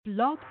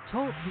Blog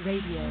Talk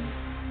Radio.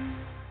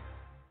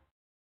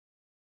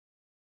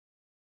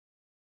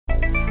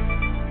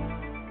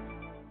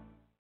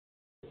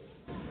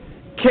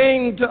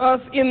 Came to us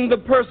in the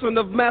person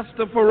of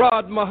Master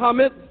Farad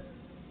Muhammad,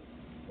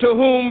 to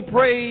whom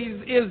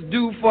praise is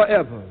due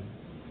forever.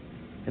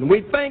 And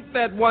we thank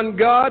that one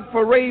God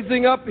for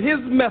raising up his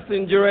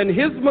messenger and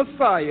his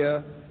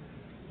Messiah,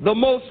 the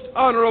most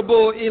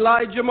honorable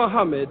Elijah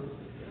Muhammad.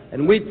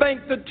 And we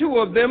thank the two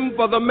of them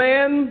for the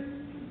man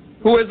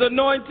who is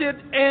anointed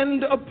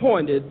and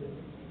appointed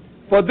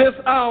for this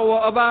hour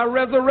of our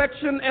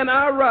resurrection and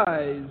our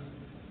rise,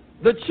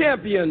 the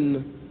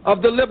champion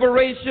of the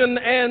liberation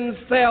and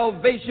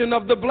salvation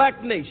of the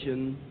black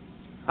nation.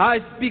 I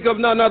speak of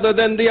none other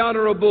than the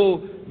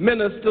Honorable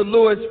Minister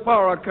Louis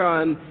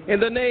Farrakhan,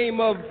 in the name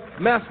of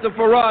Master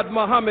Farad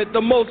Muhammad,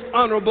 the most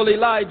honorable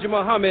Elijah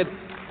Muhammad,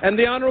 and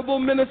the Honorable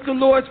Minister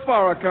Louis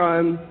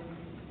Farrakhan.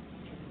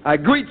 I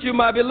greet you,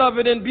 my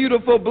beloved and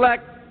beautiful black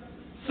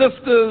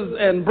sisters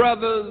and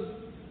brothers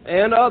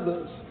and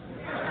others,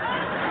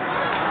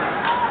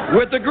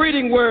 with the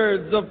greeting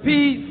words of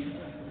peace.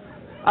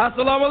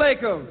 Assalamu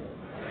alaikum.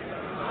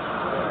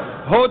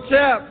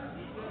 Hotep.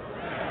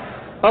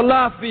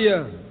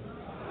 Alafia.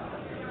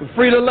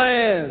 Free the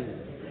land.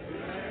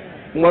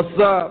 What's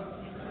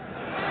up?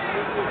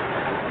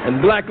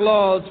 And black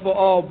laws for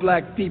all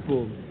black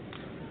people.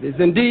 It is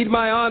indeed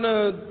my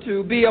honor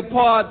to be a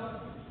part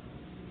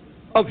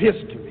of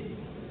history.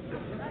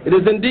 It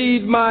is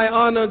indeed my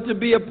honor to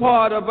be a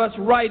part of us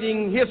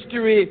writing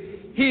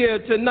history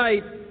here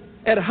tonight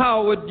at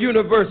Howard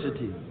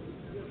University,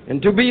 and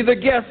to be the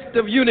guest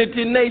of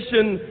Unity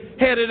Nation,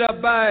 headed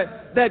up by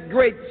that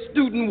great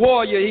student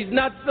warrior. He's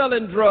not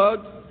selling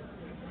drugs.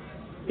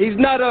 He's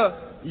not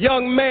a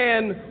young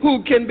man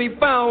who can be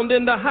found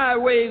in the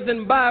highways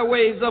and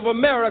byways of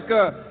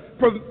America,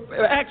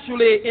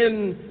 actually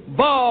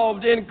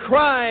involved in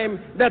crime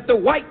that the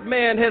white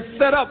man has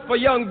set up for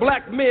young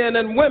black men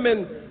and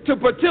women to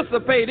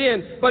participate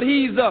in. But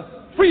he's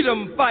a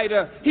freedom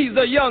fighter. He's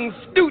a young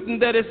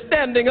student that is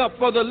standing up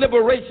for the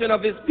liberation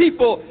of his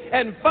people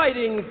and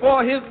fighting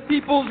for his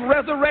people's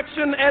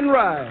resurrection and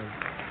rise.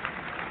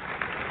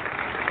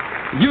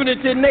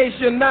 Unity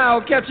Nation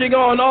now catching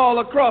on all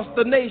across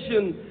the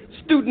nation.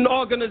 Student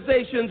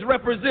organizations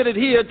represented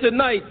here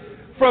tonight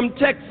from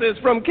Texas,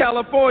 from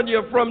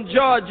California, from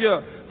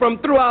Georgia, from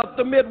throughout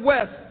the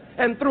Midwest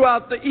and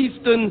throughout the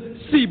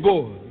Eastern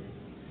Seaboard.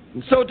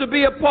 And so to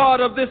be a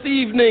part of this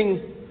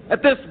evening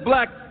at this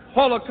Black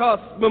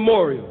Holocaust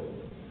Memorial,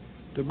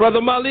 to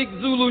Brother Malik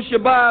Zulu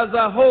Shabazz,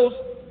 our host,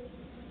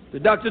 to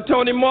Dr.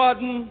 Tony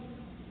Martin,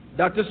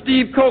 Dr.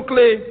 Steve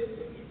Coakley,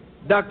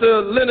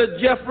 Dr. Leonard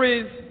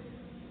Jeffries,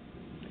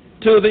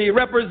 to the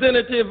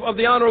representative of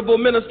the Honorable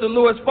Minister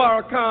Louis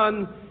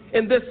Farrakhan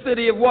in this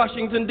city of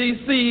Washington,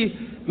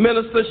 D.C.,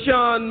 Minister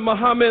Sean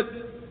Muhammad,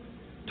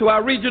 to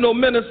our regional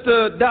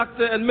minister,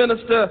 Dr. and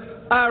Minister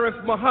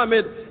Arif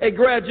Muhammad, a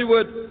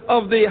graduate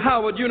of the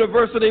Howard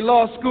University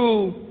Law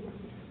School,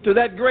 to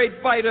that great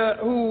fighter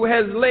who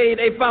has laid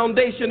a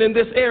foundation in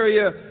this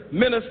area,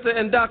 Minister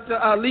and Dr.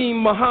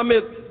 Alim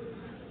Muhammad,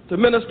 to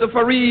Minister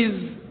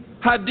Fariz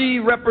Hadi,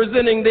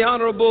 representing the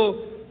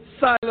Honorable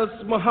Silas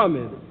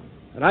Muhammad.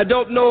 And I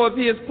don't know if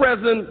he is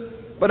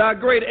present, but our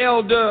great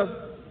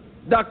elder,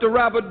 Dr.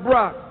 Robert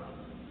Brock,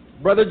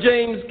 Brother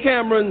James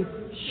Cameron,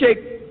 Sheikh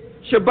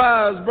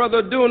Shabazz,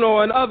 Brother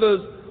Duno, and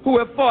others who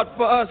have fought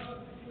for us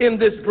in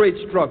this great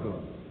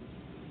struggle.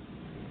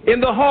 In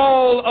the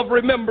Hall of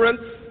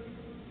Remembrance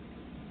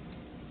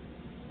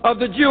of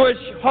the Jewish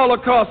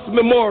Holocaust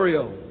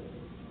Memorial,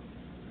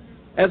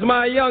 as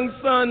my young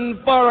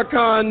son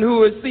Farrakhan,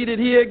 who is seated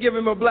here, give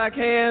him a black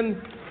hand,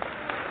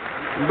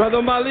 and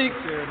Brother Malik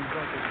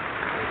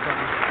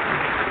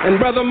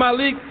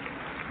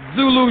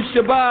Zulu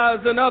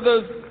Shabazz and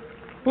others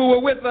who were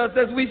with us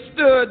as we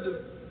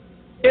stood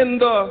in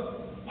the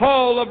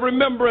Hall of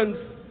Remembrance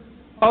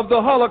of the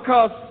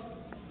Holocaust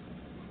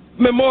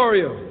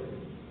Memorial.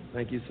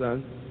 Thank you,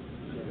 son.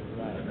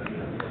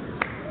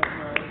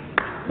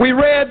 We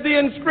read the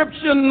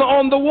inscription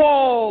on the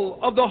wall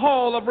of the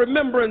Hall of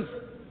Remembrance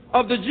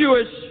of the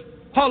Jewish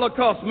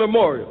Holocaust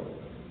Memorial.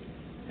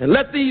 And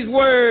let these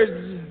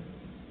words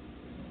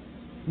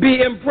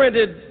be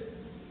imprinted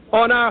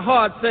on our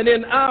hearts and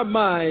in our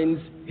minds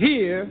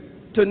here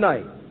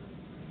tonight.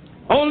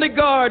 Only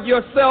guard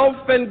yourself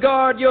and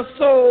guard your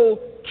soul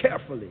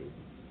carefully,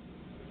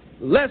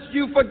 lest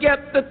you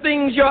forget the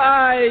things your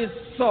eyes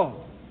saw,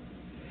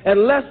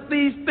 and lest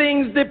these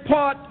things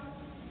depart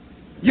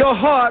your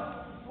heart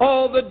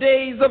all the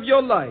days of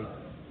your life.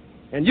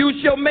 And you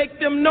shall make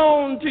them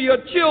known to your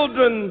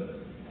children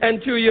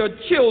and to your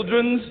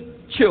children's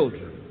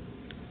children.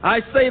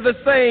 I say the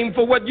same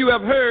for what you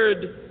have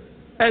heard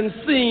and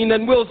seen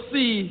and will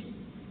see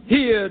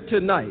here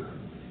tonight.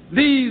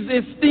 These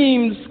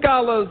esteemed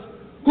scholars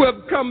who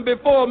have come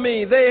before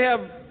me, they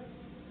have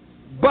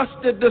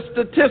busted the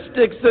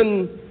statistics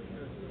and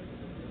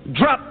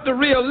dropped the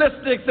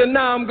realistics, and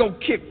now I'm going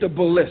to kick the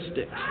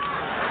ballistics.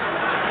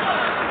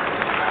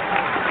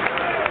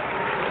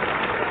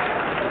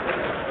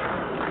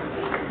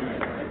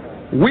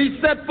 We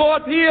set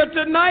forth here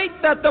tonight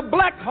that the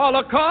black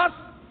Holocaust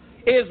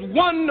is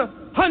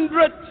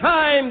 100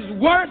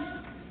 times worse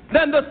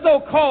than the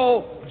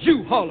so-called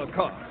Jew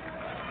Holocaust.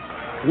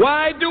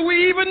 Why do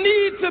we even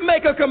need to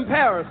make a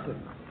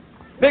comparison?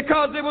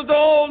 Because it was the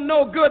old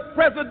no-good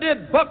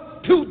President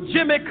Buck-Tooth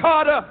Jimmy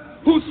Carter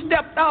who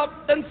stepped out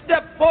and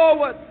stepped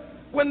forward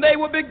when they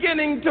were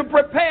beginning to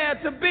prepare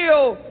to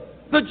build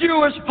the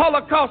Jewish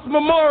Holocaust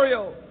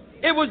Memorial.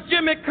 It was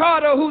Jimmy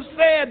Carter who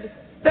said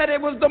that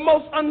it was the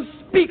most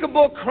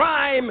unspeakable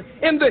crime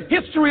in the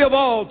history of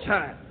all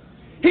time.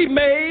 He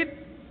made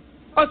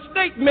a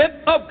statement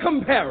of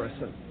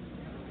comparison.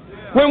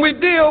 When we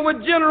deal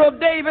with General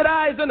David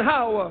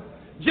Eisenhower,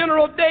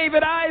 General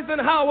David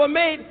Eisenhower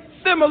made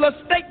similar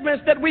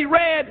statements that we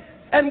read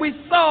and we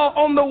saw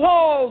on the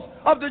walls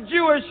of the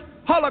Jewish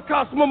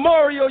Holocaust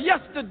Memorial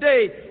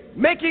yesterday,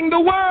 making the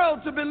world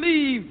to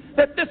believe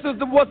that this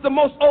was the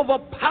most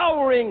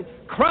overpowering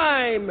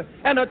crime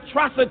and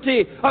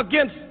atrocity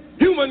against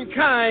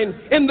humankind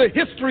in the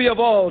history of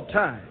all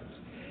times.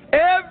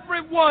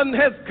 Everyone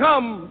has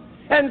come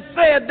and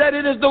said that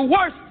it is the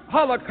worst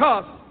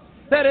Holocaust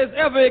that has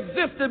ever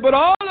existed, but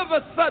all of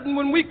a sudden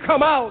when we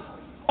come out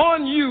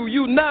on you,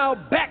 you now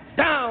back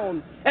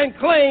down and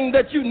claim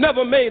that you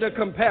never made a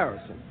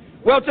comparison.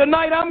 Well,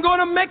 tonight I'm going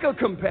to make a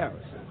comparison.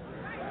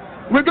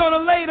 We're going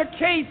to lay the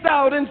case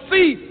out and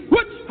see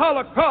which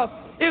Holocaust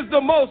is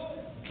the most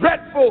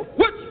dreadful,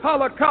 which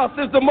Holocaust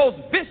is the most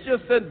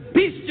vicious and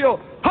bestial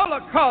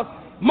Holocaust,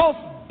 most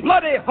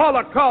bloody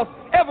Holocaust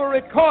ever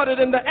recorded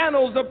in the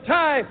annals of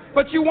time.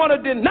 But you want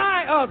to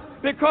deny us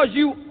because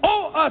you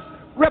owe us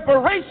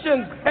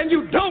reparations and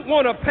you don't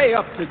want to pay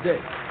up today.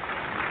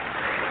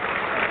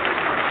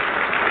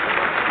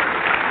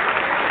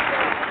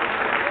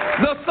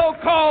 The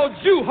so-called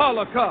Jew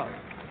Holocaust.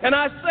 And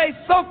I say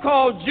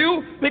so-called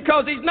Jew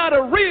because he's not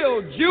a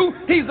real Jew.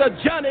 He's a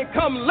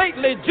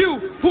Johnny-come-lately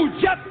Jew who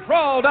just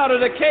crawled out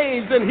of the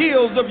caves and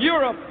hills of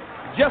Europe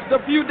just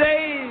a few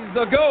days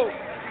ago.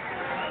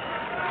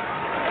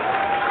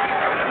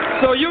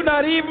 So you're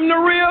not even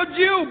a real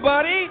Jew,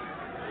 buddy.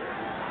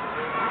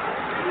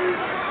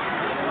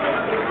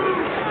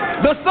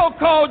 The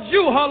so-called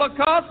Jew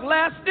Holocaust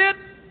lasted,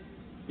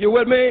 you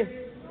with me?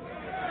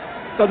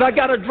 Because I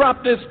got to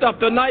drop this stuff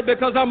tonight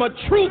because I'm a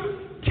truth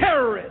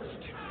terrorist.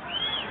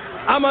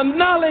 I'm a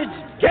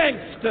knowledge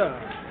gangster.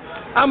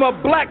 I'm a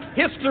black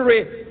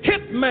history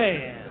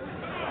hitman.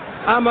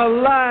 I'm a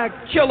lie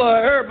killer,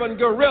 urban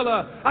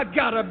gorilla. I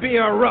gotta be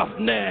a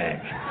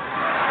roughneck.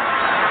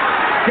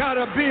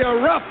 Gotta be a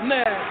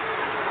roughneck.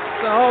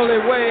 It's the only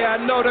way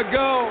I know to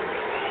go.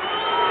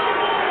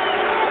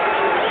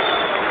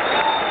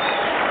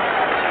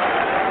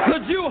 The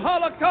Jew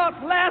Holocaust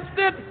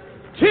lasted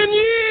 10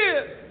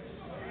 years.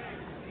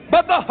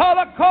 But the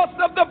Holocaust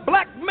of the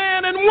black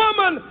man and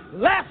woman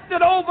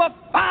lasted over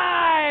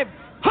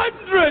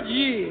 500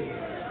 years.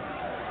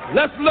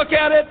 Let's look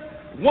at it.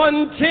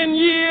 1 10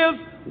 years,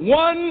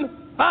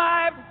 1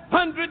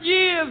 500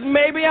 years.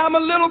 Maybe I'm a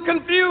little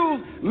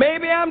confused.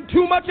 Maybe I'm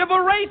too much of a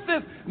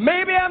racist.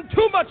 Maybe I'm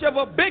too much of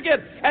a bigot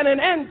and an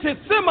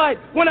anti-Semite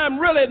when I'm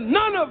really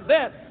none of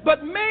that.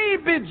 But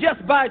maybe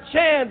just by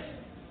chance,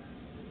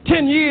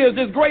 10 years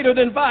is greater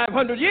than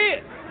 500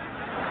 years.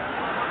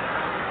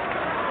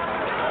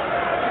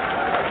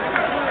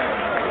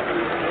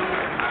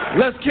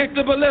 Let's kick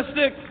the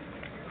ballistics.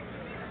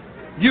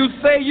 You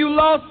say you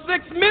lost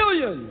 6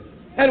 million,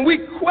 and we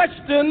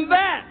question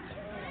that.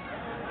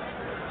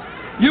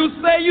 You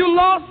say you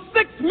lost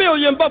 6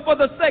 million, but for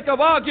the sake of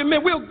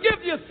argument, we'll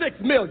give you 6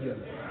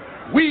 million.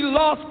 We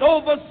lost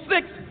over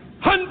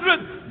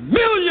 600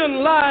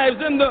 million lives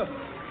in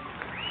the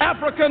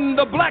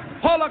the black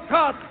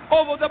Holocaust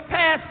over the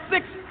past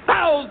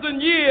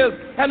 6,000 years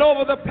and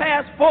over the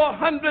past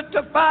 400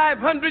 to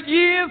 500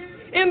 years.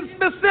 In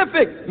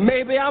specific,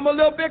 maybe I'm a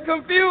little bit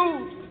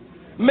confused.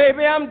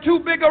 Maybe I'm too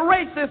big a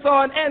racist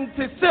or an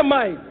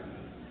anti-Semite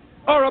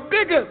or a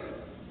bigot.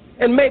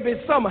 And maybe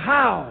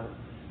somehow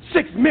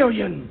 6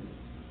 million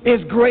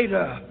is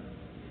greater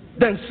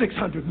than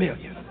 600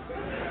 million.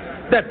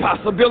 That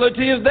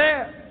possibility is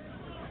there.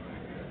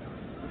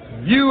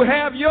 You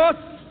have your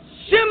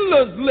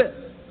Schindler's List,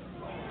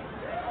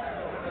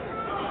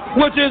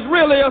 which is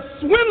really a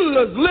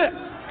swindler's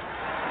list.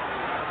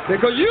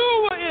 Because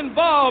you were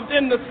involved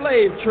in the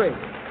slave trade.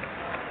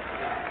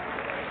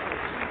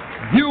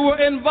 You were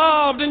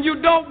involved and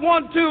you don't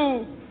want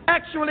to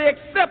actually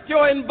accept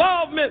your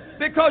involvement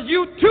because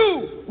you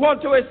too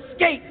want to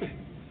escape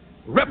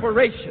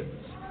reparations.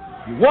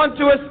 You want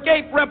to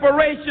escape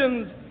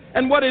reparations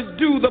and what is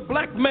due the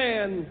black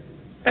man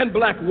and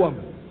black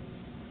woman.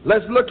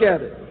 Let's look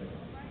at it.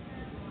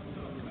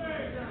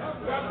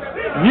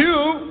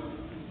 You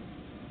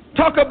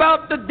talk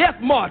about the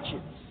death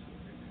marches.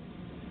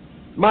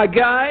 My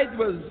guide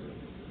was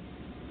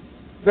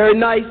a very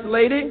nice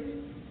lady,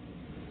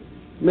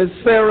 Miss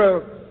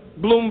Sarah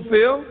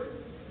Bloomfield.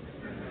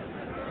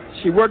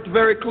 She worked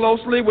very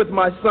closely with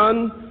my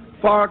son,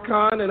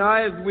 Farrakhan, and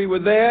I as we were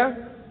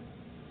there.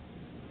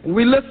 And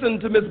we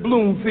listened to Miss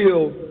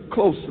Bloomfield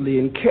closely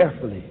and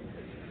carefully.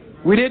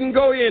 We didn't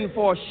go in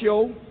for a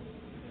show.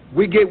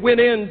 We went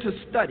in to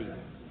study.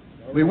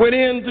 We went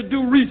in to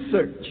do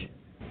research.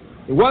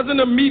 It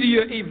wasn't a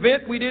media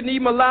event. We didn't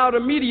even allow the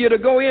media to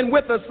go in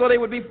with us so they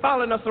would be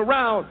following us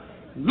around,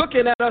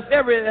 looking at us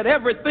at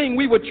everything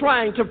we were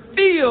trying to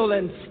feel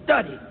and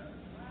study.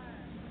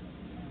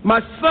 My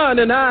son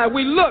and I,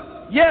 we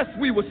looked. Yes,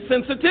 we were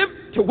sensitive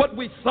to what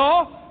we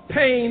saw,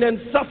 pain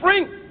and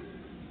suffering.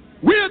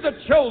 We're the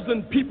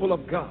chosen people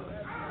of God.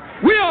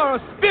 We are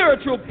a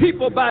spiritual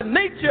people by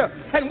nature,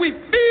 and we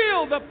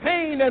feel the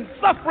pain and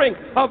suffering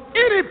of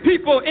any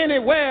people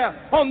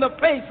anywhere on the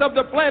face of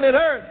the planet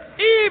Earth,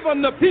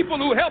 even the people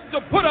who helped to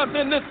put us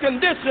in this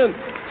condition.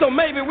 So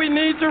maybe we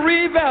need to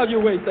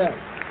reevaluate that.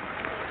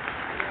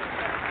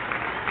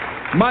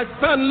 My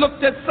son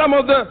looked at some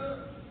of the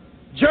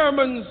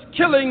Germans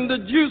killing the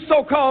Jews,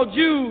 so-called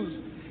Jews,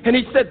 and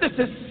he said, "This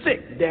is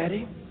sick,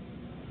 Daddy."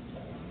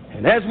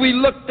 And as we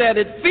looked at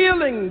it,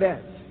 feeling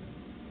that,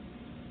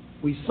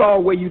 we saw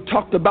where you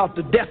talked about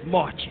the death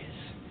marches,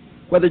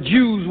 where the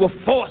Jews were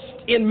forced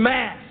in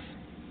mass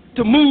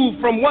to move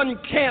from one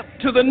camp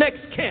to the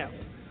next camp,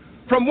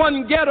 from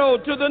one ghetto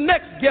to the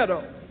next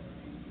ghetto.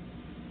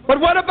 But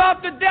what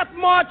about the death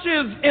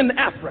marches in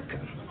Africa?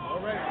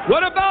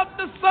 What about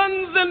the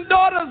sons and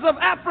daughters of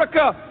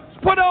Africa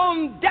put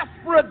on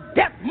desperate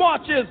death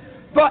marches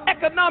for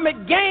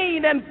economic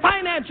gain and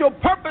financial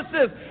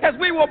purposes as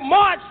we were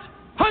marched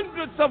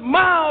hundreds of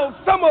miles,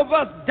 some of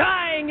us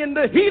dying in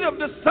the heat of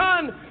the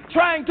sun,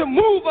 trying to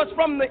move us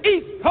from the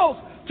East Coast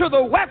to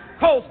the West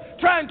Coast,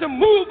 trying to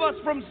move us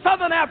from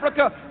Southern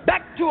Africa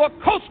back to a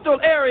coastal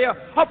area,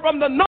 or from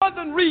the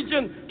northern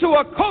region to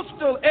a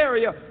coastal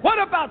area? What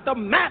about the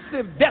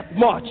massive death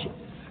marches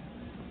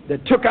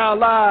that took our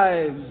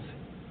lives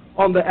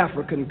on the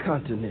African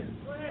continent?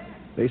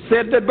 They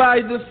said that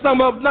by the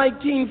summer of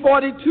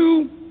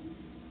 1942,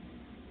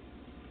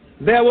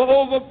 there were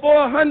over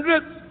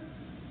 400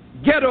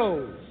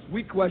 ghettos.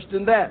 We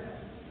question that.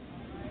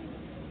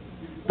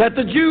 That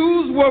the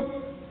Jews were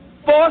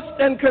forced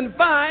and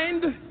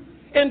confined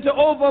into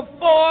over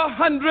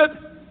 400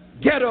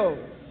 ghettos.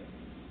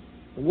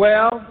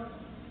 Well,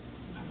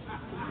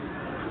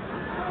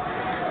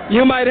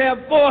 you might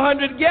have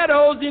 400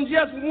 ghettos in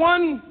just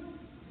one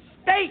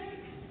state,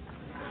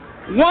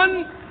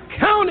 one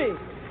county.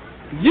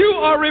 You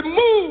are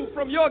removed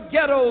from your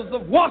ghettos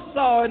of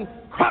Warsaw and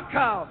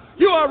Krakow.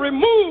 You are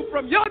removed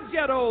from your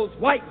ghettos,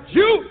 white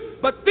Jew.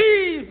 But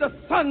these, the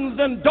sons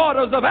and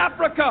daughters of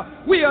Africa,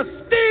 we are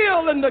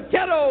still in the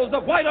ghettos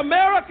of white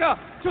America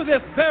to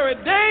this very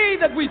day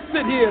that we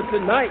sit here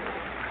tonight.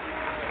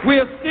 We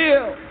are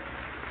still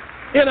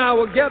in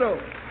our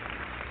ghettos.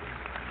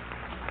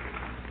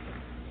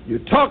 You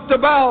talked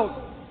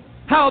about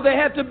how they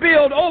had to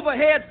build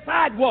overhead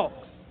sidewalks.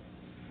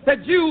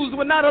 That Jews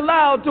were not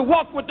allowed to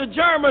walk with the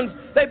Germans.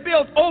 They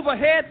built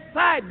overhead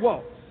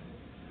sidewalks.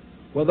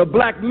 Well, the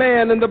black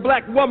man and the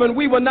black woman,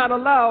 we were not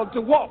allowed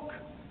to walk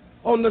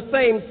on the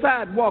same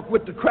sidewalk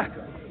with the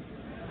cracker.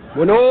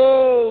 When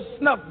old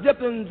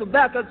snuff-dipping,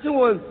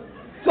 tobacco-chewing,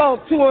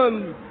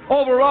 salt-chewing,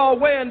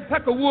 overall-wearing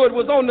Peckerwood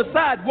was on the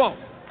sidewalk,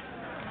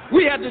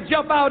 we had to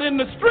jump out in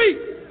the street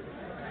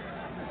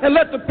and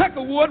let the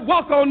Peckerwood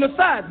walk on the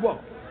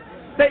sidewalk.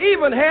 They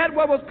even had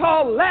what was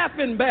called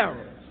laughing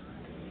barrels.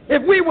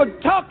 If we were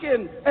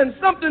talking and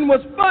something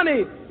was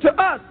funny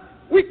to us,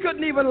 we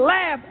couldn't even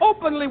laugh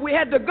openly. We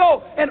had to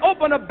go and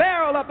open a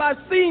barrel up. I've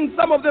seen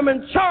some of them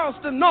in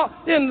Charleston,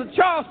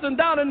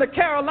 down in the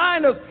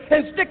Carolinas,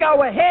 and stick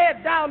our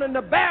head down in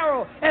the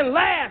barrel and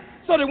laugh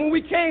so that when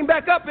we came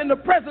back up in the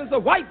presence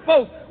of white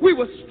folks, we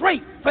were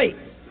straight-faced.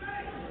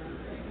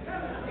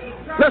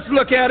 Let's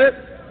look at it.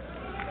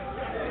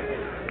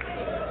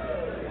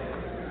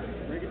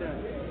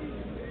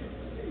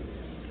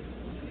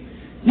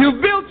 You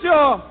built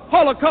your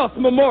Holocaust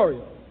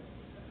memorial.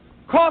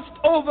 Cost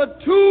over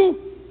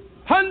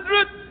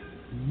 $200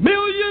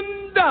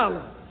 million.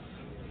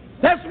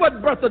 That's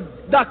what Brother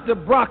Dr.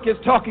 Brock is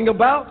talking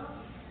about.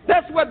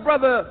 That's what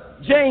Brother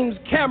James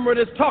Cameron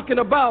is talking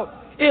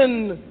about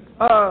in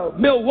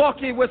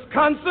Milwaukee,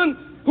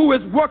 Wisconsin, who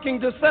is working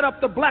to set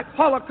up the Black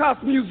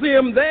Holocaust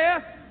Museum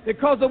there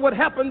because of what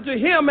happened to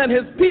him and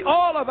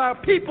all of our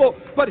people,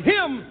 but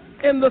him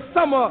in the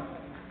summer,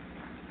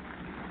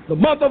 the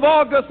month of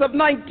August of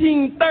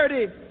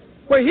 1930,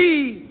 where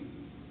he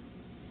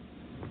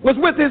was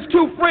with his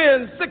two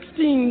friends,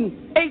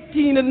 16,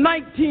 18, and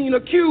 19,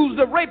 accused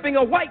of raping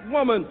a white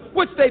woman,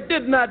 which they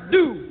did not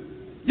do.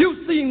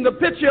 You've seen the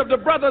picture of the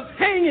brothers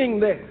hanging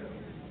there.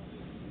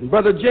 And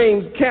Brother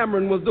James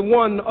Cameron was the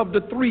one of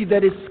the three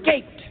that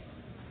escaped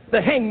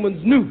the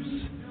hangman's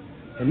noose.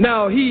 And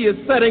now he is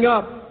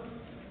now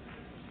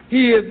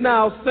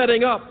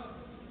setting up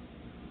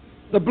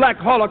the Black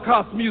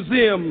Holocaust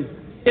Museum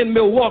in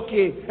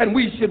Milwaukee, and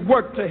we should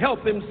work to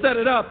help him set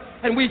it up,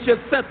 and we should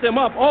set them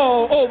up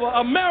all over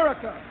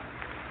America.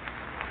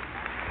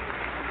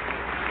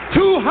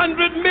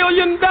 $200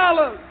 million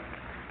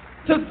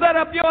to set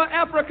up your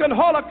African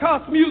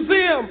Holocaust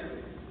Museum,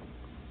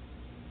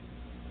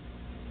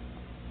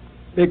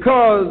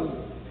 because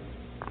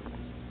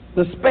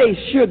The space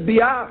should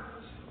be ours.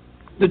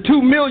 The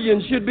 2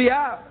 million should be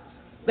ours.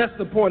 That's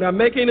the point I'm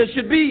making. It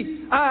should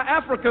be our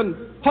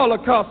African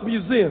Holocaust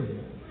Museum.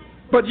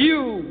 But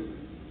you,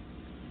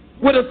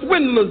 with a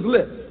swindler's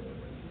list,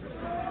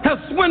 have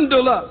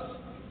swindled us,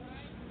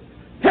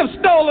 have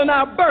stolen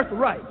our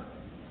birthright.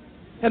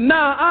 And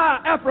now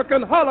our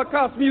African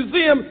Holocaust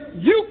Museum,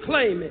 you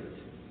claim it.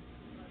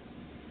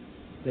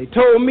 They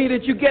told me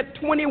that you get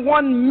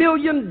 $21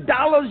 million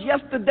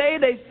yesterday,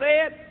 they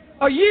said,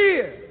 a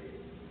year,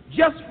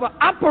 just for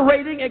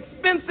operating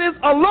expenses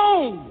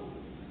alone.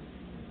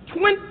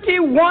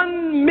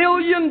 $21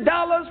 million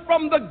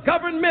from the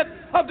government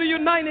of the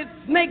United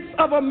States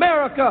of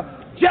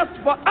America just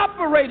for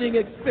operating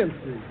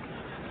expenses.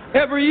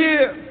 Every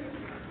year,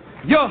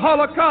 your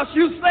Holocaust,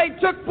 you say,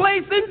 took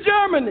place in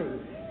Germany,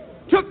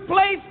 took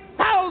place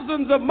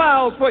thousands of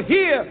miles from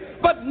here,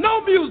 but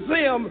no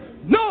museum,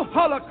 no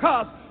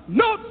Holocaust,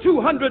 no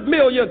 200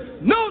 million,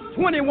 no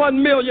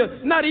 21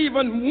 million, not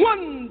even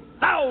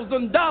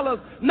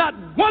 $1,000, not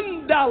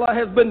 $1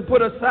 has been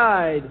put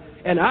aside.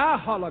 And our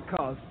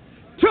Holocaust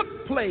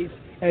took place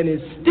and is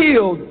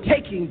still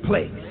taking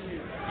place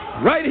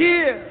right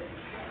here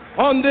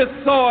on this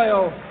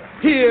soil,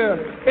 here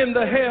in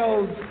the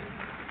hills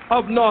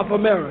of North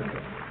America.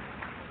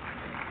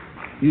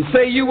 You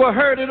say you were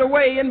herded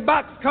away in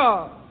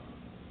boxcars.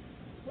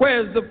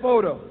 Where's the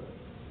photo?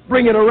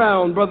 Bring it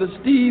around, Brother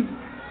Steve.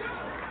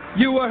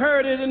 You were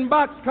herded in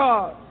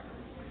boxcars.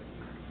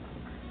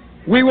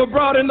 We were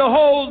brought in the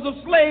holds of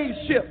slave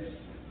ships.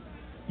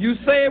 You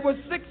say it was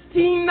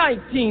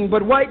 1619,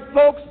 but white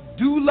folks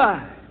do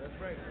lie.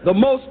 The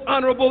Most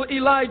Honorable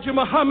Elijah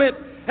Muhammad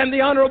and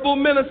the Honorable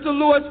Minister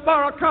Louis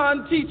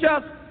Farrakhan teach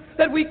us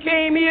that we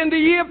came here in the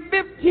year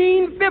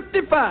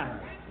 1555.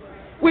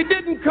 We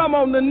didn't come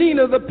on the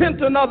Nina, the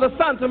Pinta, nor the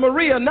Santa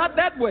Maria, not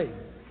that way.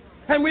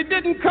 And we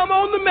didn't come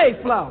on the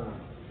Mayflower.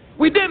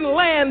 We didn't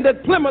land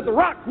at Plymouth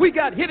Rock. We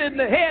got hit in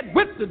the head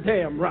with the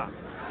damn rock.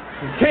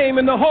 We came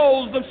in the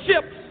holds of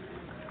ships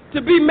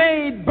to be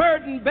made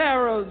burden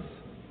bearers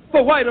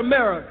for white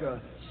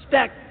America,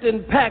 stacked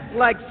and packed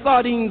like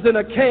sardines in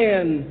a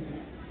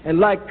can and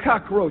like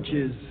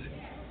cockroaches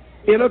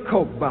in a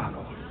Coke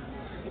bottle.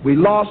 We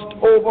lost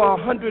over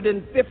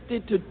 150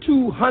 to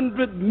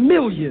 200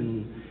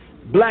 million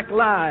black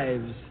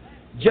lives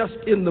just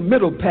in the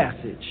Middle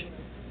Passage,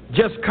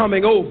 just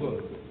coming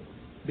over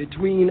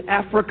between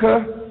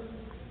Africa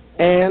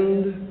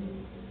and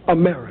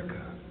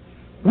America.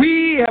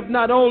 We have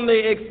not only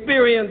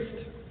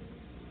experienced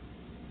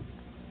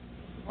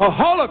a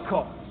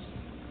Holocaust,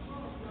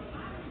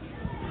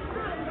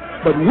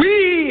 but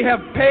we have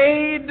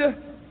paid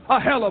a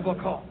hell of a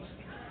cost.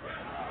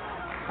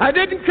 I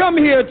didn't come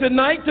here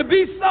tonight to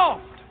be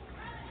soft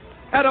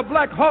at a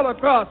black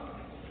Holocaust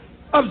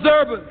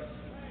observance.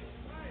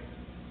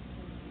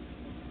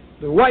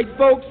 The white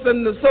folks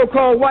and the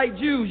so-called white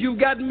Jews, you've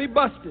gotten me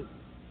busted.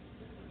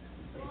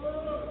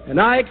 And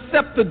I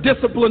accept the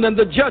discipline and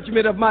the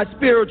judgment of my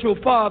spiritual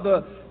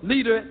father,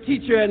 leader,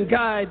 teacher, and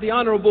guide, the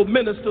Honorable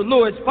Minister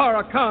Louis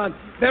Farrakhan.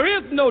 There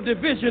is no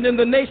division in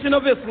the Nation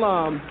of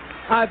Islam.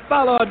 I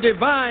follow a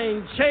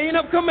divine chain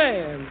of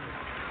command.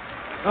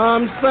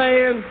 I'm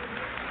saying,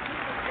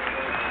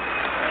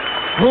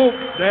 whoop,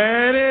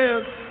 there it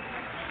is.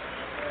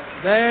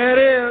 There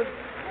it is.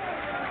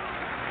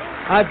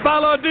 I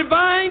follow a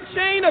divine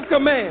chain of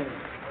command.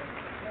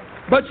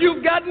 But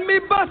you've gotten me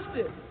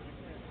busted.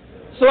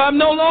 So I'm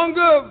no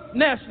longer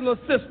national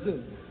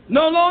assistant,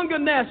 no longer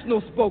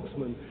national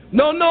spokesman,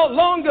 no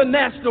longer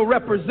national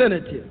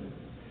representative,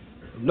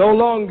 no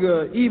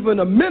longer even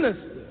a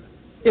minister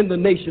in the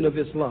Nation of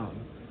Islam.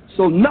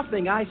 So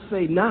nothing I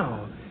say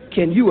now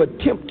can you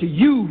attempt to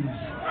use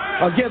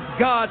against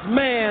God's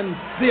man,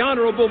 the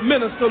Honorable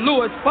Minister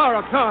Louis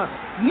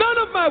Farrakhan. None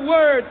of my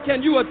words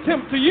can you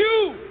attempt to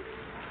use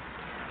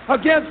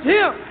against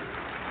him.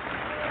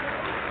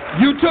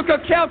 You took a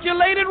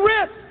calculated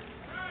risk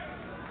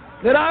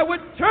that I would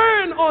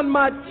turn on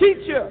my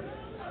teacher.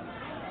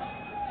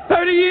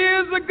 30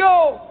 years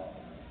ago,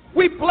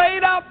 we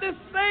played out this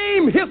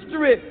same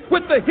history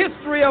with the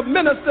history of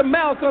Minister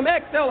Malcolm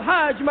X. El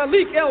Hajj,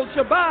 Malik El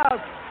Shabazz,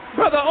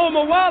 Brother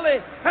Omar Wali,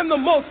 and the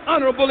Most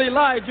Honorable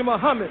Elijah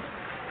Muhammad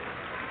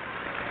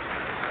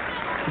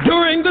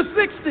during the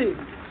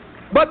 60s.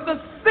 But the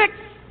 6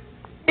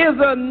 is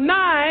a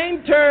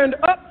 9 turned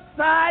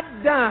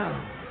upside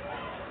down.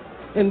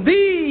 And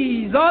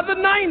these are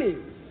the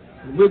 90s.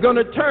 We're going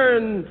to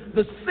turn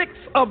the 6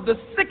 of the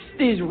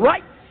 60s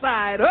right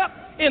side up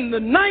in the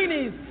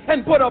 90s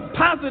and put a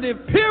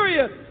positive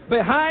period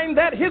behind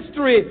that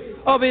history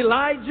of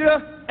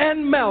Elijah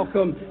and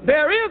Malcolm.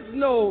 There is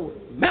no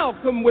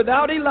Malcolm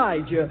without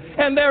Elijah,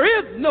 and there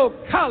is no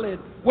Khalid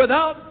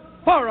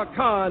without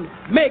Farrakhan.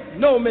 Make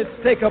no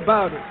mistake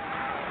about it.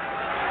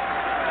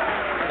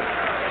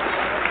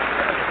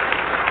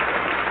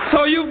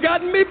 So you've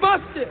gotten me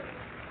busted.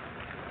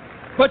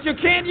 But you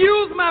can't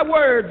use my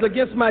words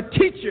against my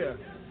teacher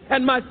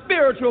and my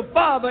spiritual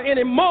father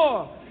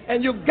anymore.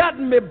 And you've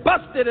gotten me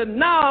busted, and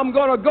now I'm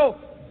going to go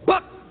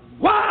buck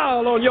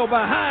wild on your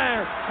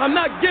behind. I'm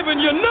not giving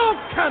you no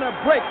kind of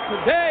break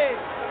today.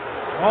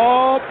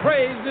 All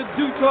praise is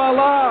due to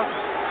Allah.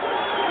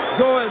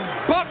 Going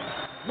buck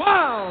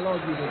wild on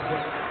you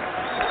today.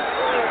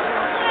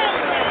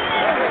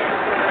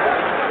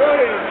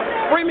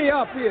 Bring me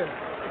up here.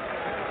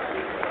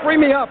 Bring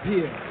me up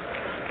here.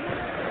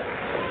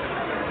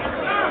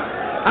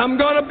 I'm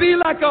going to be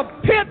like a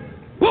pit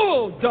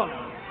bulldog.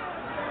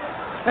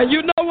 And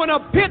you know when a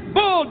pit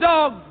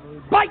bulldog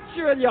bites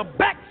you in your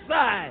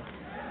backside,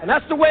 and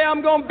that's the way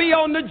I'm going to be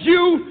on the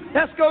Jew,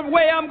 that's the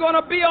way I'm going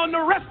to be on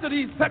the rest of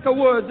these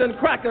peckerwoods and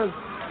crackers.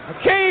 I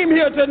came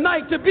here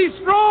tonight to be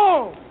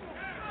strong.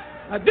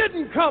 I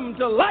didn't come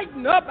to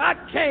lighten up, I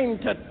came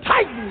to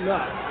tighten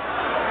up.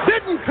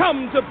 Didn't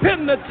come to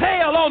pin the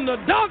tail on the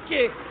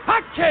donkey,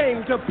 I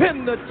came to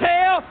pin the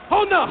tail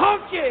on the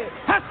honky.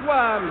 That's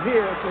why I'm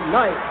here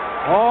tonight.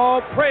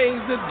 All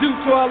praise is due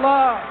to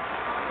Allah.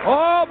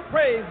 All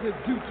praise is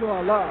due to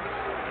Allah.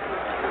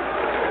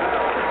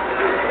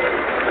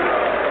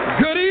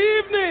 Good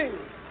evening.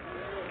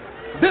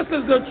 This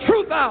is the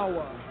truth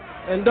hour.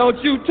 And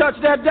don't you touch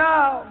that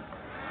dial.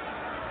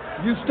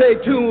 You stay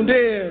tuned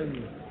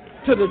in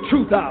to the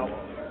truth hour.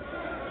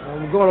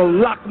 I'm going to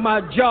lock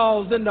my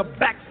jaws in the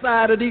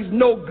backside of these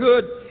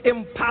no-good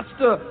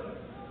imposter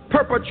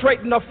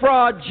perpetrating a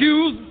fraud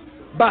Jews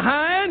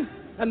behind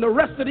and the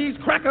rest of these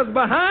crackers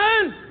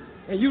behind.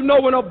 And you know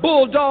when a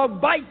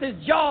bulldog bites, his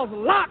jaws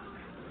lock.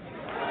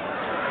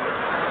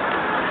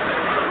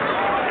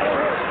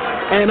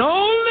 And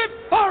only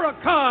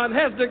Farrakhan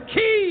has the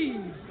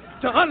keys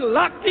to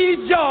unlock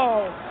these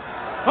jaws.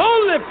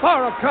 Only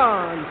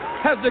Farrakhan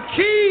has the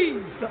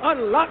keys to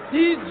unlock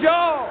these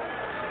jaws.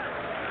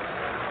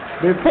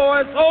 Before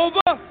it's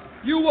over,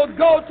 you will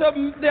go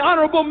to the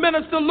Honorable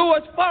Minister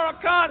Louis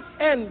Farrakhan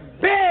and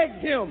beg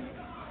him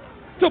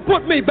to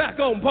put me back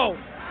on post.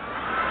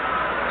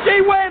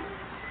 Gee whiz,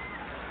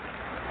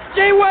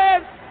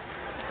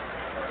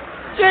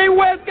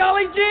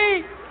 golly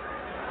gee,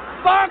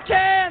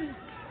 Farrakhan,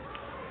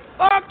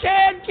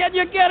 can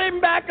you get him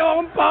back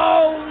on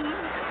post?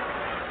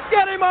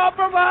 Get him off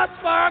of us,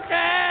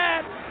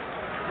 Farrakhan,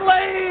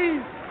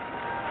 please.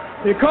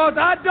 Because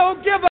I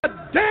don't give a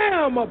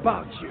damn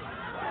about you.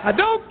 I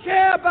don't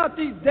care about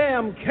these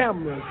damn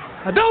cameras.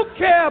 I don't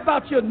care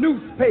about your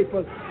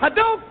newspapers. I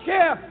don't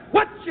care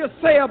what you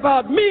say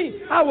about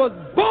me. I was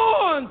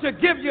born to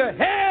give you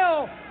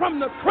hell from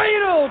the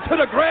cradle to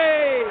the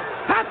grave.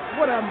 That's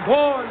what I'm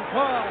born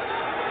for.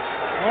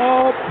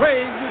 All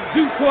praise is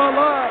due to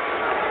Allah.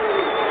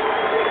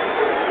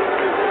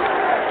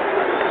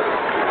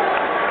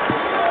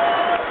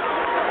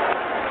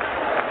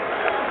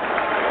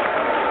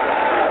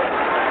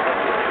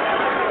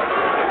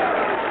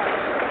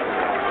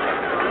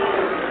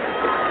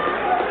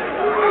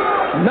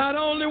 Not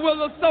only will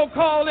the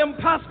so-called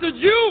imposter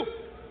Jew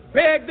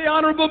beg the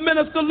Honorable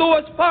Minister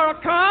Louis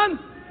Farrakhan,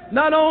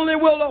 not only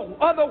will the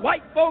other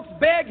white folks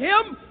beg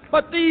him,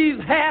 but these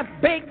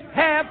half-baked,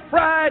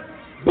 half-fried,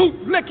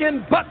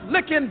 boot-licking,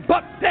 butt-licking,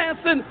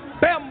 butt-dancing,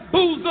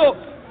 bamboozled,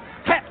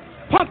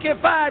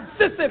 punkified,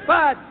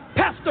 sissified,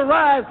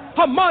 pasteurized,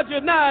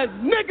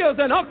 homogenized niggers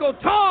and Uncle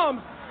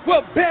Toms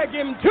will beg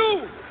him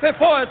too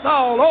before it's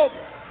all over.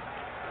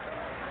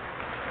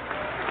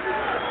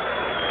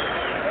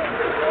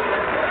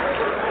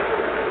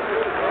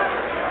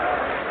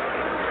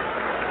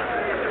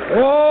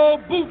 Oh,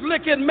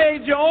 boot-licking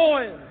Major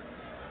Owen.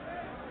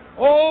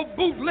 Oh,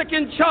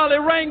 boot-licking Charlie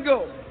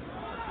Rangel.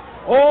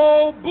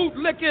 Oh,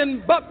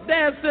 boot-licking,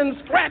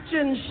 buck-dancing,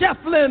 scratching,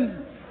 shuffling,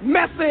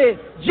 messy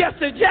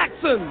Jesse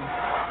Jackson.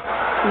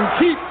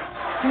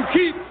 Who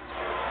keep.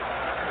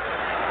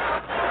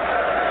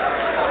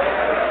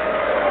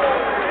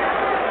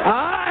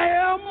 I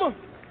am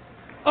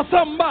a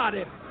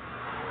somebody.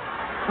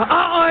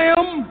 I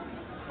am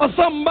a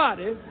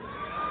somebody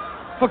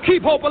for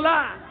Keep Hope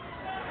Alive.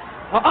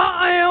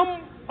 I am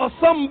a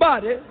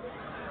somebody.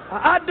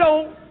 I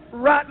don't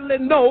rightly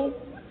know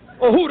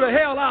who the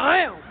hell I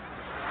am,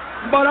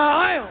 but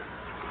I am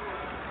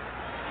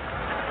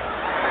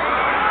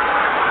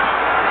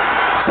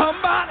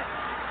somebody.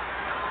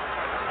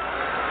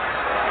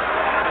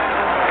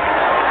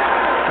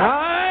 I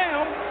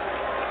am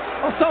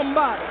a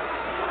somebody.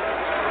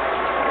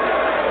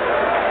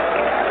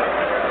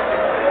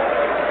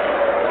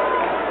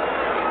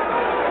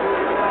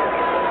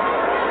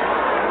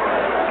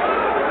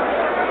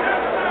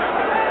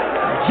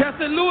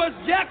 Jesse Louis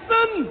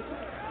Jackson,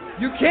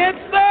 you can't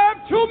serve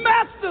two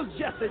masters,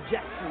 Jesse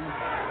Jackson.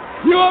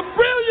 You're a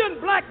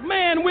brilliant black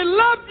man. We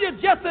love you,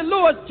 Jesse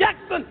Louis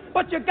Jackson,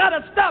 but you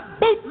gotta stop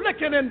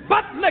boot-licking and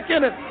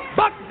butt-licking and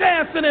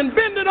buck-dancing and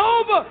bending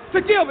over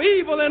to give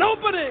evil an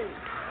opening.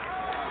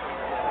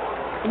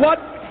 What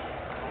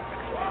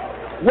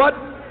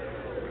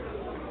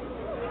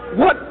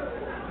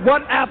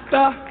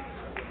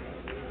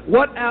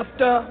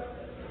after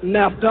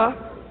NAFTA?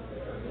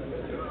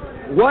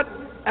 What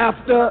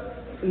after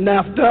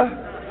NAFTA,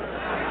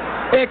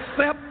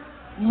 except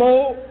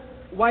more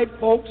white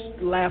folks'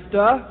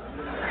 laughter,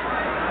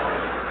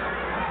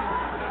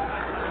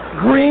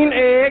 green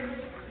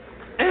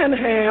and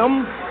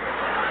ham,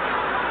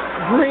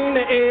 green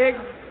egg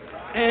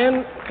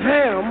and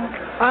ham.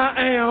 I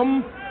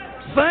am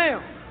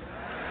Sam.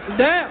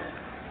 Damn.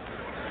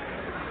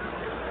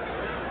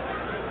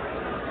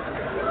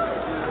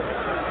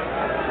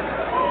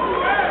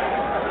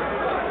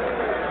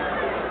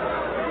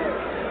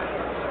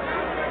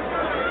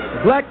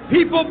 Black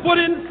people put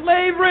in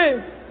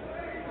slavery.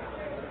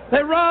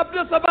 They robbed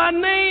us of our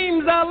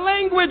names, our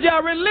language,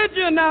 our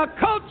religion, our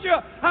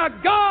culture, our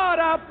God,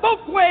 our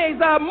folkways,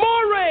 our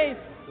mores.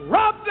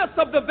 Robbed us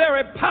of the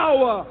very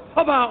power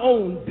of our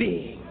own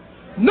being.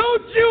 No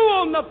Jew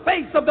on the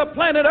face of the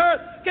planet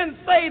Earth can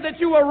say that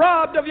you were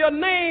robbed of your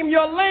name,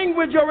 your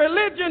language, your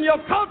religion, your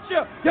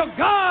culture, your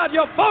God,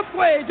 your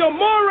folkways, your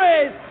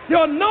mores,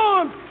 your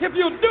norms. If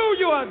you do,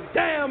 you're a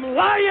damn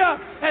liar.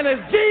 And as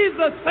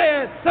Jesus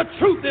said, the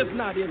truth is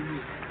not in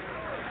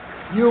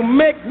you. You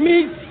make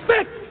me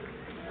sick.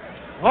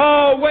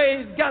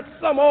 Always got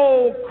some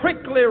old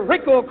crinkly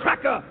wrinkle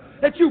cracker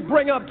that you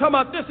bring up talking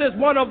about this is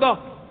one of the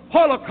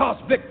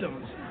Holocaust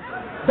victims.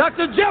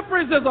 Dr.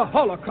 Jeffries is a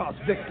Holocaust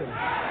victim.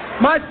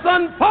 My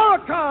son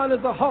Farrakhan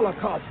is a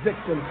Holocaust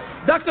victim.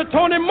 Dr.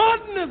 Tony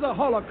Martin is a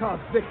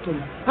Holocaust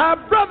victim. Our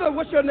brother,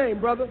 what's your name,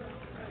 brother?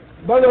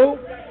 Brother who?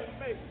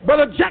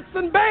 Brother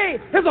Jackson Bay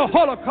is a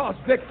Holocaust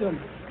victim.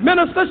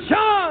 Minister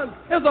Sean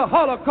is a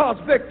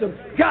Holocaust victim.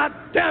 God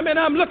damn it,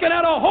 I'm looking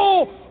at a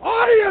whole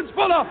audience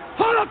full of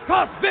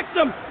Holocaust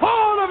victims.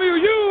 All of you,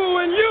 you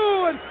and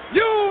you and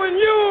you and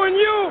you and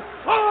you,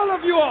 all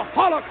of you are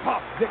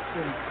Holocaust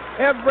victims.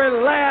 Every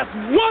last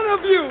one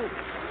of you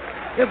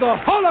is a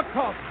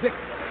Holocaust victim.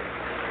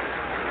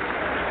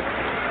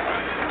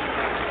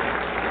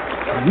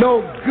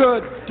 No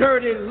good,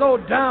 dirty,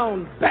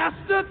 low-down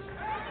bastards.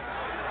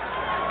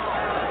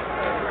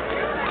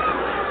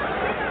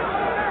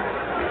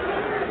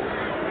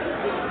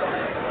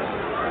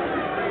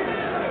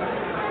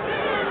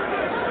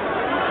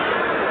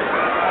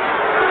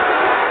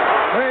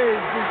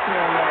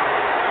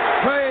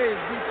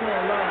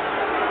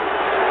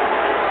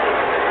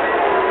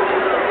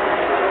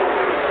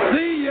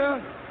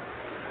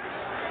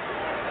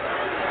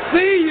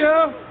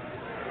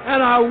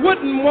 And I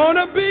wouldn't want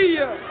to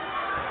be you.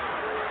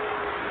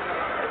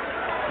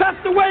 That's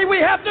the way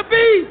we have to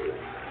be.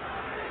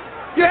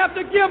 You have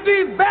to give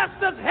these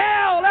bastards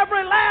hell,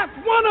 every last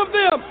one of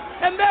them.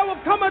 And there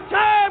will come a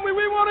time when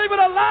we won't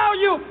even allow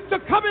you to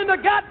come in the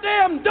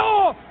goddamn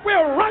door.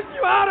 We'll run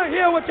you out of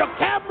here with your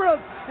cameras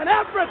and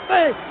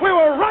everything. We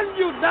will run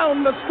you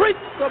down the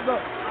streets of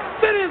the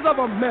cities of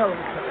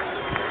America.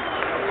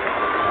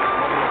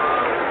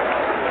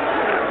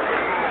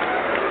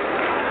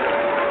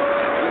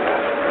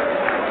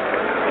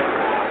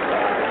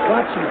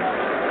 Watch it.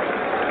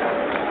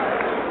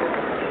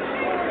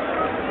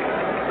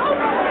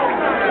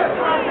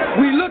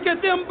 We look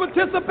at them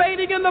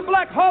participating in the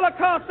Black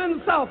Holocaust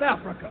in South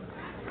Africa.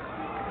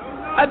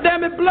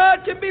 Damn it,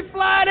 blood can be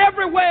flying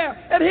everywhere.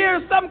 And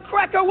here's some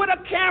cracker with a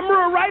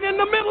camera right in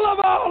the middle of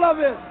all of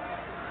it.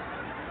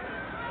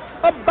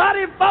 A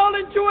body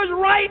falling to his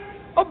right,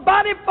 a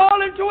body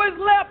falling to his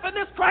left, and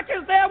this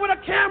cracker's there with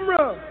a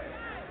camera.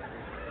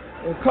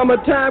 There'll come a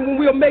time when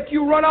we'll make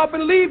you run off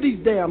and leave these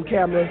damn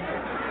cameras.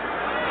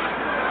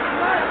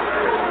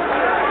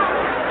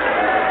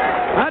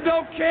 I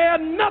don't care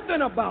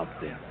nothing about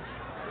them.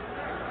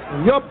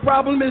 And your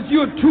problem is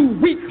you're too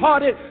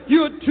weak-hearted,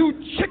 you're too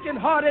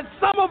chicken-hearted.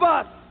 Some of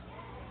us,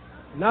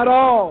 not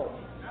all,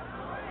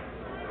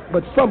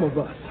 but some of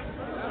us.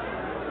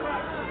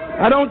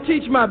 I don't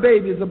teach my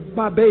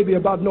baby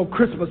about no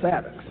Crispus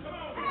Attucks.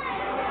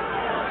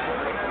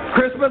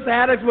 Crispus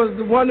Attucks was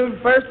the one who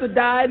first to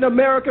die in the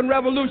American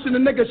Revolution. The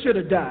nigga should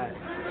have died.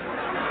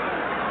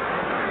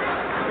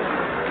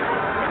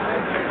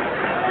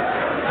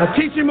 I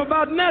teach him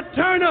about Nat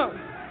Turner.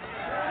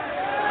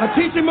 I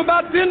teach him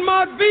about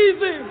Denmark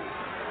Vesey.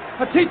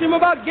 I teach him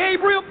about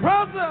Gabriel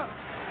Prosser.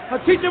 I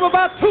teach him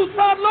about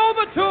Toussaint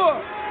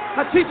Louverture.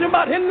 I teach him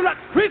about Henrik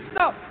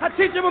Christoph. I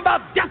teach him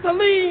about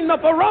Gasoline the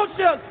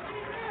Ferocious.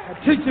 I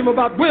teach him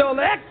about Will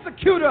the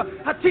Executor.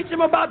 I teach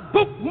him about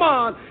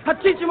Bookman. I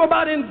teach him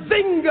about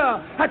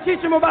Nzinga. I teach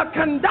him about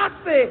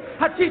Kandase.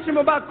 I teach him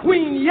about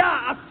Queen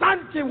Ya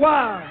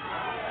Asantewaa.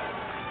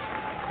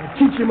 I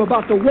teach him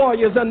about the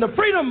warriors and the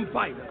freedom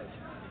fighters.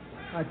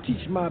 I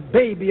teach my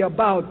baby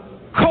about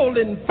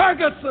Colin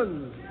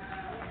Ferguson,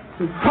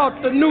 who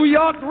caught the New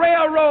York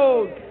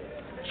Railroad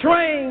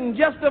train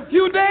just a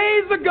few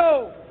days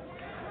ago.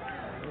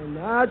 And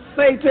I'd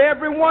say to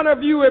every one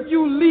of you, if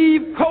you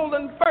leave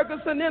Colin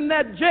Ferguson in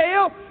that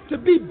jail to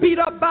be beat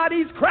up by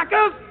these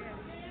crackers,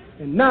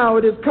 and now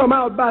it has come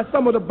out by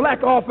some of the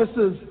black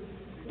officers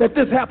that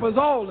this happens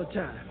all the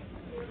time,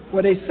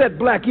 where they set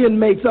black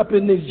inmates up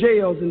in these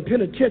jails and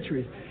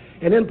penitentiaries,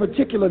 and in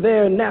particular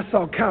there in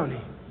Nassau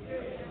County,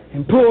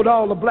 and pulled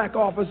all the black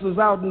officers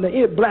out and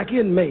the black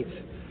inmates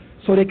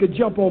so they could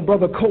jump on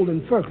Brother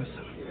Colin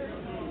Ferguson,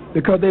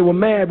 because they were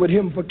mad with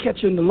him for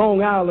catching the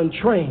Long Island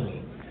train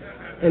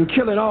and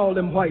killing all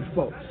them white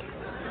folks.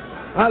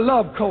 I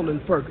love Colin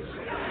Ferguson.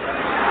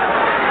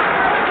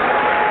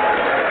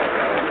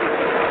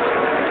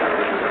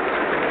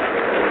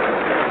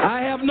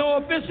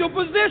 official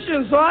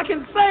position so I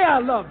can say I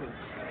love him.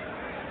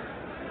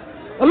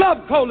 I love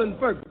Colin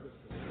Ferguson.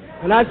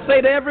 And I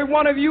say to every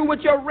one of you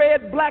with your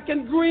red, black,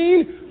 and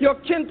green, your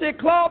kente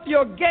cloth,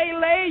 your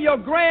gele, your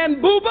grand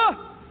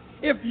booba,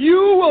 if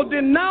you will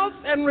denounce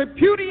and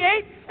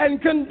repudiate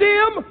and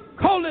condemn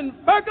Colin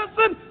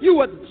Ferguson,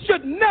 you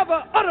should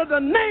never utter the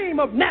name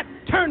of Nat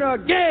Turner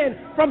again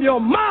from your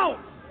mouth,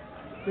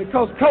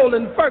 because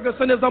Colin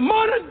Ferguson is a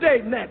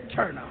modern-day Nat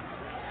Turner.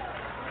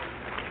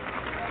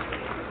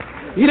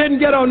 He didn't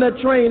get on that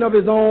train of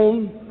his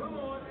own.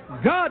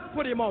 God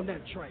put him on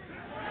that train.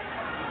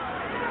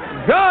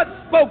 God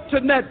spoke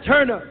to Nat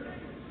Turner.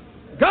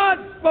 God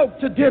spoke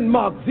to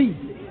Denmark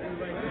Vesey.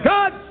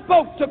 God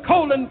spoke to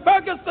Colin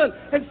Ferguson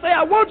and say,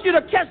 I want you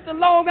to catch the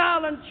Long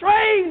Island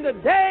train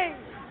today.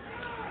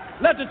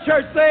 Let the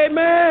church say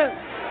amen.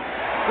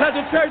 Let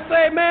the church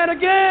say amen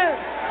again.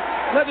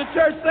 Let the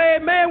church say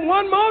amen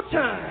one more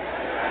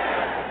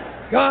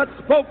time. God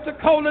spoke to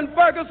Colin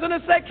Ferguson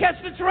and said,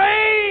 catch the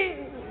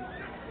train.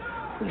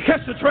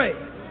 Catch the train.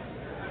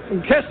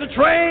 And catch the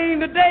train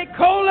today,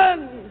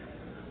 Colin.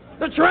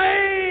 The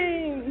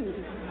train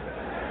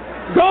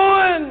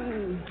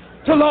going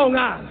to Long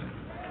Island.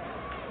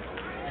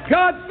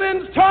 God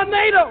sends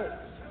tornadoes.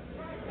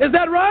 Is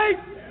that right?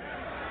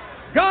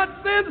 God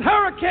sends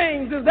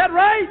hurricanes. Is that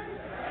right?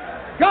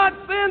 God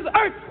sends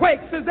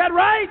earthquakes. Is that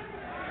right?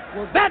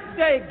 Well, that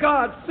day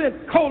God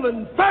sent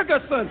Colin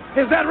Ferguson.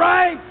 Is that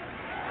right?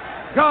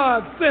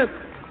 God sent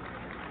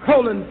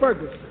Colin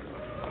Ferguson.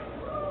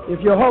 If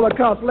your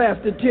Holocaust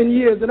lasted 10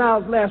 years and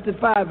ours lasted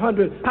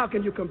 500, how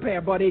can you compare,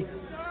 buddy?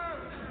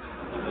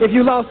 If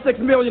you lost 6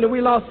 million and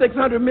we lost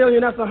 600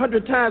 million, that's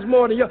 100 times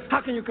more than yours.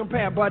 How can you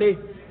compare, buddy?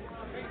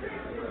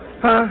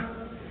 Huh?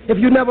 If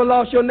you never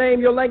lost your name,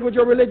 your language,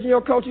 your religion,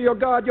 your culture, your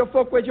God, your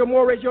folkways, your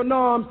mores, your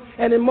norms,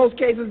 and in most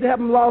cases they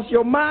haven't lost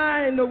your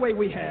mind the way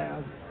we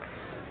have,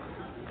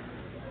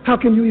 how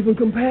can you even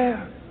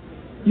compare?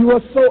 You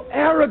are so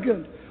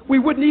arrogant. We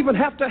wouldn't even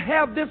have to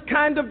have this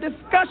kind of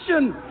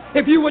discussion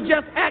if you would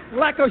just act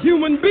like a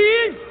human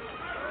being.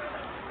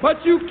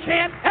 But you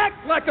can't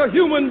act like a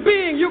human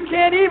being. You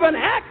can't even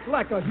act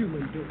like a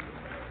human being.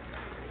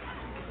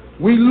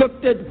 We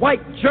looked at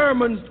white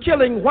Germans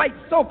killing white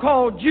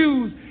so-called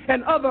Jews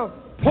and other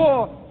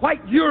poor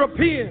white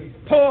Europeans.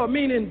 Poor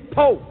meaning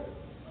poor.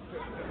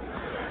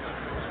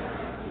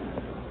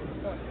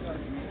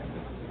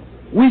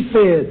 We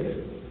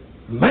said,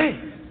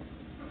 man,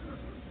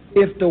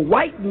 if the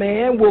white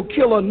man will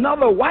kill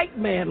another white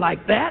man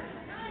like that,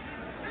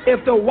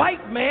 if the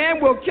white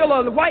man will kill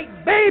a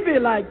white baby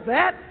like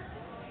that,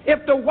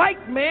 if the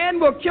white man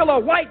will kill a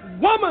white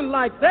woman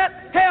like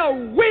that, hell,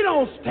 we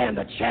don't stand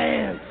a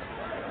chance.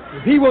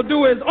 If he will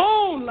do his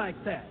own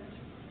like that,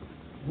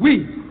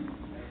 we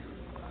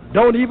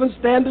don't even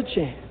stand a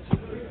chance.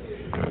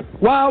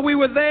 While we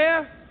were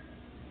there,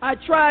 I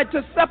tried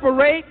to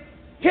separate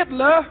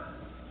Hitler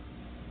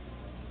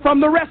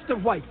from the rest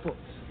of white folks.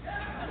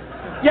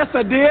 Yes,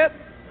 I did.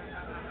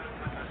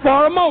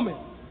 For a moment.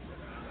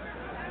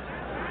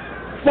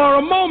 For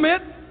a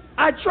moment,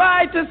 I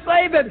tried to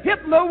say that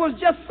Hitler was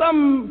just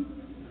some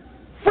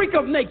freak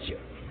of nature,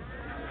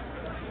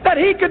 that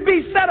he could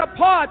be set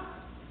apart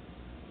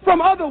from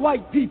other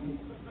white people.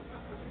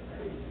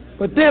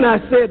 But then I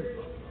said,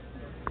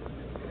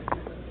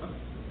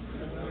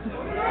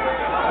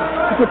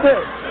 look at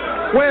this.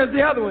 Where's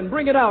the other one?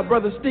 Bring it out,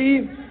 Brother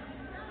Steve.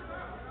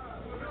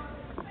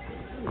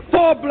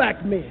 4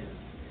 black men.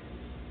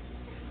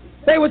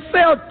 They would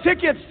sell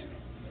tickets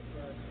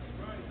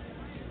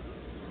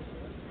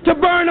to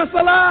burn us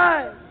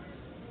alive.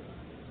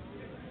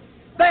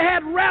 They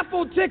had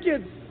raffle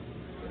tickets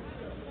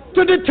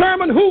to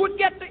determine who would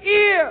get the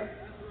ear,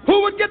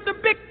 who would get the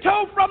big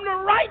toe from the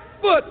right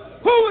foot,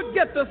 who would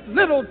get the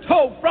little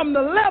toe from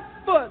the left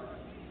foot.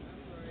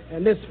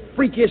 And this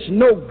freakish,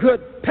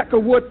 no-good,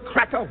 peckerwood,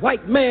 cracker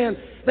white man,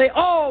 they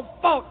all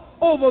fought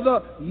over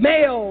the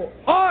male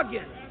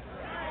organ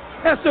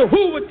as to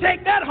who would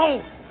take that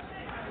home.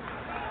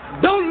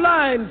 Don't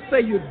lie and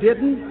say you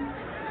didn't.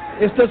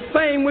 It's the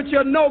same with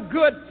your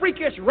no-good,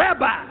 freakish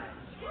rabbis.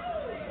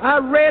 I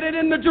read it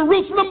in the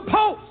Jerusalem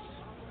Post.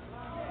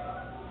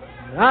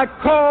 I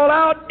call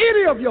out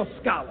any of your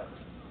scholars.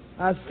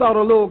 I saw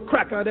the little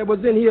cracker that was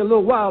in here a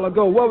little while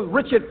ago. What was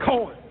Richard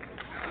Cohen?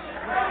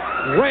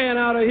 Ran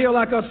out of here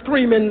like a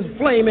screaming,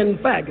 flaming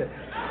faggot.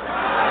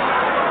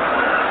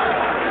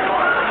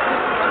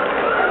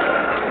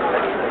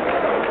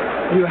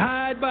 You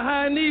hide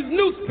behind these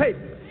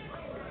newspapers.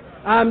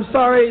 I'm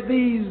sorry,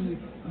 these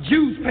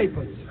Jews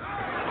papers.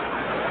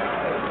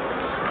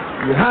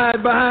 You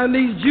hide behind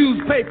these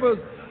Jews papers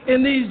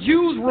in these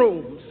Jews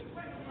rooms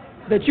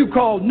that you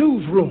call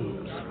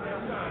newsrooms.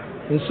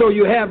 And so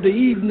you have the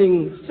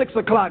evening 6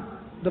 o'clock,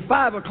 the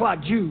 5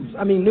 o'clock Jews,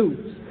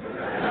 news.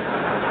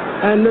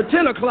 And the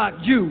 10 o'clock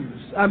Jews,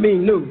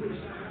 news.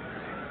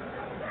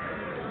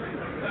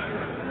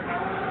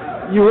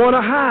 You want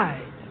to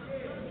hide.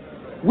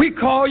 We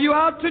call you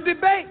out to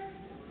debate.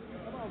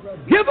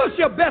 Give us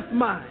your best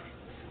mind.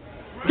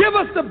 Give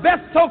us the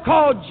best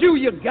so-called Jew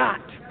you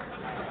got.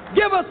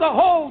 Give us a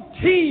whole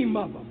team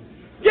of them.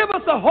 Give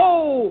us a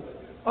whole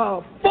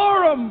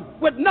forum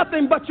with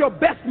nothing but your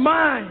best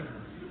mind.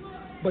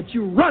 But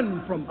you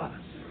run from us.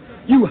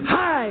 You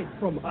hide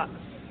from us.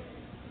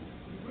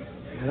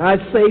 And I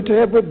say to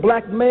every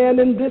black man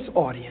in this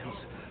audience,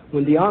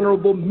 when the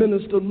Honorable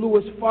Minister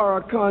Louis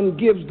Farrakhan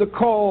gives the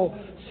call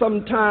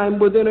sometime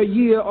within a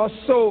year or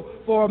so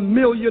for 1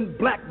 million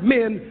black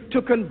men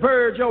to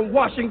converge on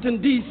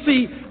Washington,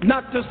 D.C.,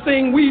 not to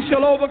sing "We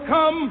Shall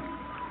Overcome,"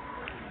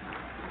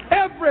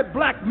 every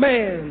black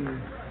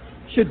man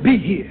should be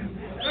here.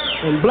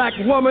 And black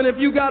woman, if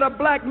you got a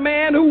black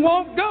man who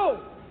won't go,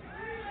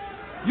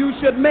 you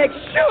should make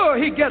sure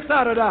he gets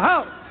out of the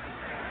house.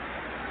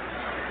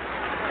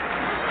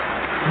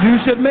 You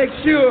should make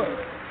sure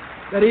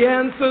that he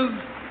answers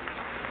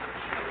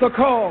the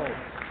call.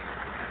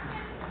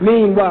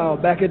 Meanwhile,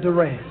 back at the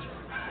ranch,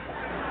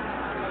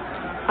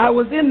 I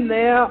was in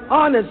there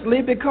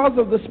honestly because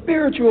of the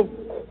spiritual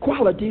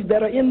qualities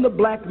that are in the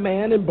black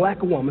man and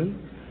black woman,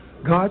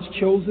 God's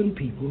chosen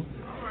people.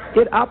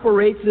 It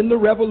operates in the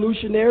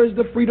revolutionaries,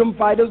 the freedom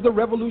fighters, the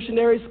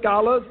revolutionary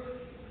scholars,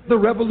 the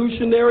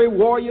revolutionary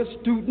warrior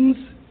students.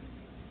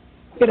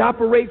 It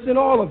operates in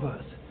all of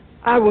us.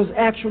 I was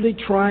actually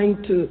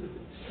trying to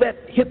set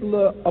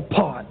Hitler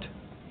apart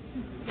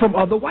from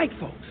other white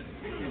folks.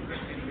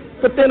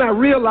 But then I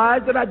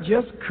realized that I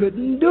just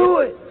couldn't do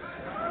it.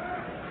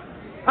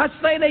 I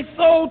say they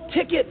sold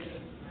tickets.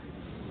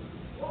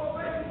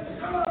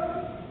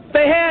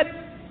 They had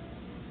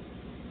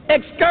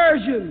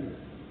excursions,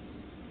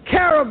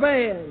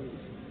 caravans,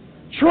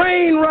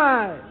 train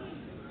rides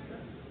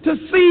to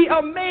see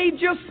a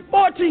major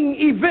sporting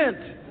event.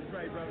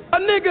 A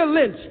nigger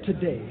lynched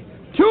today.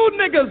 2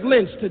 niggers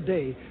lynched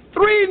today.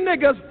 3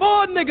 niggers,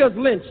 4 niggers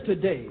lynched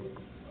today.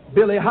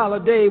 Billie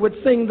Holiday would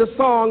sing the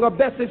song, or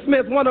Bessie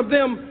Smith, one of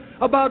them,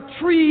 about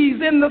trees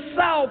in the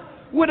South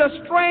with a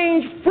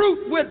strange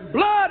fruit with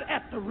blood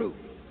at the root.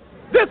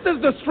 This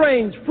is the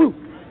strange fruit.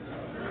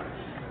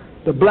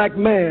 The black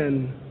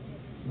man,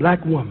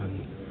 black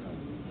woman,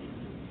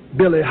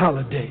 Billie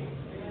Holiday.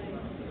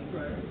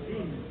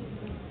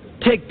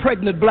 Take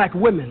pregnant black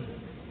women,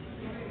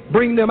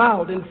 bring them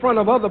out in front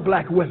of other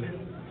black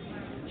women,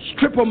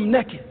 strip them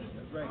naked.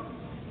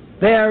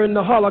 There in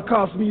the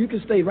Holocaust, you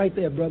can stay right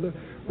there, brother.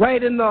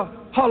 Right in the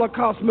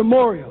Holocaust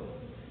Memorial,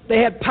 they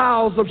had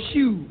piles of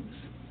shoes,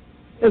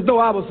 as though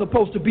I was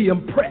supposed to be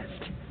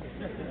impressed.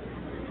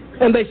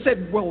 And they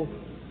said, well,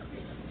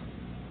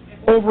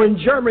 over in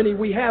Germany,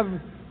 we have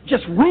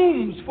just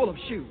rooms full of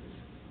shoes.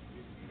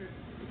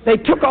 They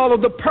took all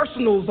of the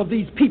personals of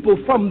these people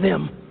from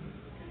them.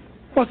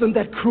 Wasn't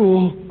that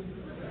cruel?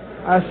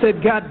 I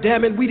said, God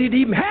damn it, we didn't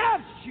even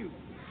have shoes.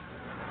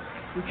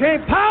 You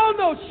can't pile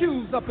those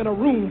shoes up in a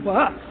room for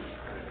us,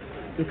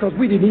 because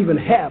we didn't even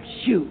have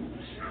shoes.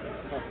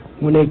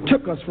 When they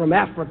took us from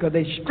Africa,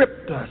 they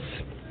stripped us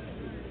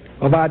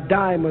of our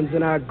diamonds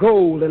and our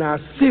gold and our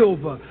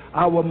silver,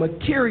 our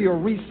material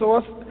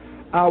resource,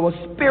 our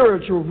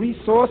spiritual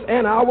resource,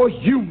 and our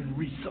human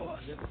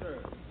resource.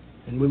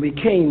 And when we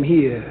came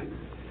here,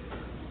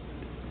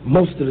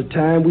 most of the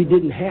time we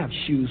didn't have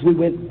shoes. We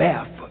went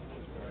barefoot.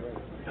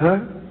 Huh?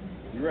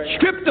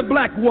 Stripped the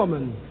black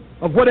woman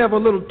of whatever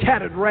little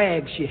tattered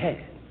rags she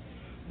had.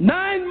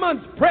 9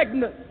 months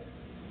pregnant.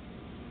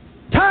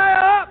 Tie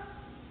her up.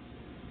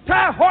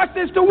 Tie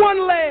horses to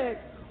one leg,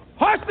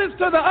 horses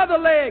to the other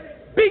leg.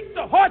 Beat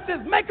the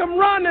horses, make them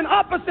run in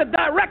opposite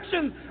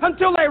directions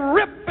until they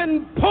rip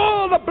and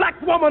pull the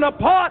black woman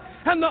apart,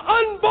 and the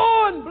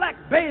unborn black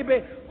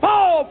baby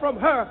fall from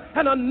her,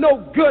 and a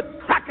no-good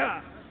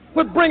cracker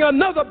would bring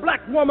another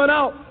black woman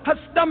out, her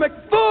stomach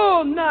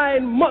full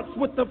 9 months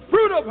with the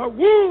fruit of her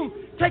womb,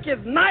 take his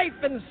knife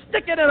and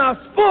stick it in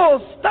her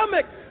full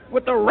stomach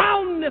with the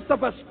roundness of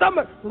her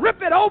stomach,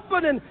 rip it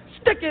open and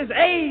stick his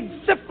AIDS,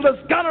 syphilis,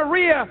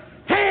 gonorrhea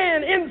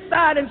hand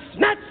inside and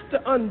snatch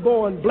the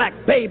unborn black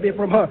baby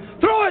from her,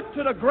 throw it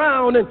to the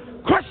ground and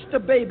crush the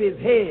baby's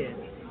head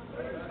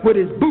with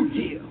his boot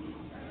heel,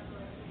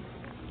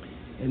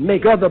 and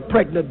make other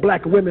pregnant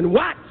black women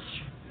watch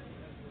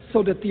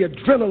so that the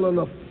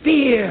adrenaline of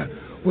fear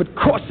would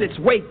course its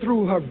way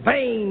through her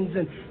veins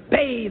and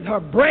bathe her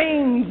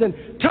brains and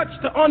touch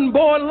the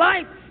unborn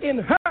life in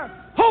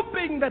her,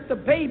 hoping that the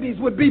babies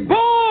would be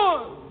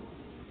born,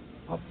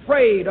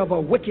 afraid of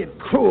a wicked,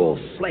 cruel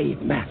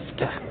slave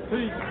master.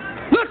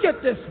 Look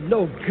at this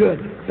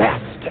no-good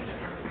bastard.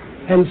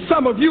 And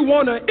some of you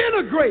want to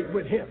integrate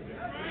with him.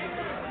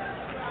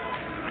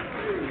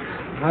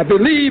 I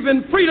believe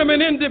in freedom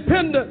and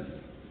independence.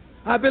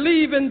 I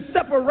believe in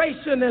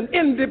separation and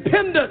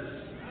independence.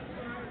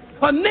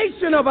 A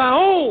nation of our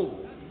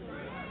own.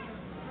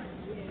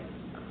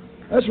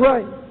 That's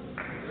right.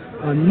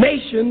 A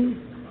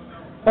nation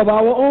of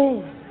our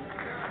own.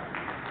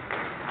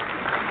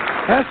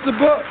 That's the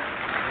book.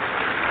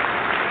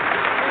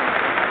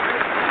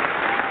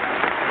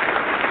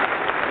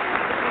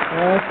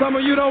 Some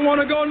of you don't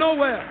want to go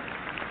nowhere.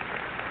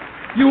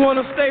 You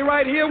want to stay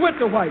right here with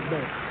the white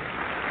man.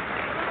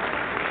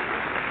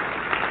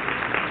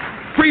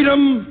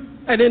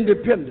 Freedom and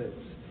independence.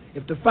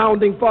 If the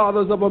founding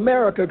fathers of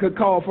America could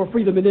call for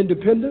freedom and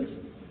independence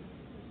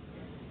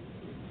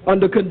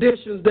under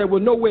conditions that were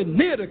nowhere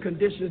near the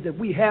conditions that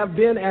we have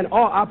been and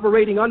are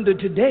operating under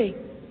today,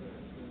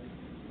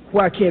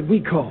 why can't we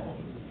call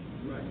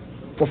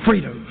for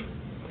freedom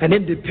and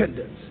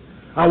independence,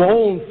 our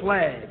own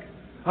flag,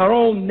 our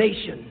own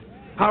nation,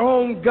 our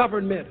own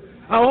government,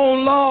 our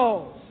own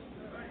laws?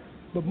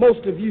 But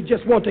most of you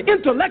just want to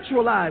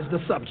intellectualize the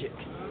subject.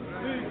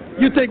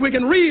 You think we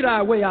can read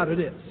our way out of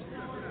this.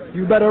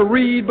 You better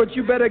read, but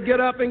you better get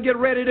up and get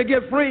ready to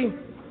get free.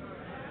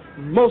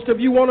 Most of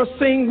you want to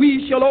sing,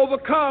 we shall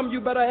overcome. You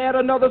better add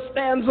another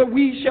stanza,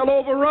 we shall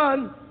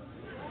overrun.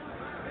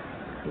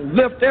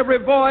 Lift every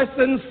voice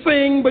and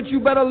sing, but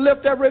you better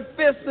lift every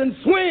fist and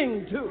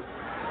swing too.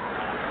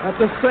 At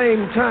the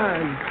same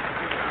time,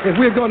 if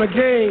we're going to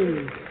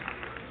gain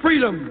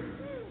freedom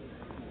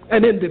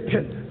and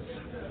independence.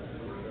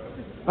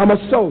 I'm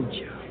a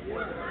soldier.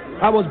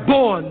 I was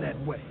born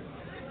that way.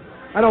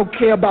 I don't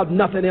care about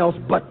nothing else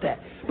but that.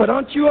 But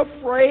aren't you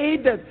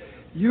afraid that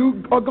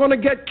you are going to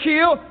get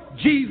killed?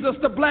 Jesus,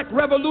 the black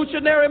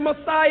revolutionary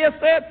Messiah,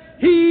 said,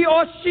 he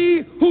or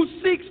she who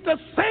seeks to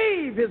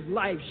save his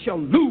life shall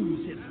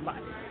lose his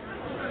life.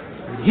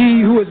 And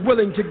he who is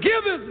willing to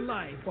give his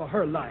life or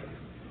her life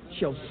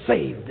shall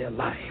save their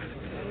life.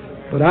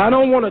 But I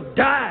don't want to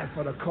die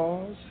for the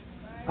cause.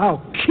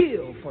 I'll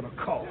kill for the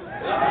cause.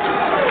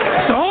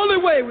 It's the only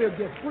way we'll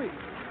get free.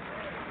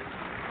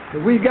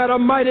 But we got a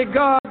mighty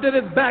God that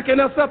is backing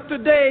us up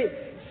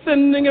today,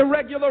 sending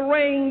irregular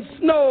rain,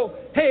 snow,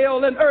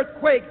 hail, and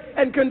earthquake,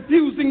 and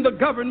confusing the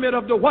government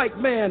of the white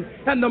man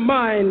and the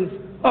minds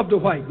of the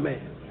white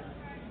man.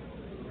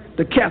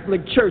 The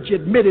Catholic Church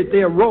admitted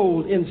their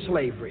role in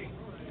slavery.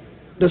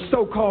 The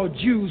so-called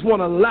Jews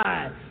want to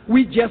lie.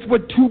 We just were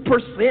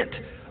 2%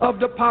 of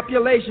the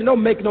population.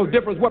 Don't make no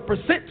difference what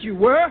percent you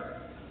were.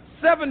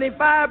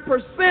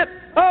 75%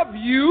 of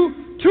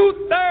you,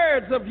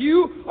 2/3 of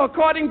you,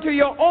 according to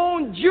your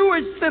own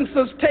Jewish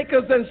census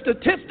takers and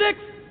statistics,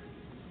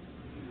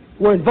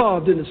 were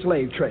involved in the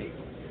slave trade.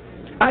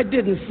 I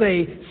didn't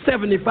say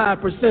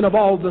 75% of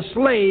all the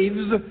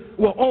slaves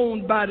were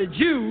owned by the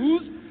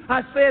Jews.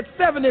 I said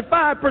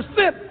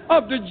 75%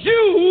 of the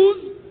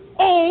Jews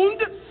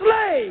owned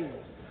slaves.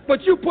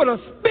 But you put a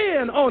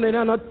spin on it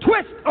and a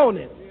twist on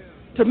it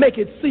to make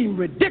it seem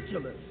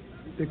ridiculous,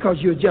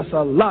 because you're just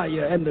a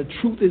liar and the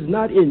truth is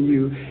not in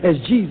you. As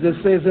Jesus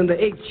says in the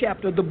 8th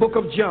chapter of the book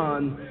of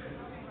John,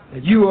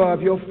 that you are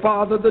of your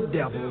father the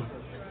devil,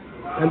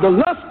 and the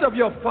lust of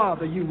your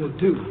father you will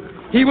do.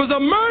 He was a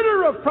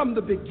murderer from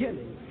the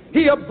beginning.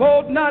 He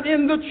abode not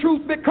in the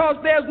truth, because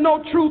there's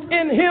no truth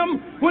in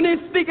him. When he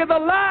speaketh a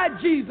lie,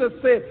 Jesus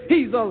said,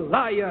 he's a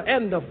liar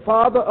and the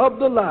father of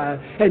the lie.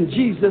 And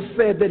Jesus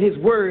said that his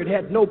word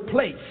had no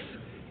place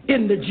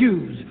in the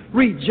Jews.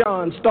 Read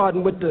John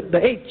starting with the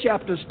 8th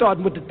chapter,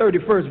 starting with the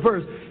 31st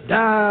verse,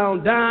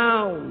 down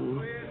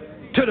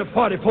to the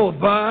 44th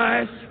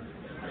verse.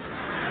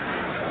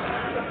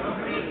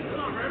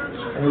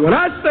 And when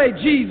I say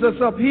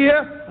Jesus up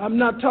here, I'm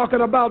not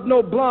talking about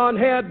no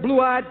blonde-haired,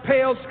 blue-eyed,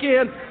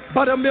 pale-skinned,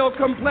 buttermilk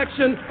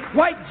complexion,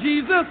 white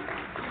Jesus.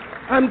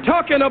 I'm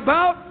talking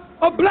about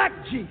a black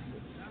Jesus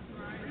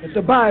that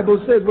the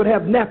Bible says would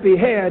have nappy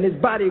hair and his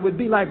body would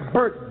be like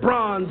burnt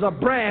bronze or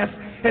brass,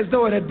 as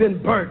though it had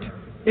been burnt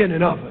in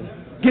an oven.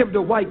 Give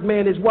the white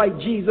man his white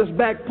Jesus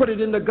back, put it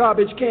in the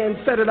garbage can,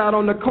 set it out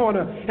on the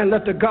corner, and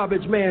let the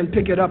garbage man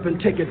pick it up and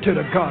take it to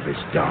the garbage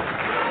dump.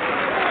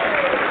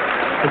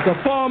 It's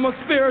a form of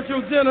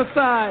spiritual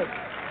genocide,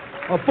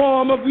 a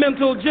form of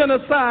mental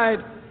genocide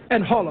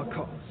and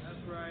holocaust.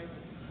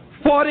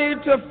 40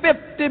 to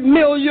 50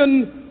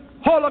 million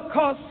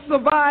Holocaust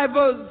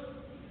survivors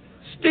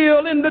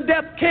still in the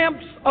death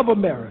camps of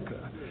America,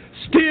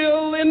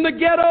 still in the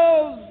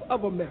ghettos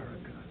of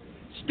America,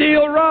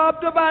 still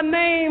robbed of our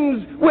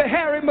names with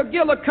Harry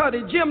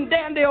McGillicuddy, Jim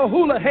Dandy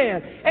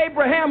O'Houlihan,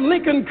 Abraham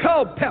Lincoln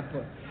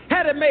Culpepper,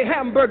 Hattie Mae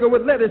hamburger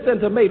with lettuce and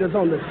tomatoes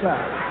on the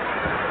side.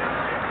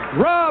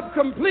 Robbed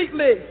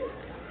completely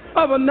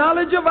of a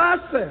knowledge of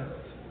ourselves.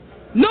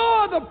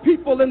 No other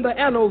people in the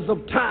annals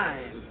of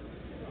time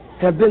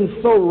have been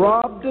so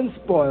robbed and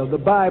spoiled. The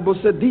Bible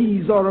said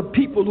these are a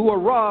people who are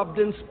robbed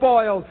and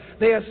spoiled.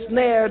 They are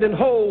snared in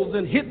holes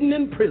and hidden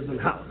in prison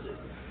houses.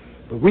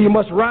 But we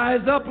must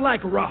rise up like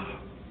Ra.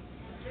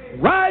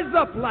 Rise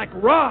up like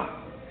Ra.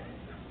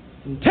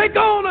 And take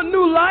on a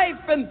new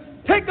life and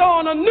take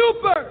on a new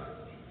birth.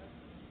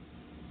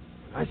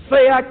 I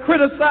say I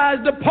criticize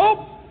the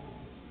Pope.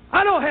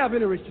 I don't have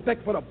any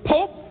respect for the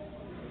Pope.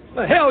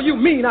 The hell you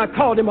mean I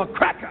called him a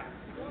cracker?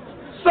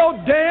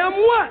 So damn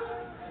what?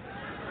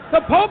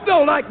 The Pope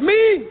don't like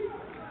me.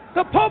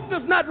 The Pope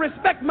does not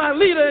respect my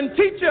leader and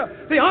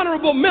teacher, the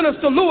Honorable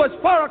Minister Louis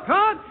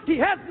Farrakhan. He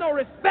has no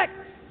respect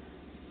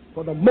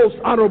for the most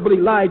honorable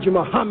Elijah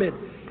Muhammad,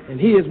 and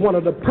he is one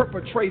of the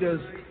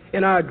perpetrators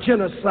in our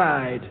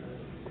genocide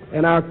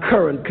and our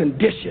current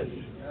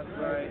condition.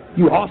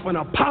 You offer an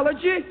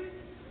apology?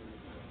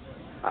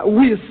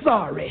 We're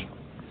sorry.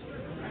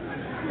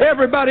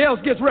 Everybody else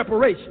gets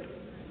reparation.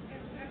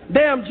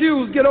 Damn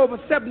Jews get over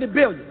 70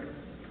 billion,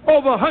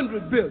 over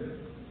 100 billion.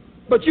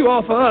 But you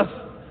offer us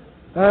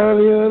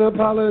an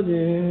apology.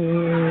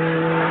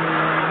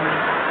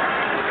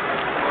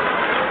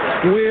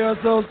 We are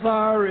so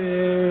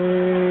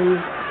sorry.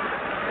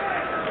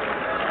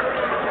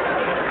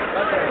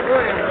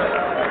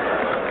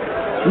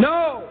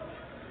 No.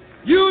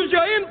 Use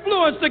your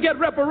influence to get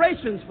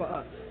reparations for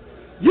us.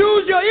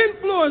 Use your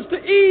influence to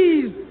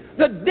ease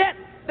the debt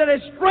that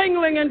is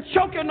strangling and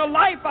choking the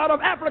life out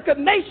of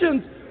African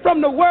nations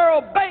from the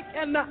World Bank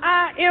and the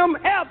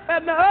IMF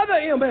and the other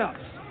MFs.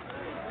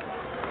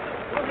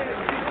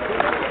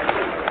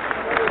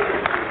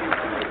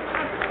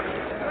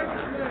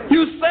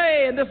 You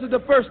say, and this is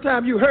the first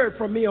time you heard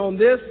from me on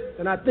this,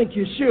 and I think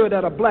you should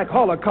at a Black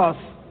Holocaust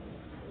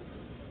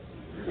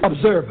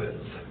observance.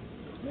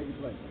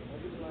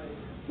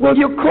 Well,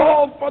 you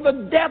called for the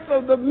death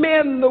of the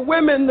men, the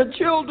women, the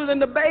children,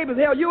 and the babies.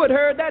 Hell, you had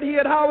heard that here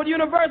at Howard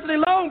University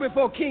long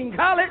before King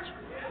College.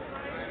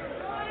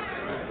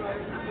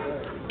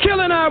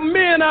 Killing our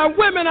men, our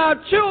women, our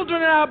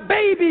children, and our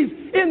babies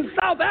in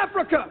South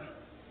Africa.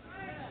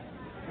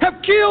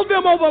 Have killed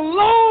them over a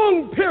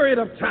long period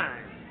of time.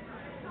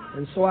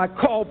 And so I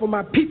call for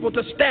my people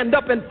to stand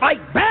up and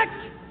fight back.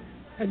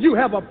 And you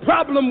have a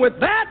problem with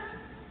that?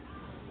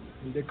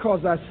 And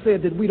because I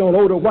said that we don't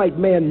owe the white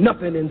man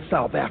nothing in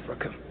South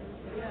Africa.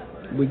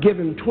 We give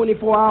him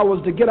 24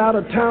 hours to get out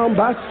of town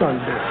by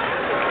Sunday.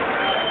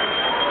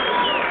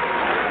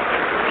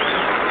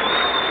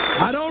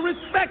 I don't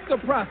respect the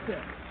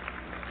process.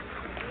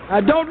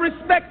 I don't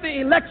respect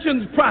the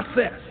elections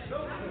process.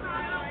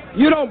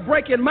 You don't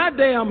break in my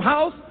damn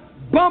house,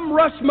 bum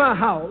rush my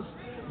house,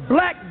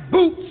 black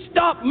boot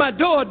stomp my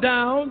door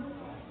down,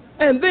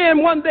 and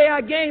then one day I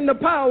gain the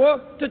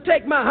power to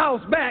take my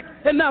house back,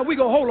 and now we're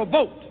going to hold a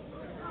vote.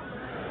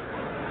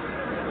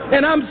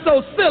 And I'm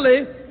so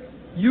silly,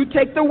 you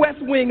take the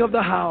west wing of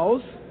the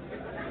house,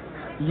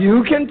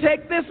 you can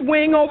take this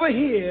wing over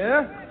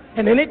here,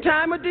 and any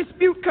time a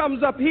dispute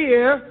comes up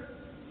here,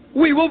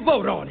 we will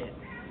vote on it.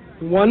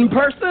 One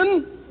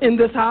person in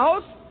this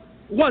house,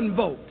 one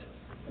vote.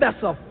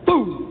 That's a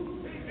fool.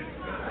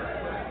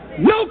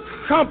 No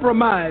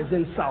compromise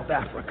in South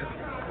Africa.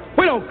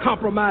 We don't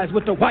compromise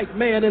with the white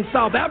man in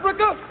South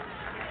Africa.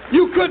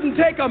 You couldn't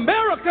take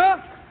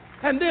America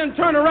and then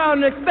turn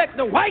around and expect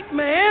the white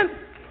man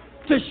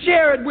to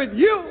share it with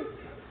you.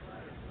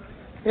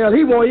 Hell,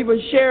 he won't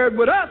even share it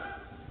with us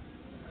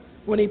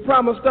when he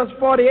promised us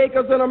 40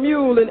 acres and a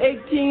mule in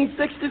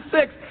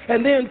 1866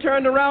 and then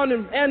turned around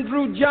and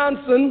Andrew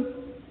Johnson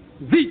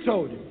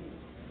vetoed it.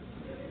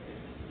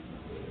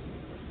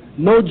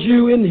 No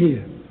Jew in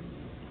here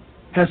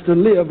has to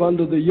live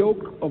under the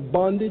yoke of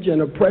bondage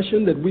and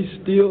oppression that we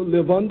still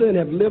live under and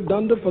have lived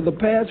under for the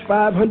past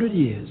 500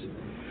 years.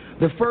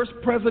 The first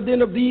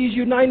president of these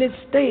United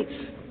States,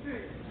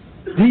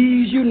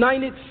 these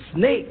United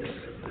Snakes,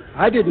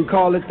 I didn't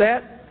call it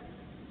that.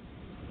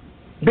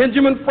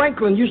 Benjamin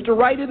Franklin used to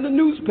write in the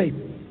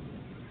newspaper.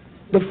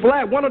 The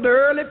flag, one of the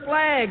early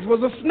flags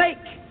was a snake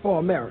for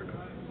America.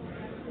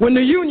 When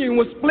the Union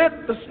was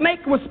split, the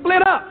snake was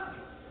split up.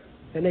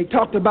 And they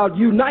talked about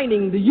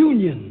uniting the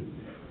Union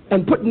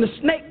and putting the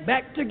snake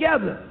back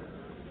together.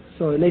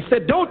 So, and they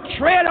said, don't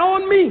tread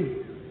on me.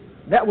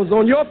 That was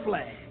on your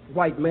flag,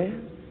 white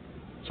man.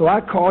 So I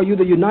call you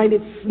the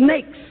United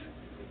Snakes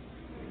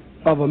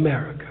of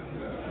America.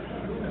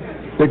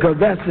 Because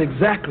that's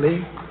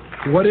exactly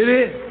what it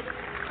is.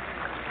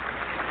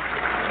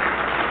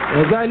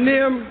 As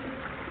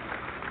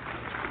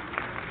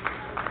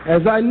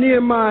I near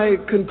my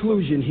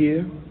conclusion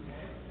here,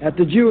 at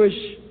the Jewish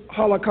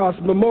Holocaust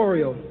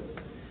Memorial,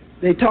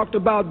 they talked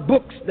about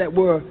books that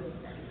were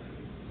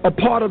a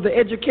part of the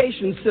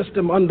education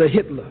system under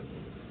Hitler,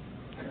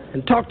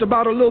 and talked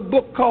about a little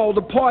book called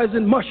The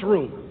Poison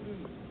Mushroom.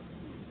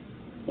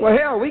 Well,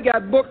 hell, we got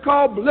a book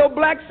called Little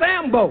Black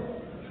Sambo.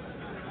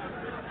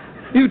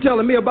 You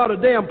telling me about a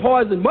damn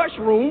poison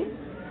mushroom?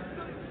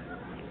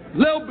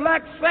 Little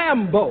Black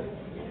Sambo.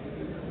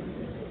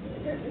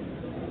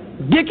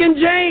 Dick and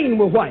Jane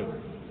were white.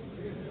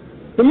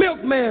 The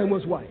milkman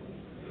was white.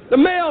 The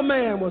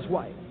mailman was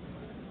white.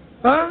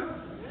 Huh?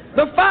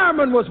 The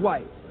fireman was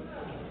white.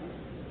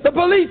 The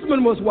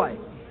policeman was white.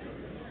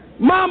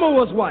 Mama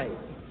was white.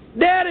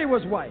 Daddy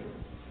was white.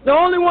 The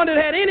only one that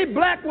had any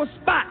black was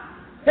Spot,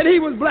 and he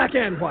was black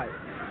and white.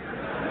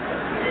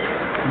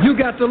 You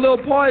got the little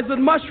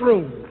poison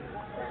mushroom,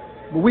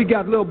 but we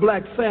got Little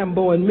Black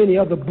Sambo and many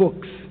other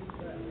books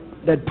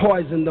that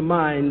poison the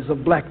minds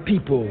of black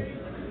people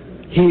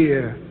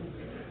here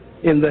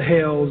in the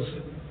hells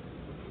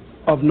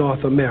of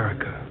North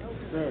America.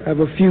 I have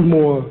a few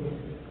more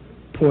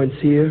points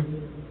here,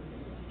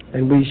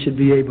 and we should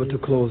be able to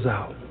close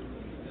out.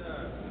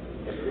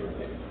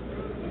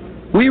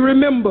 We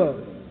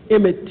remember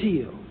Emmett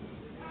Till.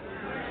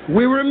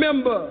 We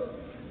remember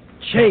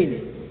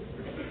Cheney.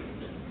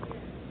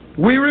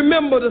 We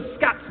remember the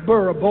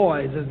Scottsboro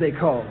Boys, as they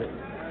called it.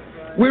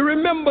 We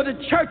remember the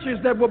churches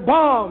that were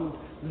bombed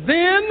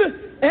then,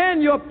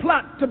 and your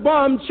plot to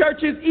bomb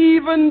churches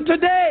even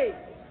today.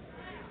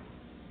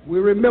 We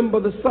remember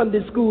the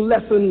Sunday school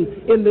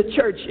lesson in the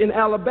church in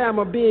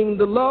Alabama being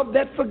the love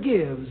that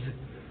forgives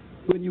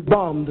when you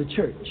bomb the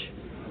church.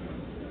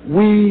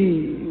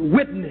 We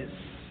witnessed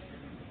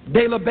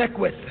Dela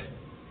Beckwith,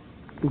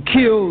 who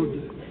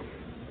killed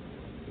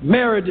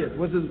Meredith,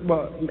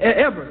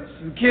 Evers,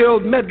 who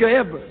killed Medgar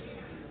Evers,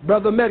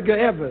 Brother Medgar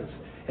Evers,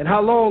 and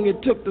how long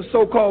it took the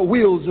so-called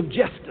wheels of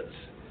justice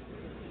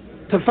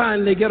to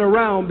finally get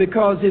around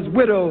because his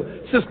widow,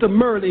 Sister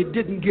Murley,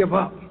 didn't give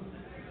up.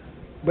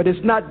 But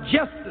it's not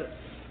justice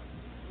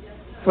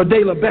for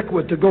Dela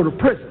Beckwith to go to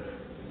prison.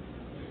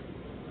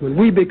 When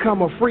we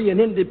become a free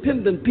and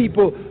independent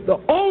people, the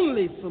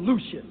only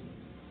solution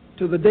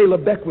to the Dela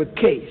Beckwith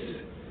case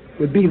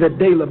would be that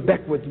Dela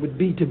Beckwith would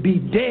be to be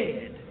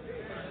dead.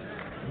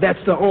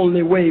 That's the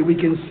only way we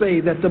can say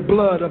that the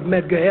blood of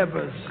Medgar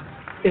Evers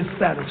is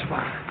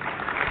satisfied.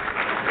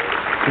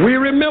 We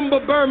remember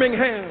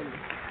Birmingham.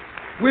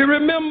 We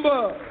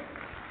remember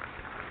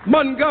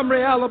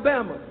Montgomery,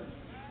 Alabama.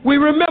 We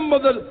remember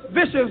the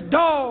vicious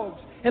dogs,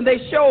 and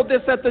they showed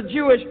this at the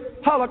Jewish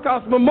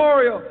Holocaust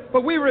Memorial,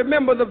 but we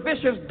remember the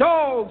vicious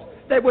dogs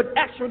that would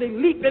actually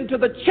leap into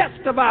the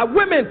chest of our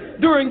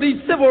women during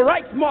these civil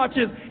rights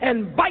marches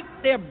and bite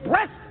their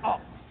breasts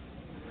off,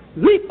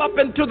 leap up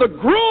into the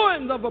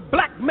groins of a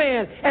black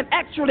man and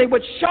actually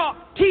with sharp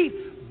teeth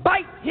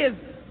bite his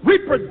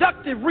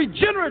reproductive,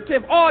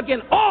 regenerative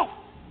organ off.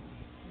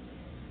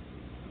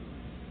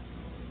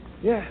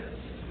 Yes.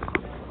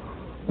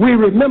 We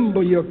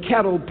remember your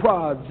cattle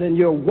prods and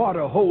your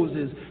water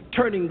hoses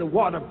turning the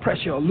water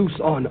pressure loose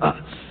on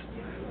us.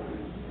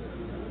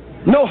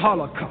 No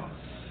holocaust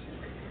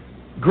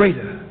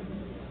greater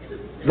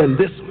than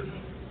this one.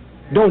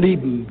 Don't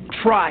even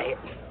try it.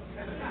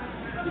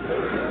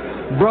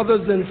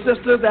 Brothers and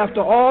sisters,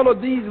 after all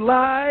of these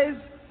lies,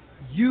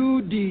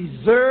 you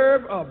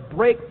deserve a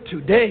break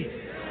today.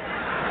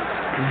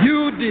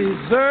 You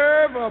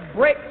deserve a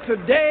break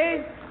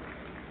today.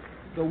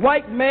 The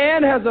white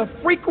man has a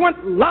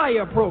frequent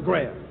liar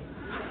program.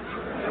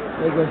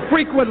 There's a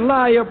frequent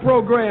liar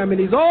program, and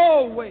he's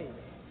always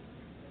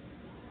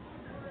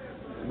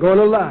going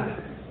to lie.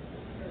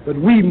 But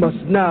we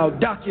must now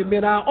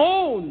document our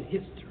own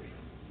history.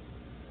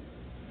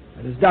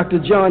 And as Dr.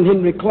 John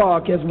Henry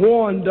Clark has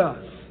warned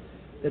us,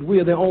 that we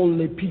are the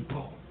only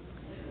people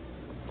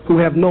who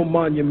have no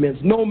monuments,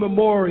 no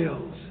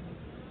memorials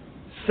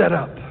set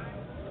up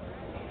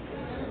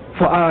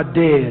for our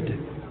dead,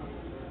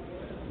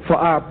 for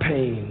our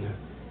pain,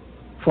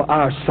 for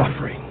our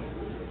suffering.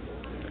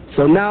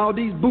 So now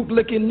these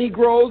bootlicking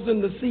Negroes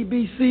in the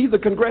CBC, the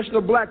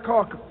Congressional Black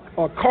Caucus,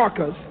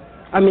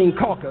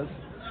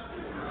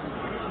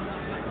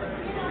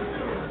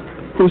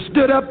 who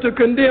stood up to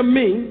condemn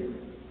me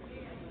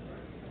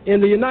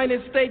in the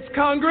United States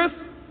Congress,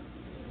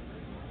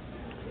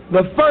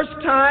 the first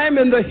time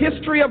in the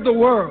history of the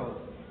world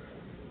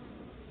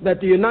that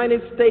the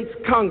United States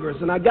Congress,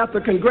 and I got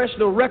the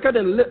congressional record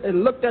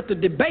and looked at the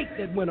debate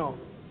that went on.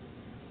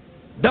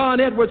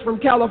 Don Edwards from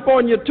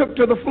California took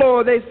to the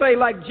floor, they say,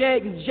 like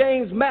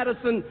James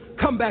Madison,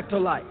 come back to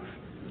life.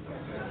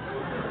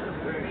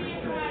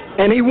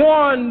 And he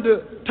warned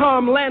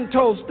Tom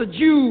Lantos, the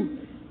Jew,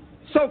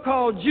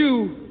 so-called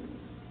Jew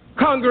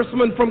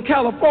congressman from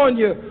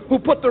California who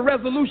put the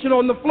resolution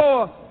on the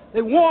floor.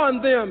 They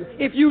warned them,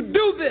 if you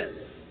do this,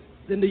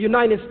 then the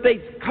United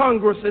States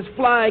Congress is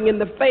flying in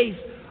the face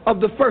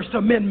of the First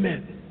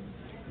Amendment.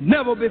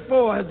 Never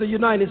before has the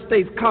United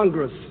States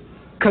Congress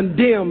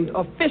condemned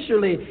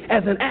officially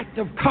as an act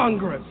of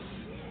Congress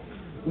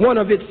one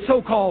of its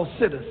so-called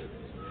citizens.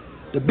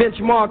 The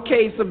benchmark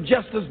case of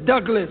Justice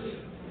Douglas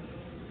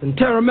in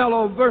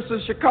Taramello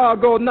versus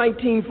Chicago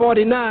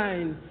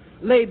 1949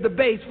 laid the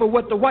base for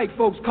what the white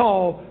folks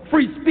call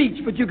free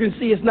speech, but you can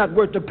see it's not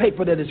worth the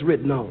paper that it's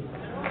written on.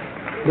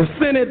 The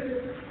Senate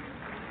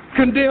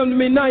condemned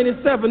me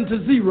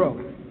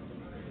 97-0.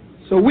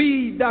 So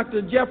we,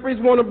 Dr. Jeffries,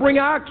 want to bring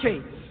our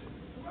case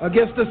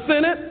against the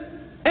Senate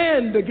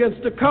and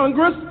against the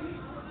Congress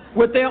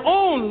with their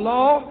own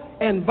law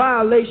and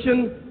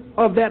violation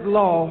of that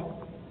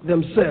law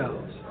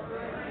themselves,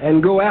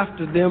 and go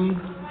after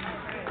them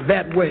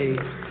that way,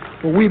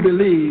 for we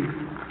believe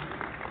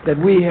that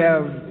we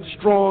have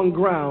strong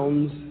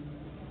grounds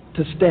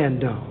to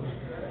stand on.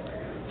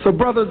 So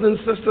brothers and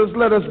sisters,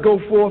 let us go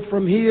forth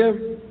from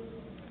here,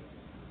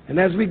 and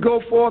as we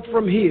go forth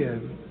from here,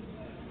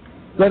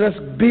 let us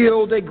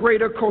build a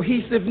greater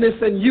cohesiveness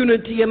and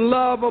unity and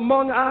love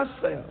among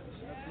ourselves.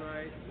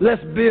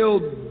 Let's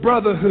build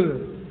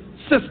brotherhood,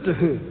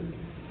 sisterhood,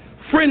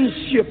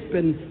 friendship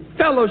and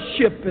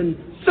fellowship and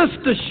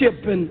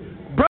sistership and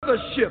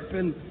brothership,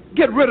 and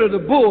get rid of the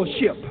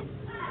bullshit.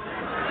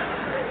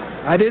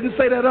 I didn't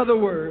say that other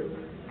word.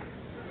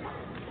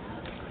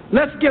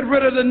 Let's get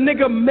rid of the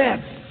nigger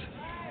mess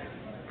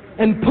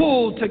and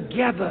pull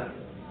together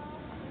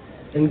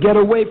and get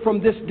away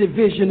from this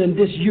division and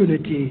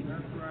disunity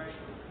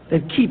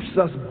that keeps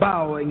us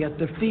bowing at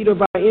the feet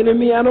of our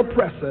enemy and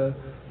oppressor,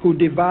 who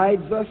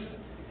divides us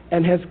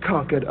and has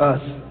conquered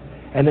us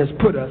and has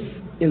put us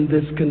in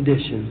this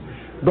condition.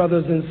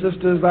 Brothers and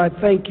sisters, I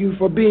thank you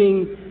for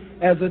being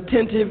as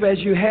attentive as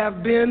you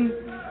have been.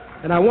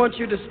 And I want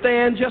you to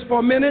stand just for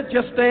a minute.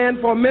 Just stand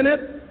for a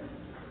minute.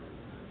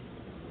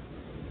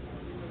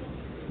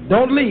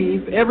 Don't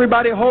leave.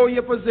 Everybody hold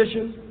your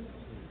position.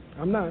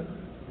 I'm not.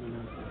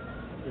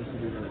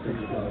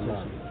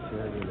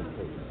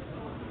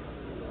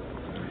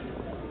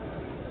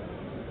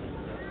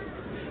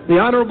 The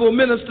Honorable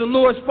Minister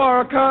Louis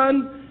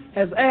Farrakhan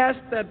has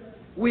asked that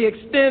we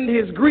extend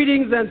his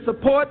greetings and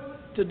support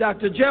to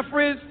Dr.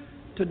 Jeffries,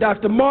 to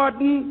Dr.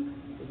 Martin,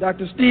 to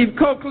Dr. Steve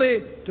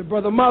Coakley, to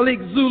Brother Malik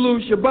Zulu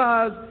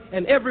Shabazz,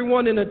 and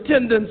everyone in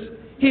attendance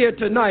here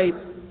tonight.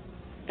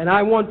 And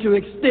I want to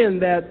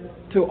extend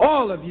that to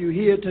all of you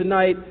here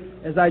tonight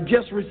as I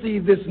just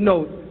received this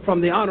note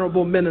from the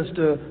Honorable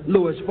Minister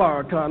Louis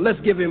Farrakhan. Let's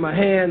give him a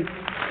hand.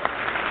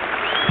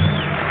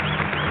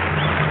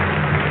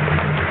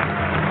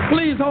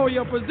 Please hold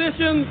your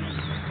positions.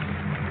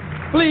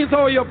 Please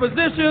hold your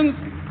positions.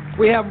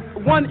 We have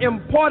one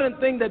important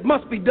thing that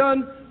must be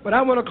done, but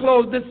I want to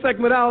close this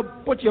segment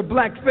out. Put your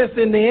black fists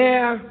in the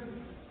air.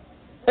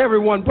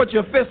 Everyone, put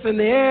your fists in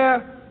the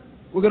air.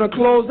 We're going to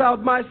close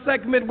out my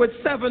segment with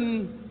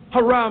 7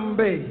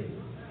 Harambe.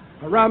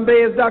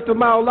 Harambe, as Dr.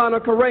 Maulana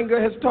Karenga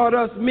has taught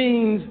us,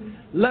 means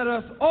let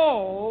us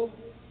all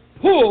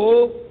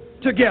pull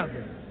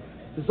together.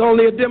 It's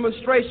only a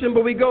demonstration,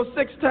 but we go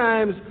 6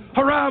 times,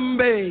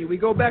 Harambe. We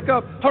go back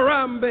up,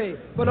 Harambe.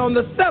 But on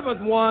the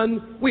 7th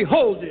one, we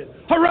hold it,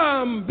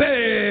 Harambe.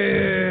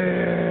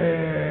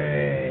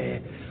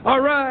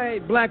 All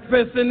right, black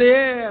fist in the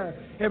air.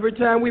 Every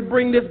time we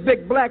bring this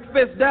big black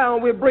fist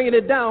down, we're bringing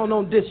it down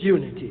on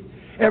disunity.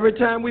 Every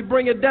time we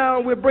bring it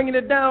down, we're bringing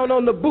it down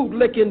on the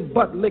boot-licking,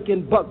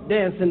 butt-licking,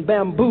 buck-dancing,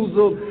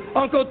 bamboozled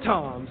Uncle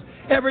Toms.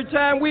 Every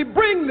time we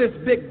bring this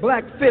big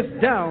black fist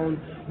down,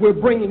 we're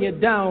bringing it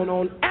down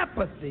on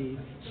apathy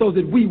so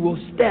that we will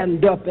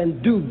stand up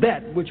and do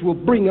that which will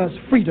bring us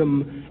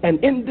freedom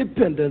and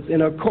independence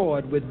in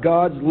accord with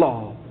God's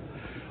law.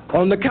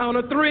 On the count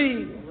of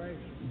 3,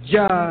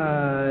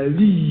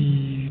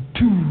 Jali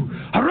 2,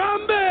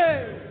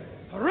 Harambe,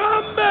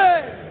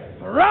 Harambe,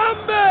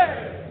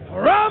 Harambe,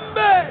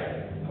 Harambe,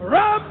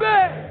 Harambe,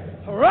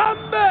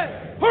 Harambe,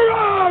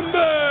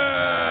 Harambe.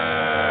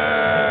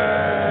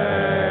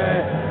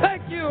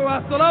 Thank you.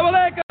 Assalamu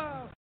alaikum.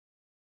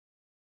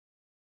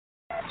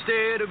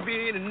 Instead of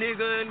being a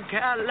nigger in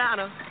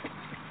Carolina,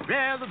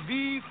 rather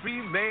be a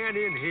free man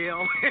in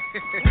hell.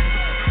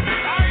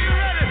 Are you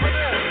ready for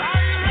this?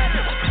 Are you ready?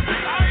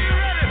 Are you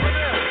ready for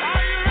this?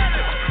 Are you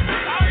ready?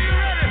 Are you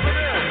ready for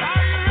this?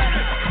 Are you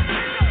ready?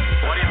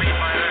 What do you mean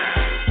by that?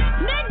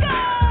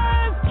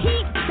 Niggas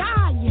keep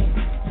dying.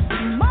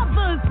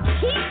 Mothers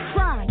keep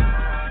crying.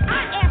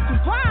 I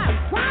ask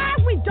why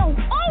we don't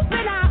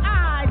open our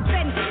eyes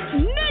and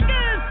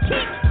niggas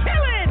keep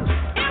killing,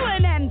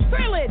 illing and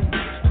thrilling.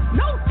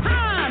 No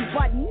time,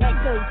 but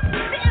niggas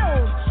still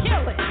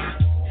chilling.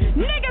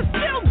 Niggas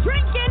still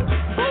drinking,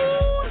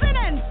 boozing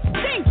and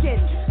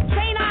stinking.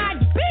 Saying I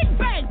big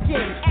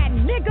banking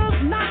and niggas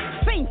not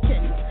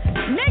thinking.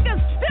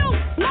 Niggas still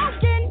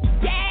smoking,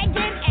 gagging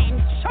and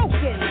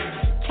choking.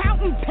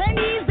 Counting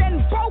pennies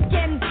and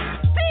broken.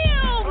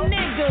 Still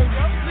niggas.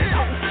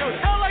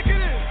 Hell like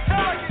it is.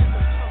 Hell like it is.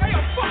 Hey, yo,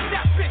 fuck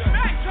that bitch, man.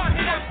 I ain't trying to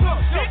hear that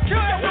bullshit.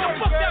 Yo, what the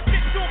fuck that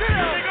bitch doing?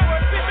 Nigga,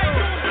 bitch ain't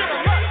doing shit.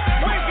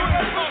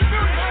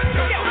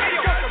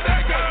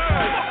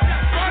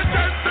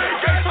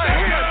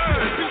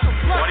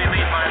 What do you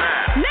mean by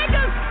that?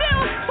 Niggas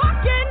still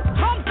fucking,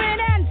 humping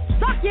and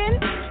sucking.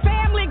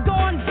 Family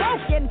gone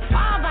broken,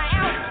 father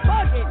out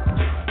bugging.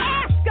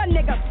 Ask a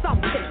nigga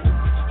something.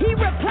 He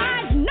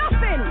replies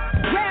nothing.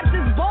 Grabs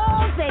his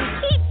balls and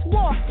keeps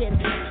walking.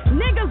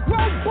 Niggas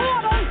grow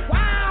bored on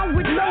wild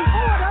with no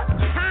order.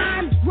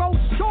 Times grow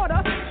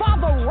shorter.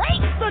 Father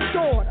rapes the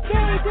daughter.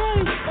 Daddy,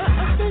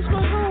 I finished my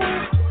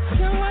homework.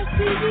 Can I watch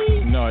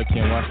TV? No, I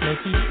can't watch no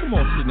TV. Come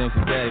on, sit next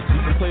to Daddy.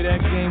 You can play that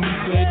game we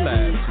played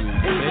last week.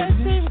 Is that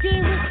same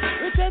game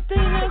with that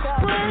thing that's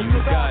spread?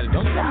 You got it.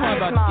 Don't come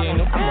on about the game.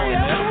 Don't come on Hey,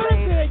 I now.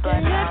 want that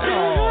game. That's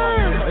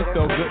Oh, it's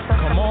so good.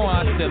 Come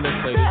on, I said let's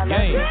play this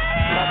game.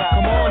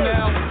 Come on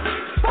now.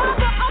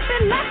 Father up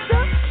in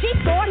Leicester, he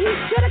thought he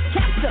should have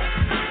kept her.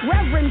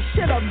 Reverend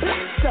should have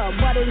blessed her,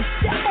 but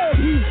instead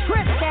he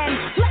tripped and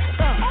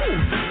slept her.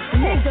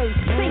 Niggas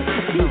think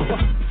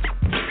deeper.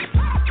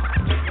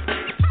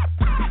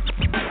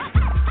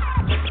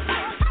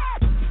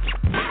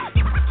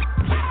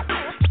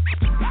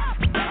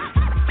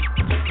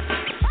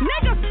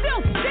 Niggas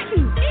still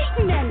sitting,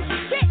 eating and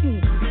shitting.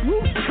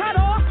 Roots cut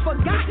off,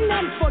 forgotten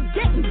and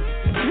forgetting.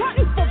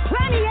 Wanting for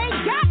plenty,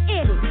 ain't got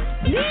any.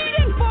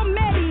 Needing for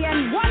many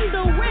and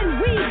wonder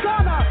when we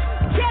gonna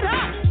get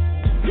up.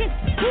 Get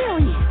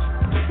serious.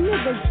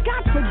 Niggas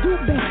got to do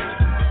better.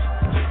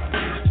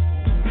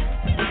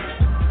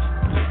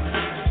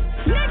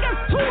 Niggas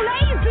too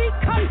lazy,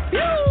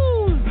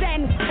 confused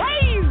and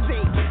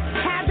crazy.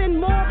 Having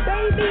more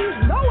babies,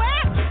 no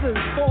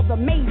answers for the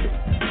maybe.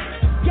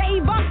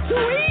 Gave up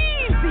too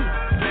easy,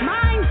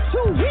 mine's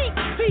too weak,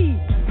 see.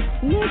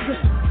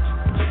 Niggas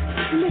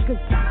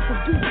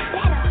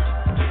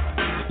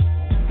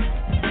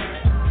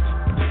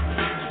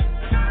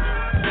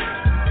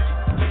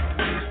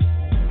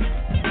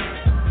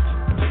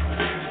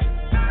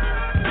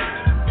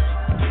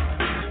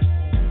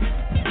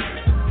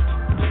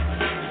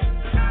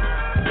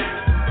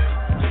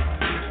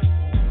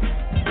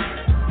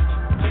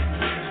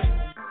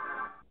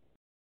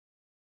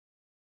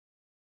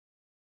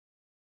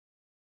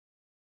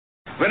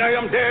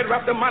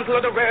wrap the mantle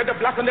of the red, the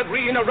black, and the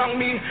green around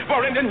me.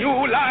 For in the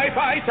new life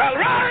I shall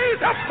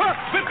rise up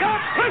with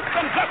God's strength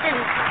and blessing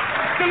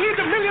to lead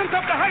the millions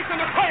up the heights and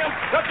the triumph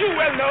that you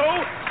well know.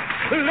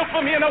 Look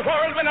for me in a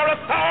world when there's a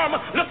storm.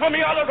 Look for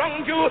me all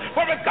around you.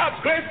 For with God's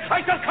grace,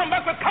 I shall come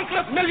back with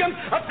countless millions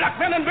of black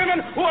men and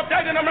women who have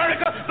died in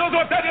America, those who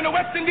have died in the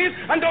West Indies,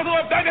 and those who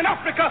have died in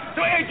Africa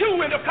to aid you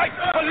in the fight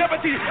for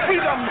liberty,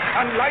 freedom,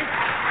 and life.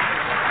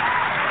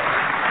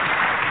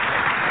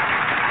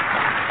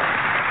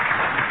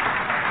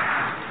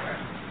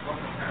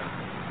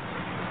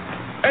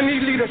 Any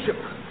leadership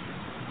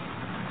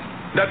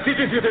that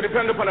teaches you to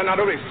depend upon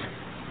another race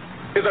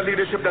is a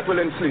leadership that will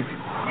enslave you.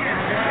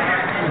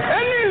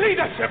 Any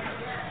leadership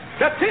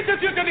that teaches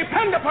you to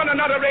depend upon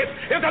another race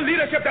is a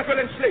leadership that will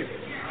enslave you.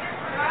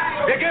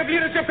 They gave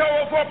leadership to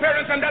our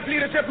foreparents, and that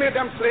leadership made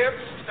them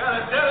slaves.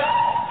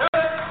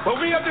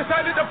 But we have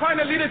decided to find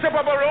a leadership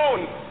of our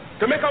own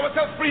to make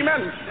ourselves free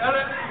men.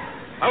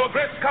 Our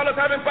great scholars,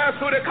 having passed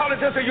through the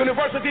colleges and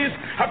universities,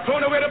 have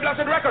thrown away the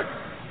blessed record.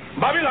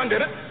 Babylon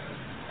did it.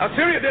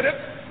 Assyria did it.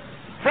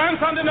 France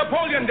under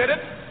Napoleon did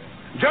it.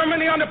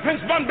 Germany under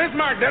Prince von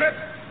Bismarck did it.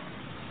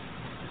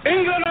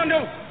 England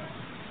under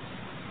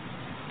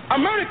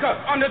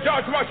America under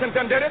George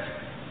Washington did it.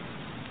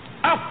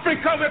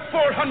 Africa with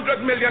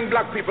 400 million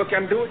black people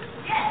can do it.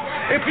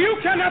 If you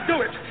cannot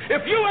do it,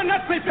 if you are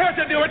not prepared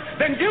to do it,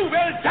 then you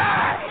will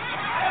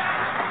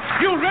die.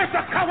 You race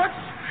of cowards.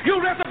 You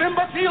race of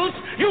imbeciles.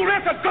 You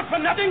race of good for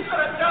nothing.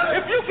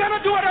 If you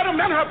cannot do what other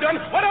men have done,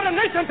 what other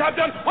nations have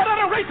done, what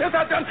other races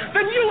have done,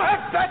 then you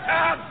had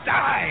better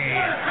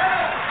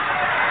die.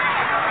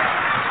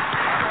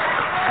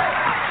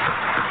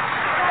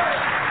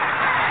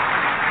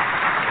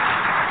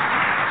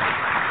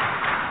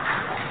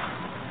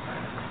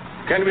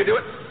 Can we do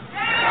it?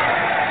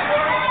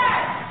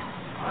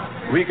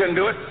 We can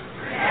do it.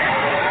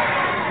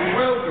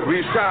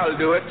 We shall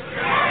do it.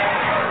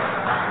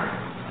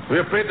 We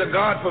have prayed to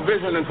God for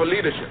vision and for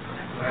leadership.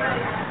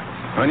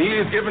 And He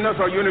has given us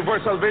our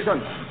universal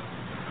vision.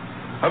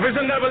 A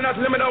vision that will not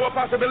limit our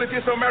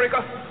possibilities to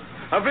America.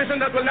 A vision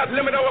that will not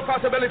limit our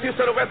possibilities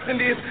to the West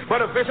Indies,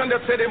 but a vision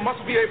that said there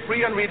must be a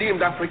free and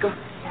redeemed Africa.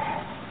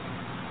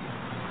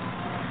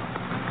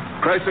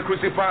 Christ the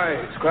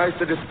crucified, Christ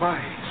the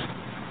despised.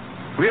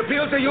 We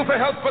appeal to you for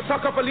help, for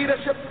succor, for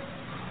leadership.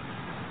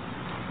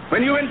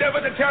 When you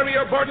endeavor to carry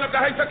your burden up the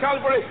heights of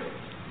Calvary,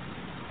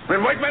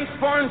 when white men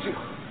scorned you,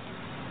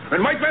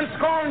 when white men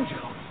scorned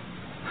you,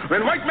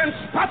 when white men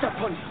spat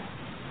upon you,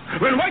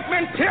 when white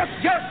men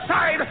pierced your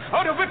side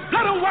out of which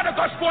blood and water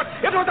gushed forth,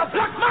 it was a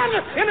black man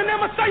in the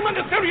name of Simon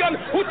the Syrian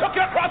who took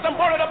your cross and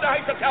bore it up the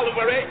heights of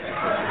Calvary.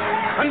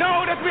 And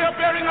now that we are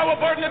bearing our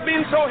burden of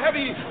being so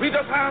heavy, we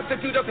just ask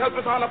that you just help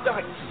us on up the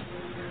heights.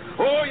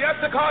 Oh, yes,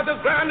 the cause is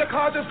grand, the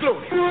cause is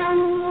glory.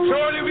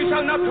 Surely we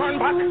shall not turn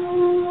back.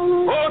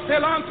 Oh,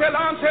 sail on, sail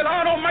on, sail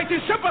on, oh mighty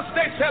ship of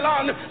state, sail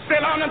on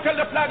until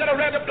the flag of the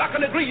red, the black,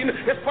 and the green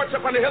is perched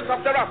upon the hills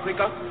of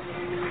Africa.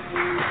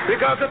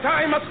 Because the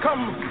time has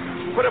come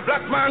for the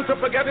black man to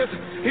forget his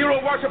hero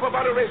worship of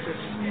other races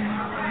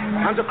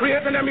and to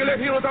create and emulate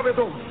heroes of his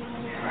own.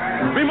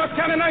 We must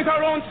canonize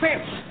our own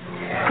saints,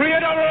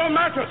 create our own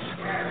martyrs,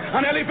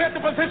 and elevate the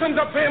positions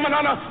of fame and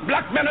honor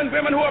black men and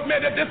women who have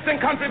made a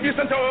distinct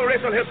contribution to our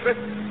racial history.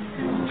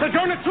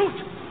 Sojourner Truth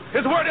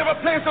is worthy of a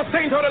place of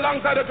sainthood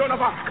alongside the Joan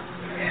of Arc.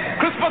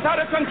 Crispus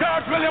Attucks and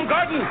George William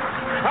Gordon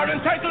are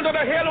entitled to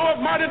the halo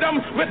of martyrdom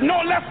with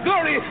no less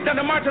glory than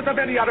the martyrs of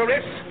any other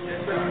race.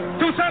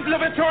 Toussaint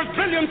Louverture's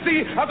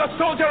brilliancy as a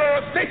soldier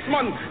or a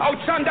statesman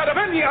outshone that of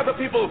any other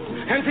people.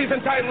 Hence he's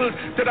entitled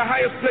to the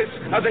highest place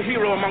as a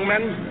hero among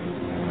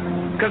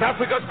men. Because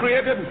Africa's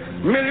created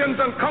millions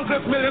and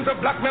countless millions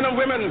of black men and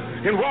women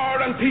in war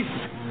and peace,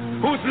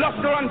 whose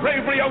luster and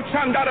bravery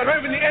outshone that of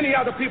any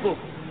other people.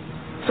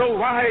 So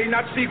why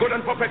not see good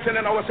and perfection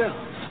in ourselves?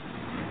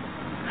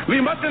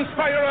 We must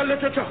inspire our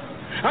literature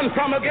and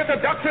promulgate a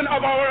doctrine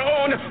of our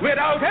own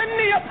without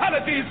any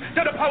apologies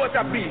to the powers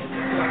that be.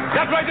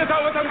 That right is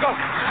ours and God.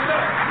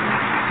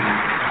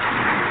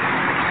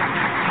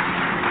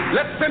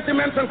 Let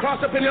sentiments and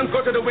cross opinions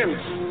go to the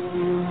winds.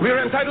 We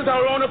are entitled to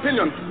our own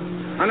opinion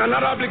and are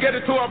not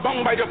obligated to or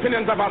bound by the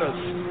opinions of others.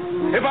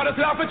 If others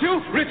laugh at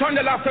you, return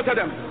the laughter to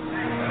them.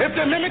 If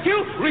they mimic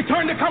you,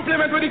 return the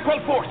compliment with equal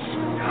force.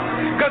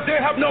 Because they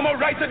have no more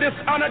right to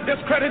dishonor,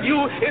 discredit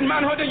you in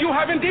manhood than you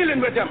have in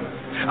dealing with them.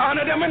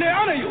 Honor them when they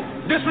honor you.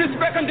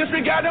 Disrespect and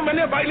disregard them when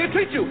they vilely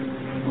treat you.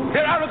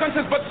 Their arrogance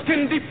is but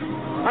skin deep,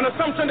 an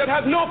assumption that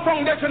has no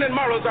foundation in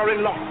morals or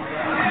in law.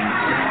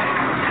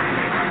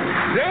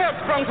 They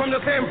have sprung from the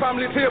same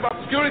family tree of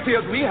obscurity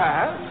as we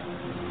have.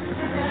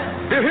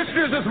 Their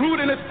history is as rude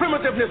in its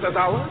primitiveness as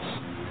ours.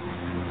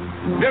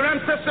 Their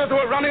ancestors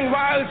were running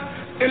wild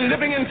in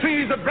living in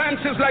trees of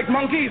branches like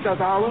monkeys as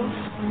ours.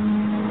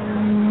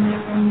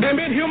 They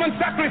made human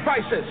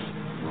sacrifices,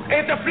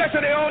 ate the flesh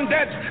of their own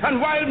dead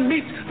and wild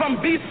meat from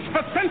beasts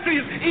for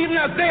centuries, even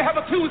as they have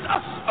accused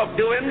us of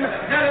doing.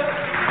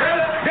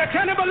 Their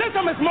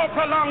cannibalism is more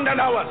prolonged than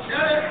ours.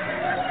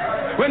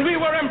 When we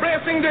were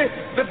embracing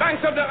the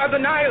banks of the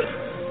Nile,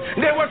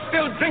 They were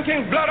still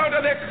drinking blood out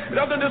of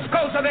the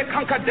skulls of their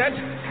conquered dead.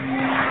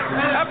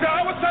 After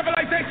our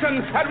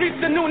civilization had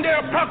reached the noonday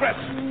of progress,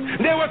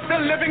 they were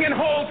still living in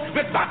holes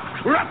with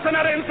bats, rats, and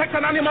other insects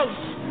and animals.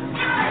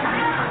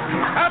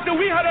 After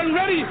we had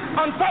already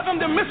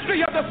unfathomed the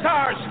mystery of the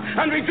stars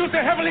and reduced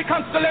the heavenly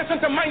constellations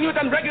to minute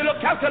and regular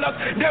calculus,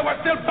 there were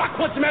still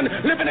backwoodsmen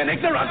living in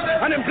ignorance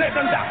and in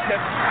blatant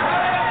darkness.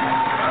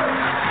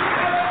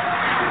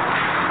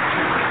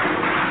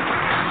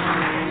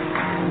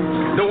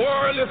 The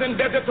world is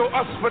indebted to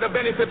us for the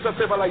benefits of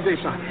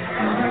civilization.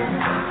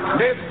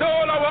 They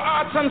stole our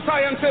arts and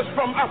sciences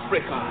from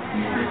Africa.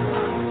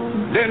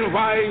 Then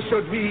why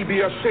should we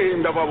be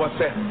ashamed of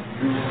ourselves?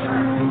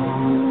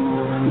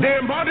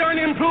 Their modern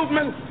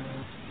improvements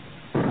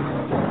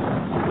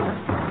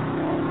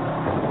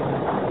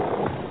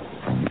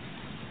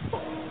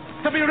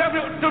to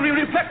be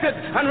reflected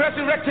and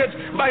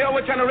resurrected by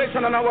our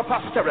generation and our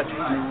posterity.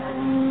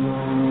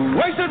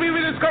 Why should we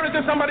be discouraged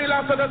if somebody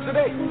laughs at us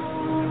today?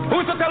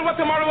 Who's to tell what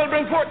tomorrow will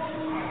bring forth?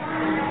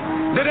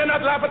 Did they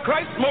not laugh at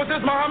Christ,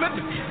 Moses, Muhammad?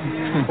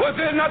 Was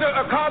there not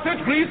a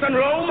Carthage, Greece, and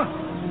Rome?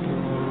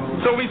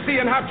 So we see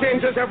and have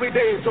changes every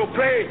day. So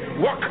pray,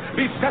 work,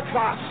 be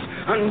steadfast,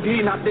 and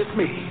be not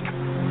dismayed.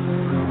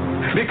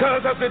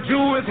 Because as the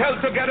Jew is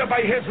held together by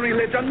his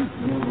religion,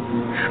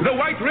 the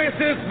white race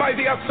is by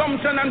the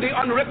assumption and the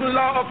unwritten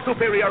law of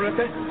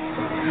superiority,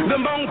 the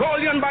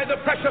Mongolian by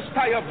the precious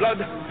tie of blood.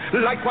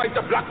 Likewise,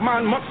 the black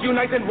man must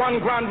unite in one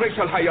grand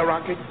racial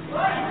hierarchy.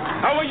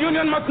 Our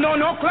union must know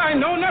no clime,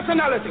 no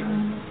nationality.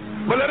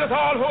 But let us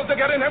all hold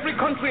together in every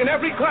country, in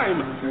every clime,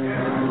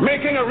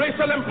 making a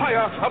racial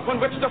empire upon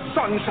which the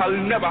sun shall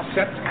never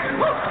set.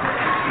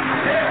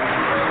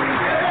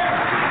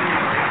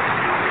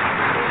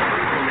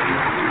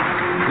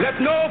 Let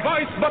no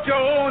voice but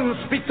your own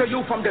speak to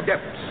you from the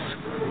depths.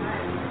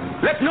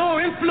 Let no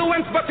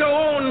influence but your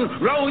own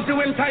rouse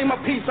you in time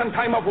of peace and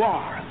time of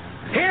war.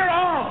 Hear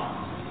all,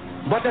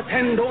 but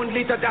attend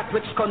only to that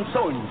which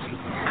concerns you.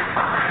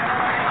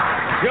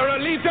 Your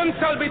allegiance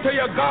shall be to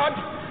your God,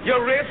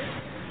 your race,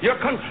 your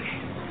country.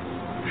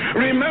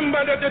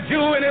 Remember that the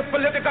Jew in his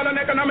political and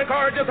economic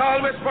origins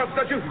always first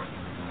a Jew.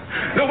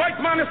 The white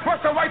man is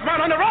first a white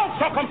man under all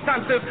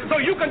circumstances, so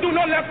you can do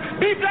no less.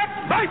 Be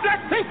black, buy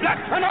black, think black,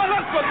 and all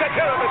else will take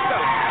care of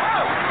itself.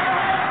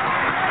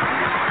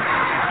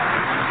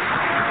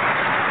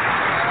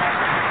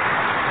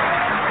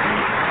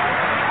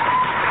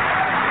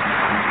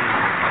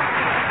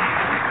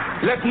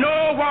 Let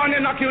no one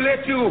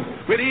inoculate you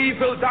with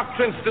evil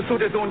doctrines to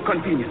suit his own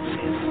conveniences.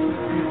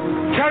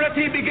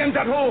 Charity begins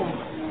at home.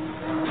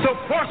 So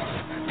first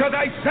to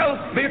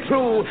thyself be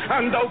true,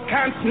 and thou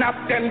canst not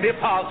then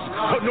depart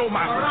to no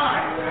man.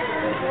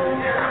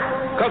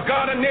 Because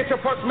God and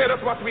nature first made us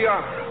what we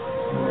are.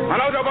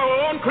 And out of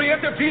our own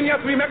creative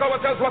genius, we make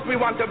ourselves what we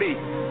want to be.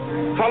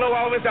 Follow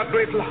always that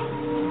great law.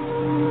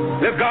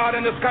 Let God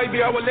and the sky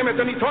be our limit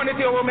and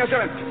eternity our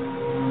measurement.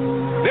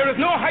 There is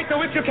no height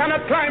to which you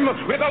cannot climb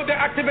without the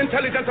active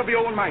intelligence of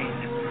your own mind.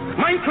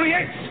 Mind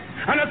creates,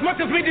 and as much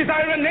as we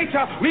desire in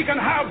nature, we can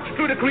have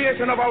through the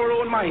creation of our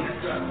own mind.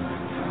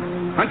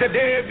 And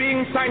today,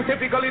 being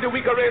scientifically the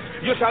weaker race,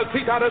 you shall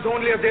treat others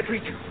only as they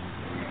treat you.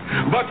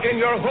 But in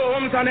your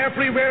homes and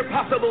everywhere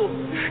possible,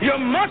 you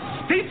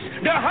must teach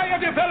the higher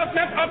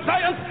development of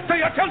science to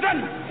your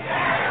children.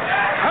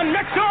 And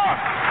make sure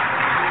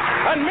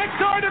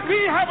that we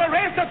have a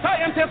race of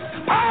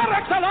scientists par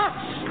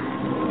excellence.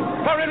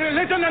 For in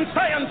religion and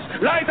science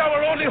lies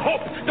our only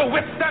hope to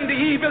withstand the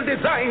evil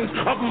designs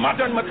of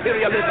modern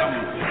materialism.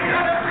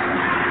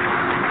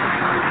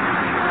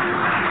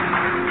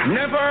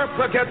 Never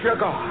forget your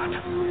God.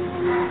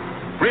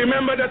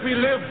 Remember that we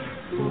live,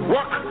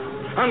 work,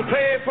 and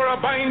pray for a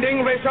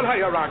binding racial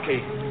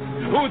hierarchy,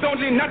 whose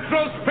only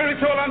natural,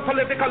 spiritual, and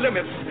political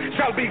limits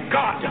shall be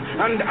God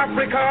and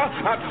Africa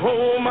at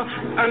home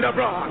and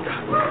abroad.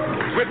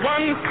 With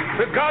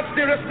God's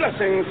dearest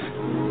blessings,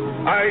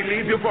 I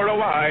leave you for a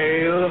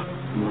while.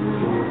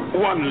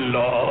 One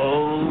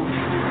love.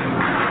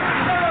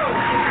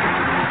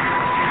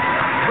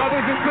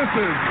 Brothers and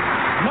sisters,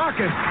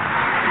 Marcus,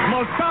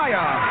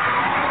 Mosiah,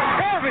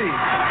 Garvey.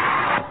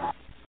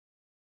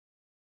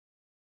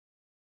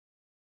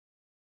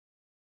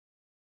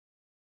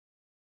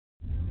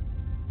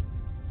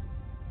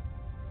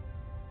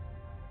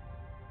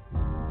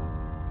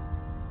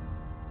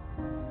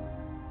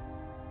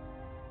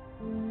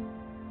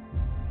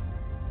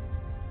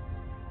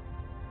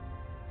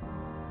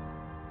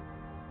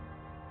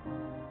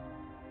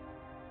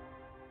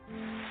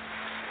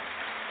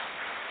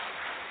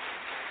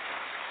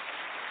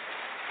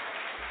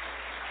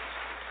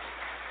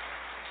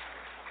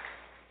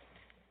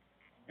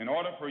 In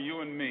order for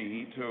you and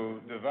me to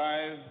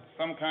devise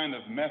some kind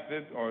of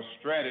method or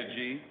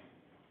strategy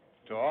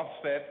to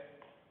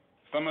offset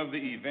some of the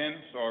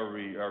events or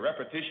a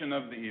repetition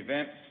of the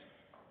events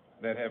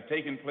that have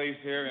taken place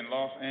here in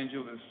Los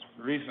Angeles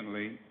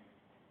recently,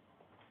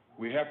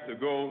 we have to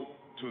go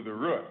to the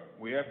root.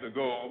 We have to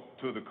go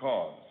to the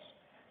cause.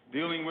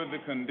 Dealing with the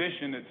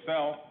condition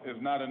itself is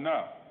not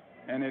enough.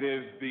 And it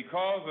is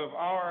because of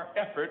our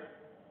effort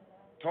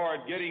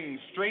toward getting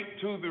straight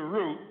to the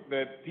root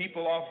that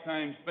people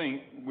oftentimes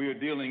think we're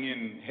dealing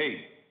in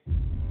hate.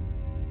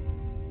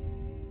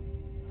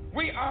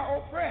 We are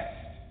oppressed.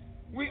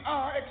 We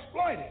are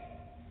exploited.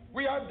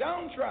 We are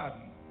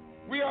downtrodden.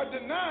 We are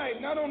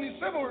denied not only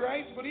civil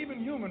rights, but even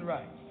human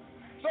rights.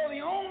 So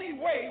the only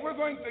way we're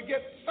going to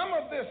get some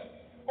of this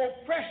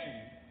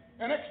oppression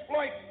and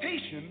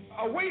exploitation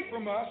away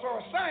from us or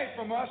aside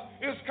from us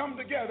is come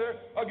together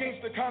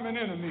against the common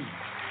enemy.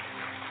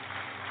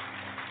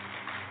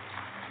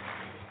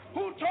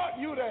 Who taught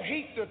you to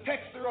hate the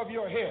texture of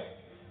your hair?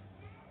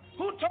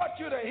 Who taught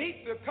you to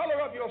hate the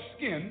color of your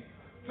skin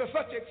to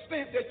such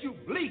extent that you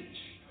bleach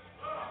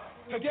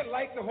to get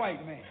like the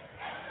white man?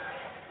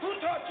 Who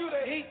taught you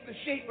to hate the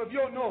shape of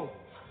your nose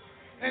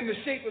and the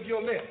shape of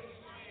your lips?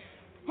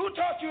 Who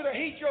taught you to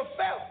hate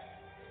yourself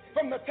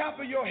from the top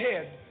of your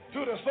head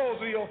to the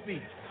soles of your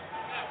feet?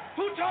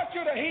 Who taught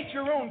you to hate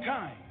your own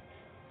kind?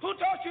 Who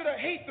taught you to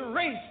hate the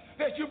race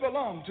that you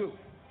belong to?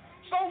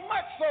 So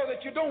much so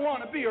that you don't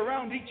want to be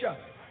around each other.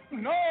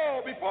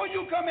 No, before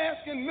you come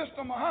asking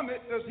Mr.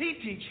 Muhammad, does he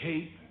teach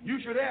hate, you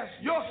should ask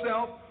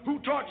yourself, who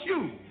taught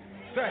you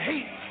to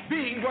hate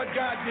being what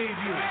God gave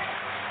you?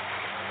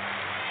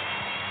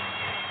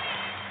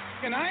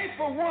 And I,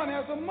 for one,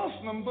 as a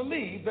Muslim,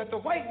 believe that the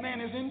white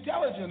man is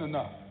intelligent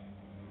enough.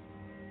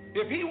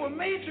 If he were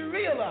made to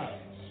realize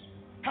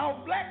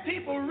how black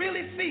people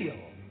really feel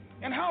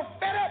and how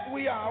fed up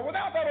we are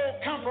without that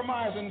old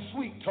compromise and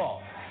sweet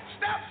talk.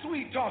 Stop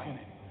sweet talking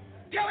him.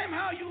 Tell him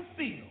how you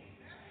feel.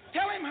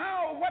 Tell him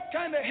what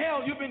kind of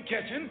hell you've been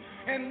catching,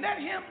 and let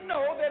him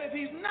know that if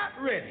he's not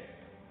ready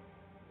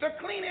to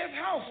clean his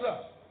house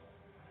up,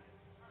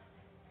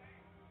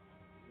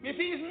 if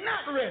he's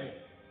not ready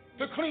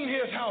to clean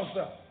his house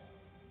up,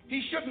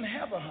 he shouldn't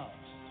have a house.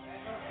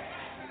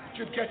 It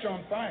should catch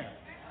on fire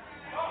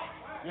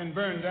and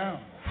burn down.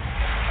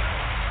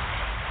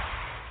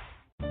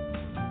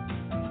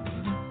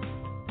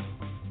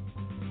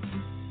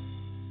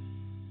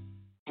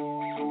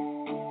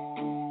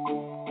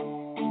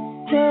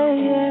 Yeah,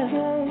 yeah.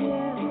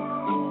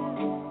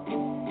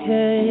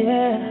 Yeah,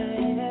 yeah.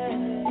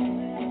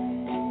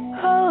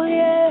 Oh,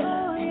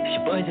 yeah. It's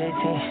your boy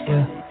JT,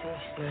 yeah.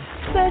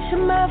 Flesh of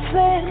my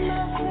flesh,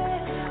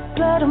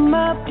 blood of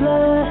my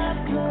blood.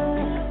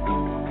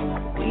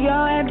 We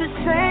all have the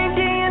same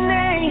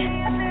DNA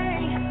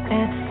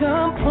at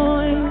some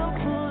point.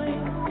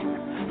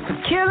 So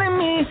killing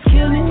me is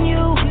killing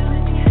you.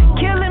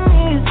 Killing me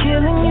is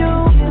killing you.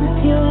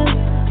 Yeah.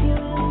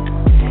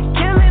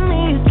 Killing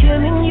me is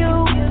killing you.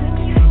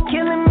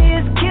 Killing me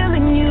is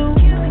killing you.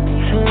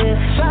 So if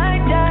I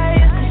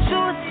die, it's a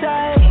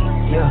suicide.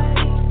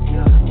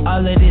 Yeah.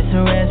 All of this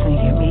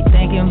harassment get me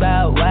thinking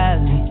about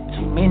wisely.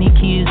 Too many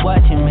kids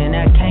watching, man,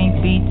 I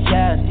can't be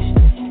childish.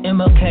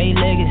 MLK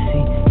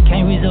legacy,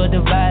 can't resort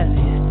to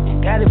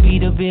violence. Gotta be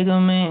the bigger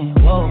man,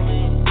 whoa,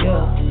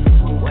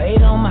 yeah.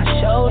 Weight on my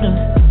shoulders,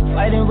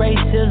 fighting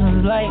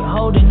racism like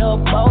holding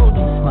up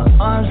boulders. My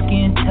arms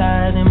getting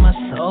tired and my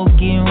soul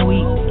getting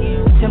weak.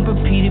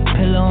 Tempur-Pedic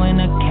pillow and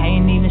I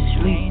can't even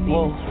sleep,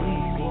 whoa.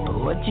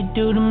 But what you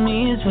do to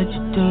me is what you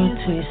do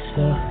to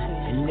yourself.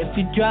 And if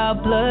you draw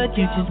blood,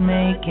 you just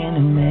making a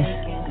mess.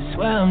 I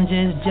swear I'm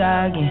just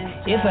jogging.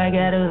 If I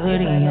got a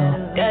hoodie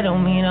on, that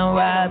don't mean I'm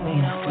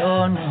robbing.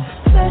 No, no.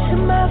 Flesh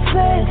of my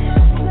flesh,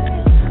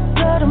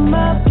 blood of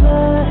my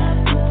blood.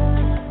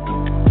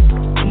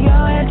 We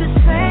all had the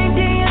same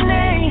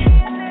DNA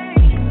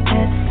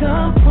at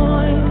some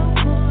point.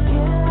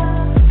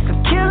 So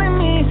killing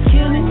me is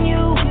killing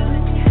you.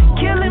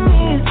 Killing me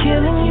is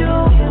killing you.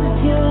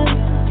 Yeah.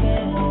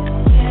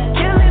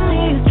 Killing me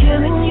is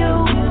killing you.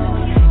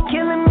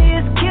 Killing me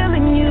is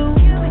killing you.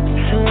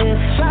 So if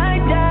I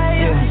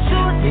die, it's a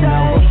suicide. Been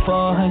over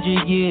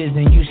 400 years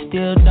and you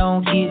still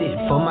don't get it.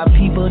 For my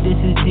people, this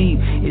is deep.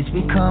 It's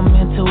become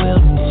mental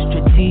illness,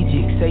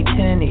 strategic,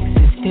 satanic,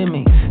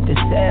 systemic. The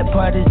sad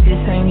part is this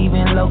ain't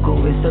even local.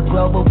 It's a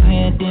global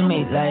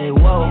pandemic. Like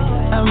whoa,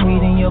 I'm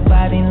reading your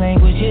body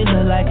language. It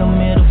look like a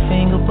middle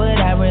finger, but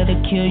I'd rather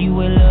kill you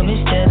with love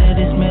instead of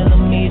this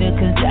millimeter.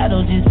 Cause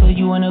that'll just put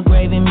you in a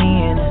grave and me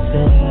in a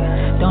city.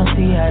 Don't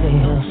see how they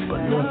help,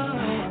 but look.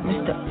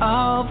 Mr.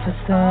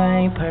 Officer,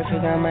 I ain't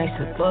perfect, I might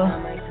slip up.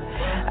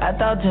 I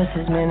thought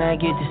justice meant I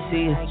get to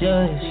see a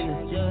judge.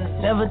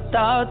 Never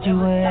thought you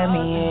would have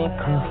me in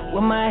court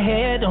with my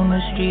head on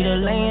the street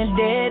or laying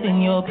dead in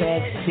your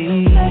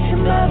backseat. Flesh of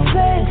my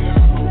flesh,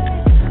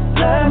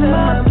 blood of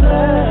my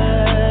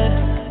blood.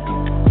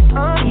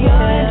 You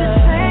had the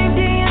same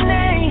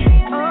DNA.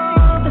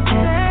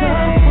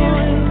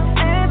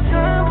 At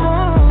some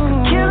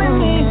point, killing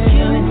me is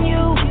killing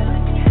you.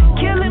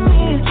 Killing me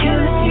is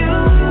killing you.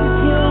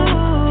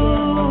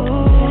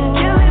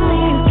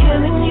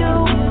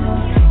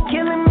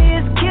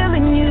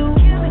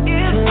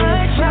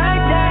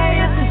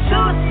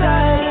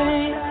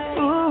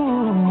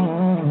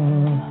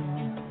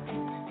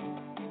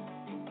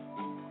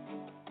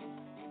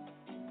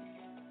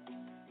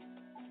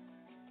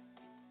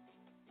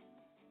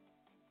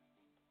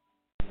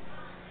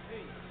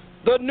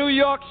 The New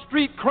York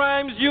Street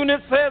Crimes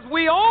Unit says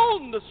we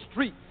own the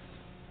streets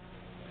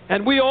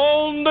and we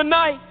own the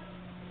night.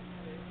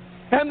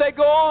 And they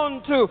go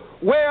on to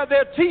wear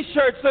their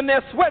T-shirts and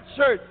their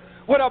sweatshirts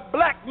with a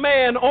black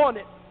man on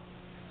it,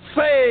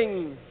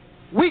 saying,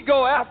 we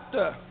go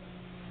after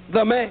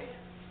the man.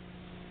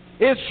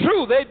 It's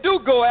true, they do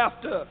go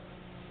after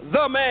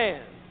the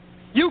man.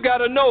 You got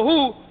to know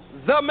who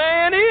the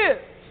man is.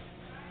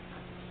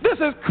 This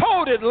is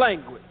coded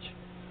language.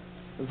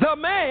 The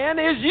man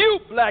is you,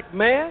 black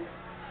man.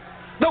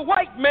 The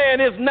white man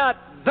is not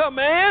the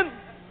man.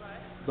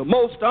 The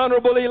Most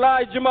Honorable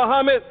Elijah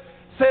Muhammad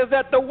says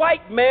that the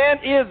white man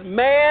is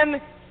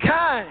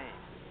mankind.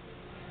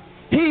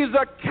 He's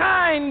a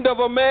kind of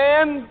a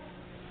man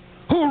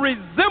who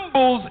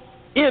resembles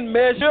in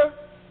measure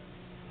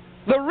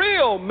the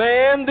real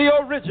man, the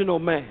original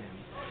man.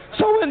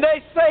 So when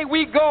they say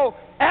we go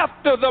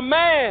after the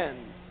man,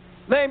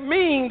 they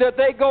mean that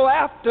they go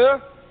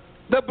after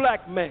the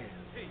black man.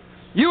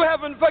 You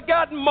haven't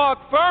forgotten Mark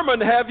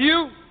Furman, have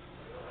you?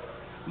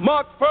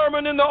 Mark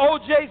Furman in the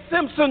O.J.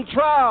 Simpson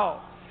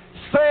trial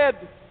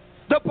said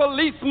the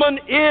policeman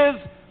is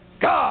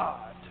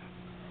God.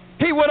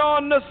 He went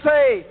on to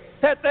say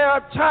that there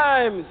are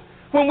times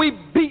when we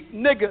beat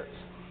niggers,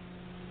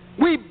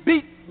 we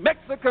beat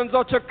Mexicans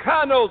or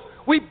Chicanos,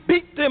 we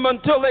beat them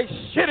until they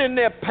shit in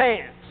their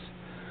pants.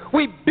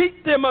 We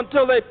beat them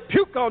until they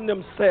puke on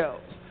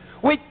themselves.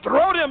 We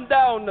throw them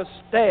down the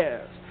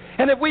stairs.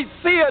 And if we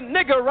see a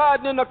nigger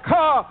riding in a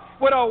car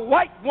with a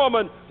white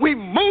woman, we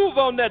move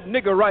on that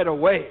nigger right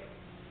away.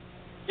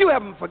 You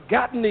haven't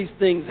forgotten these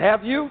things,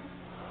 have you?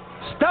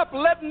 Stop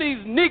letting these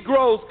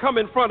Negroes come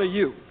in front of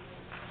you.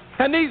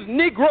 And these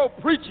Negro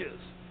preachers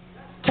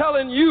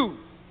telling you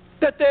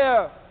that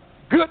they're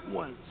good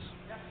ones.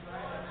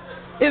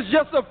 It's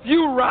just a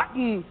few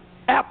rotten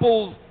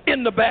apples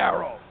in the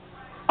barrel.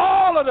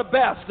 All of the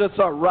bastards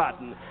are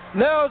rotten.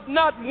 There's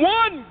not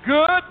one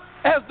good,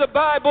 as the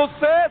Bible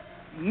says.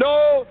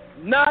 No,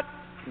 not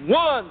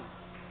one.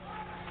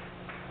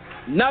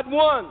 Not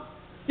one.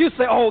 You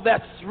say, oh,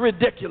 that's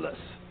ridiculous.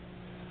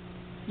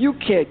 You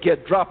can't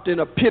get dropped in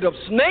a pit of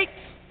snakes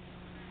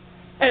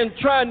and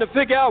trying to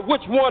figure out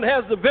which one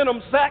has the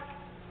venom sac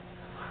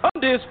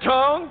under his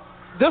tongue.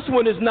 This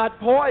one is not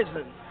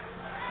poison.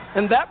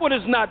 And that one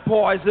is not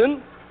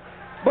poison.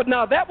 But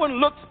now that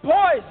one looks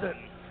poison.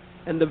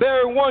 And the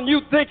very one you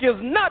think is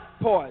not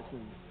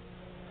poison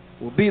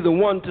will be the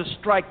one to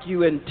strike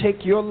you and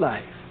take your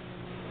life.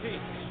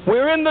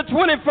 We're in the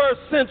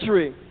 21st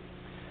century.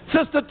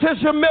 Sister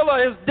Tisha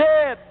Miller is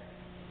dead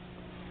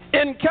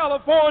in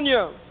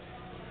California,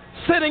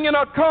 sitting in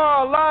a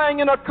car, lying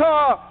in a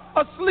car,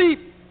 asleep,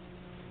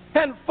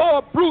 and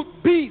 4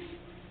 brute beasts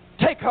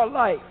take her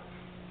life.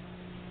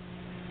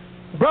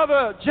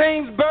 Brother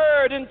James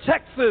Byrd in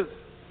Texas,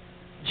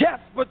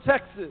 Jasper,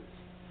 Texas,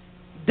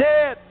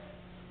 dead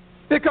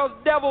because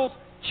devils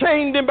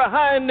chained him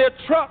behind their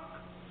truck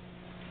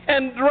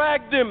and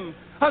dragged him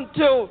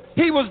until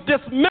he was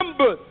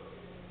dismembered,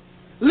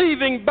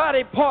 leaving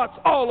body parts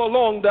all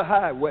along the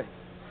highway.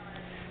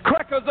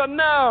 Crackers are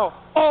now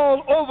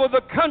all over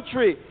the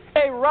country.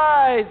 A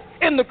rise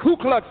in the Ku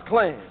Klux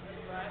Klan,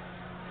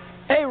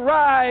 a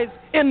rise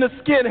in the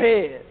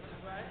skinheads,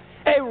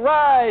 a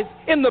rise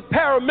in the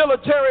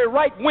paramilitary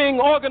right-wing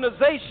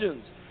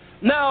organizations.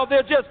 Now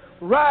they're just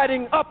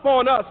riding up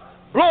on us,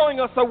 blowing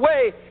us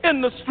away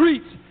in the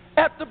streets,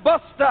 at the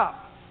bus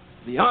stop.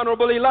 The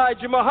Honorable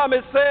Elijah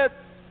Muhammad said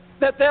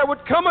that there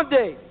would come a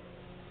day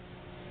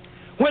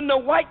when the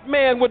white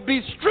man would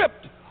be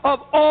stripped of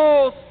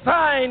all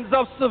signs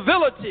of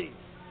civility,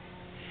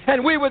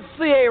 and we would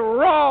see a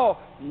raw,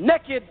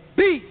 naked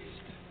beast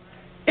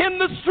in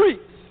the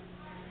streets.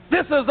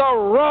 This is a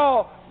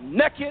raw,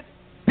 naked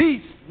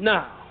beast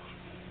now.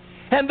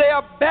 And they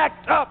are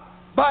backed up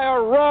by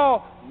a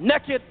raw,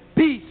 naked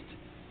beast.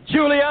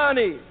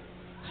 Giuliani,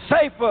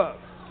 Safer,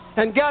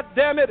 and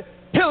goddammit,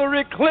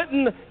 Hillary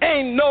Clinton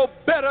ain't no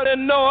better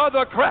than no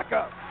other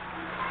cracker.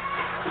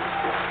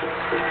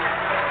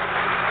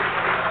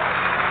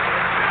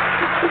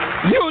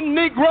 You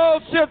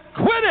Negroes should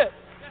quit it.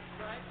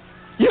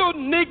 You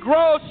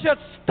Negroes should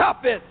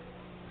stop it.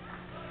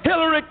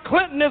 Hillary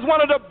Clinton is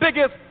one of the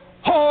biggest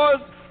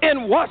whores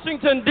in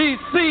Washington,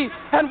 D.C.,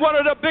 and one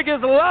of the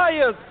biggest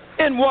liars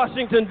in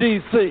Washington,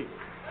 D.C.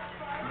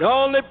 The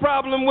only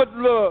problem with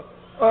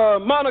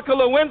Monica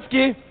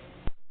Lewinsky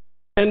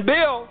and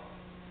Bill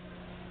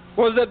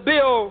was that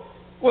Bill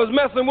was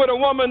messing with a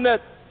woman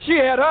that she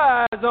had her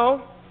eyes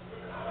on.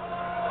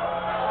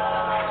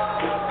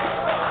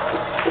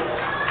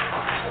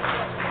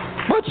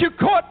 But you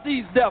caught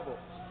these devils.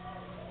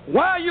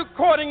 Why are you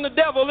courting the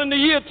devil in the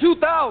year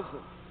 2000?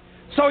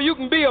 So you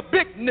can be a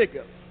big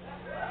nigger.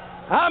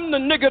 I'm the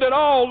nigger that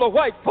all the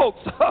white folks,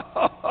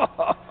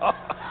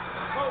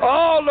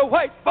 all the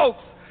white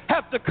folks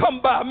have to come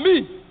by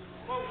me,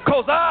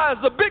 because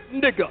I's a big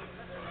nigger.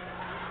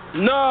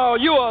 No,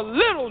 you're a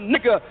little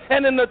nigger,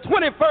 and in the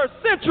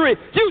 21st century,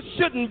 you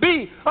shouldn't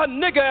be a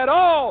nigger at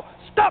all.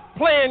 Stop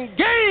playing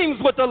games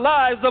with the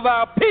lives of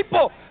our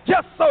people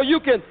just so you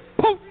can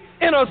poot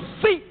in a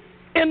seat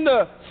in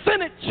the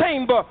Senate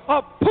chamber,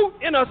 or poot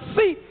in a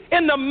seat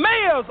in the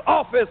mayor's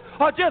office,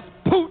 or just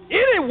poot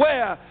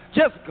anywhere,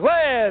 just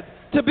glad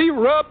to be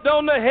rubbed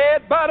on the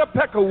head by the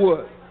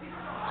peckerwood.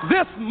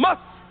 This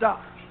must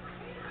stop.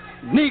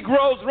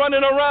 Negroes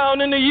running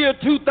around in the year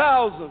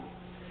 2000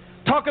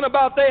 talking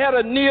about they had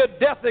a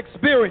near-death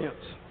experience.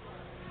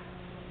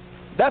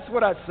 That's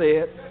what I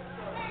said.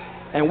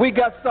 And we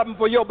got something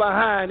for your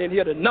behind in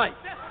here tonight.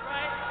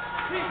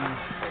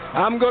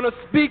 I'm going to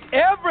speak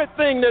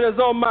everything that is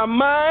on my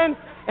mind,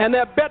 and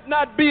there better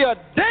not be a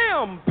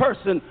damn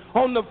person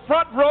on the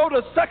front row,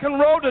 the second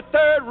row, the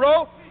third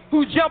row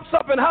who jumps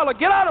up and holler,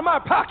 "Get out of my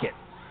pocket.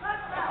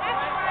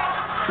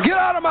 Get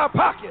out of my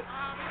pocket."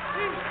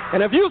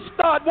 And if you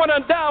start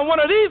running down one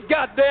of these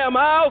goddamn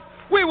aisles,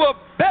 we will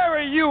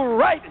bury you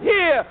right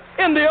here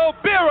in the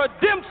Obira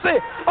Dempsey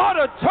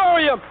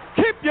Auditorium.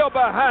 Keep your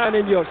behind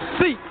in your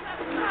seat.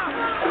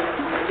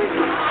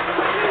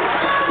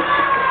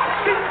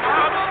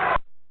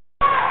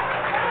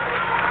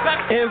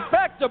 In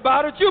fact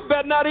about it, you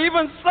better not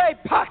even say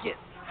pocket.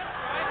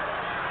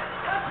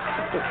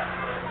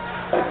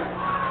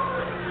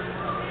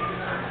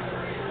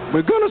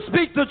 We're going to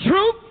speak the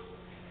truth,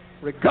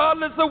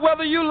 regardless of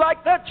whether you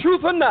like that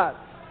truth or not.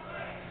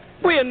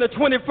 We're in the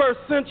 21st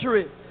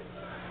century.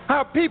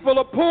 Our people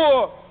are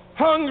poor,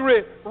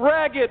 hungry,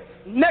 ragged,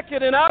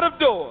 naked, and out of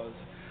doors.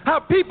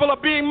 Our people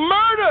are being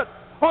murdered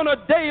on a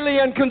daily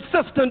and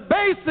consistent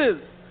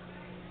basis.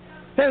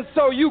 And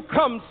so you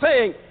come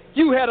saying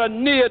you had a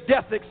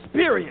near-death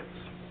experience.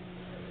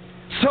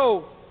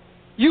 So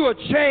you're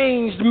a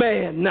changed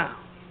man now.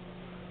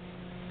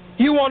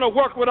 You want to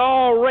work with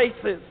all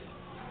races,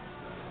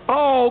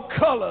 all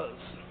colors.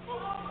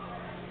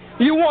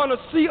 You want to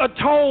see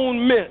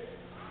atonement.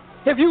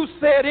 If you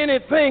said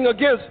anything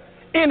against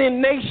any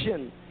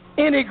nation,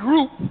 any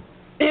group,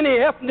 any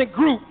ethnic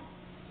group,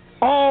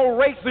 all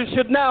races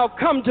should now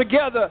come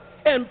together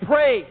and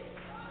pray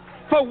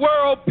for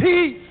world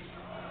peace.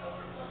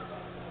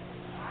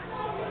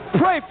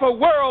 Pray for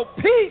world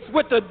peace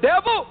with the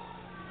devil.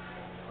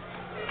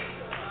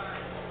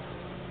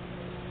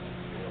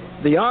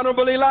 The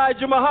Honorable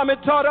Elijah Muhammad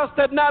taught us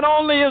that not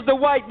only is the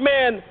white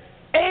man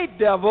a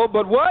devil,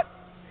 but what?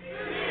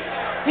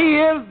 He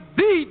is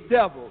the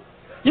devil.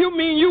 You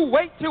mean you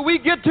wait till we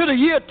get to the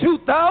year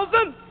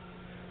 2000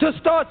 to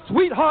start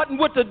sweethearting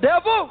with the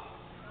devil?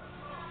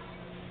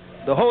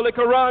 The Holy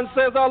Quran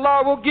says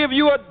Allah will give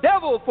you a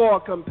devil for a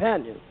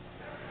companion,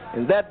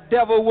 and that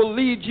devil will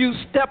lead you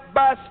step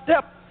by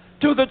step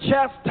to the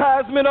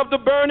chastisement of the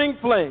burning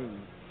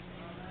flame.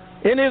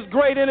 In his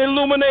great and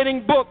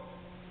illuminating book,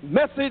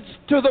 Message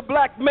to the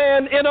Black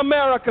Man in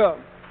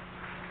America,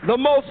 the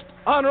Most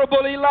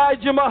Honorable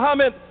Elijah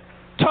Muhammad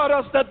taught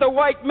us that the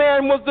white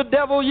man was the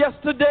devil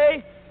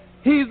yesterday,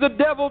 he's the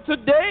devil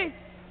today,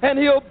 and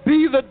he'll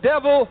be the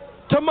devil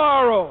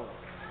tomorrow.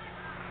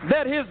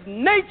 That his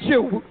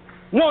nature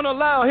won't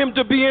allow him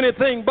to be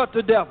anything but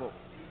the devil.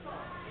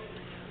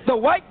 The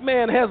white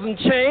man hasn't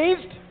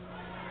changed,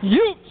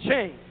 you've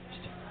changed.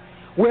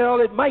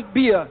 Well, it might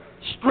be a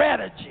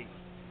strategy.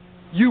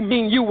 You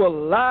mean you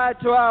will lie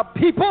to our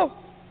people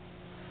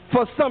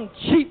for some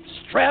cheap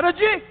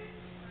strategy?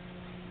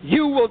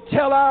 You will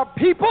tell our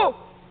people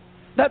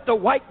that the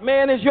white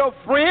man is your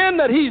friend,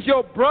 that he's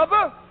your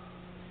brother,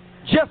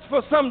 just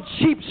for some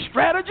cheap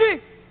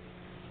strategy?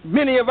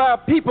 Many of our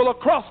people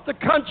across the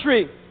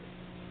country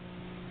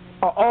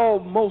are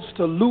almost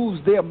to lose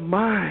their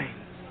minds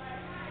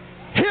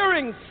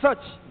hearing such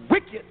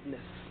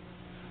wickedness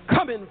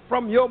coming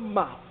from your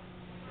mouth.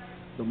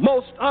 The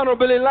Most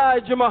Honorable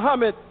Elijah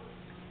Muhammad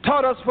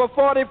taught us for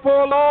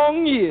 44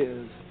 long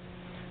years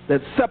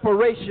that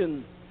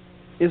separation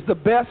is the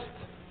best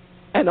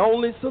and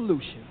only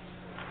solution.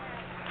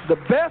 The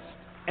best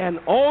and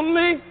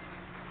only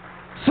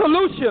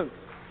solution.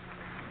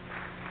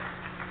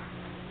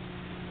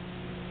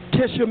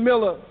 Tisha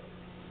Miller,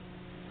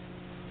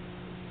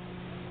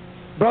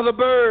 Brother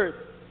Bird,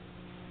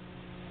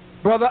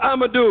 Brother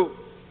Amadou,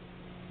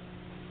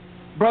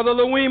 Brother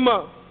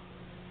Louima,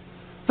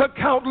 the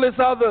countless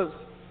others,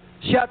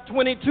 shot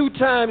 22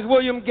 times.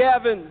 William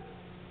Gavin,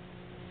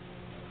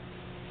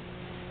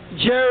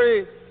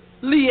 Jerry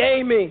Lee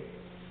Amy,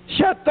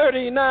 shot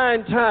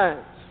 39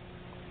 times.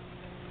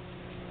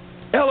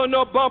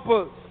 Eleanor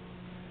Bumpers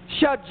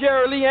shot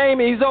Jerry Lee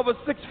Amy. He's over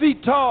 6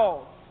 feet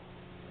tall.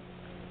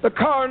 The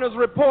coroner's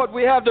report,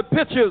 we have the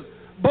pictures,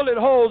 bullet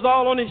holes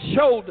all on his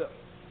shoulder.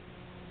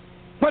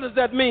 What does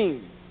that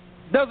mean?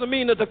 Doesn't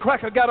mean that the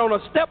cracker got on a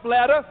step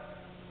ladder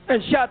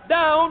and shot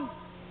down.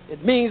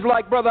 It means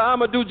like Brother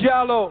Amadou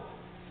Diallo,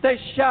 they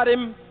shot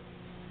him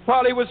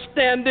while he was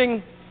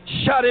standing,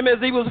 shot him as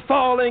he was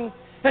falling,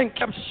 and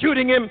kept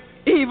shooting him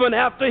even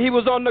after he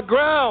was on the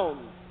ground,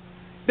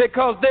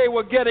 because they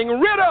were getting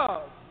rid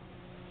of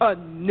a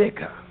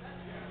nigger.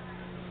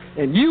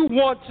 And you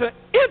want to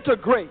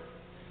integrate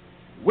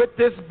with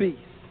this beast.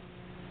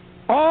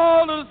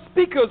 All of the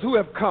speakers who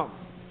have come,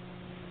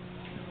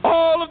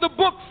 all of the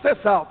books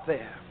that's out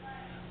there,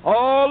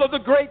 all of the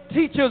great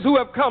teachers who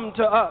have come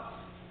to us,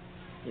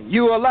 And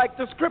you are like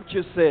the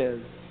scripture says,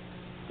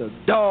 the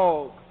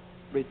dog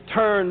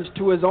returns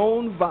to his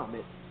own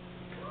vomit.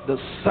 The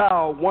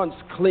sow, once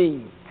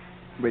clean,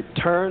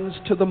 returns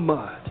to the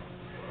mud.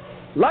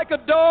 Like a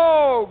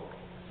dog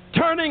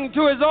returning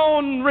to his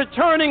own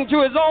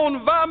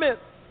vomit,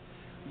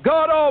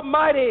 God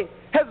Almighty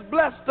has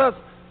blessed us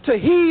to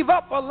heave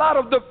up a lot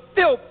of the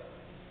filth,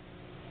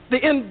 the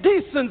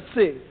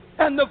indecency,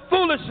 and the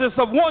foolishness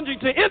of wanting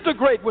to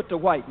integrate with the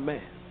white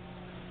man.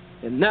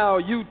 And now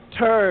you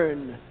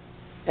turn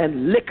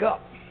and lick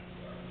up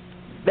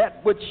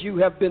that which you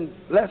have been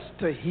blessed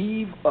to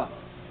heave up.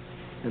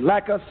 And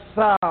like a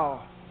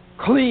sow,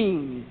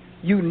 clean,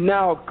 you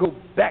now go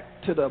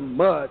back to the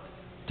mud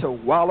to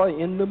wallow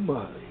in the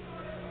mud.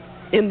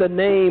 In the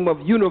name of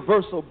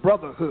universal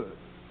brotherhood.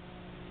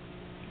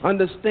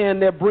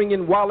 Understand they're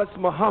bringing Wallace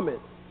Muhammad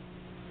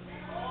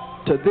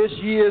to this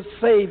year's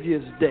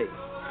Savior's Day.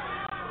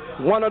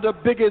 One of the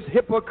biggest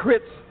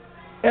hypocrites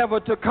ever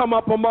to come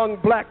up among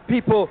black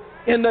people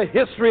in the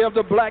history of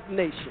the black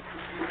nation.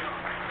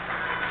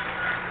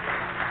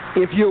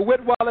 If you're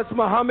with Wallace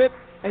Muhammad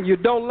and you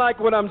don't like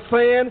what I'm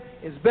saying,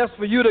 it's best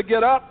for you to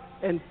get up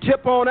and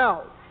tip on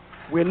out.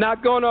 We're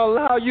not going to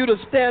allow you to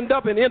stand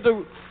up and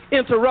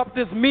interrupt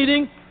this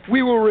meeting.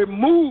 We will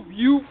remove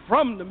you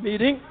from the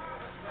meeting.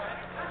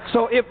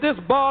 So if this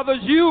bothers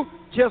you,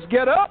 just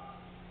get up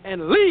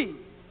and leave,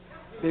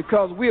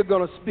 because we're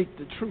going to speak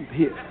the truth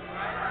here.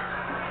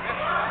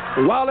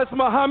 Wallace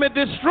Muhammad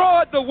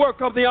destroyed the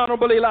work of the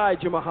Honorable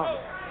Elijah Muhammad.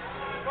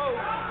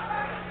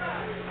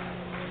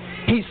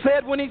 He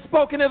said when he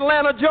spoke in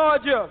Atlanta,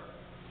 Georgia,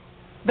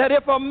 that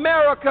if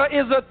America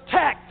is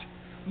attacked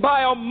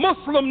by a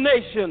Muslim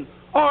nation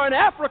or an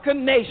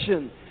African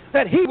nation,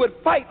 that he would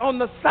fight on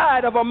the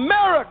side of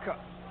America.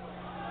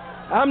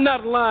 I'm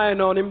not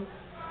lying on him.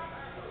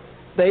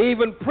 They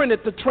even printed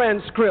the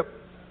transcript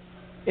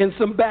in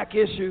some back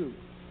issue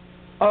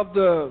of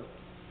the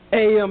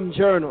AM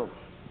Journal.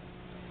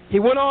 He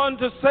went on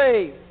to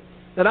say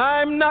that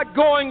I'm not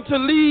going to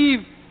leave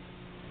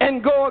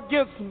and go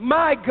against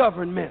my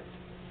government,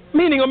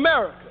 meaning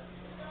America,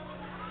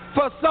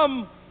 for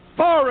some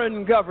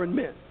foreign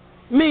government,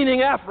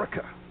 meaning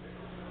Africa.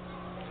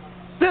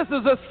 This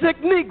is a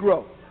sick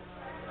Negro.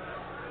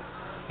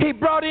 He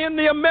brought in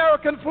the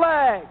American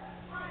flag.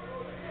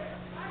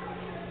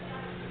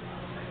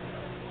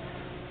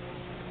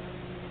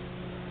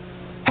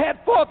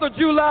 Had 4th of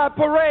July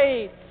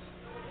parades,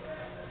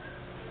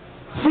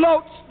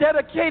 floats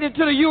dedicated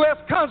to the U.S.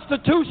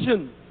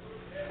 Constitution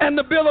and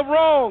the Bill of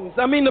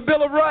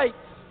Rights.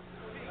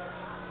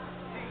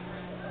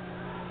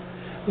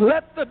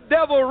 Let the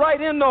devil right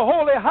in the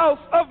holy house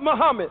of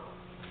Muhammad.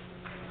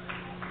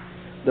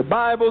 The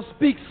Bible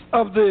speaks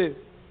of the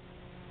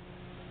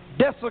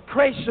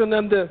desecration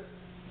and the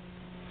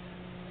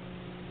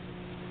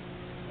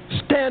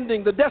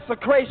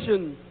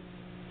desecration,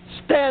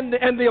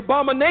 and the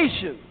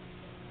abomination.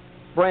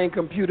 Brain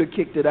computer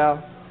kicked it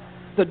out.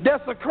 The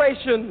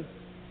desecration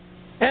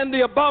and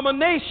the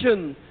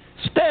abomination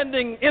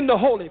standing in the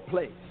holy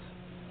place.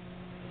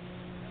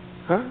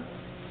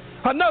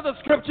 Another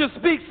scripture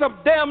speaks of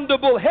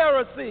damnable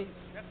heresies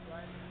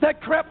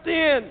that crept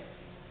in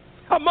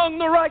among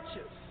the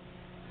righteous.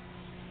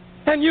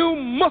 And you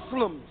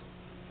Muslims,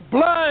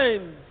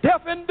 blind,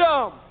 deaf, and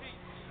dumb,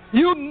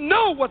 you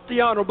know what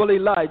the Honorable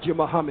Elijah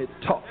Muhammad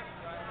taught.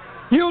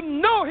 You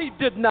know he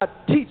did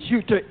not teach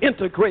you to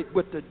integrate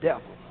with the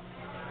devil.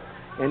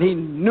 And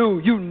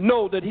you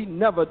know that he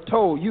never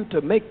told you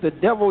to make the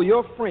devil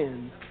your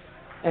friend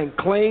and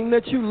claim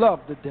that you love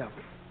the devil.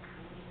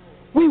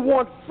 We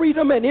want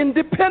freedom and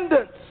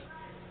independence,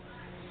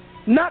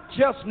 not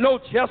just no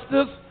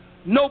justice,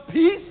 no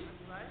peace.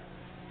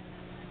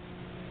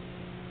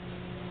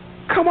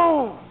 Come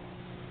on.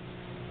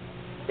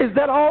 Is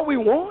that all we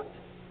want?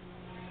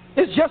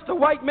 It's just a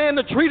white man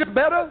to treat us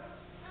better?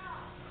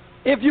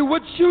 If you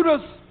would shoot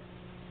us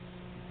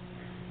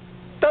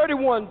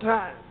 31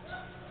 times,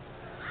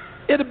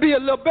 it'd be a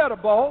little better,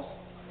 boss.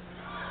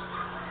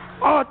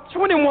 Or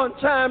 21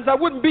 times, I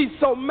wouldn't be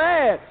so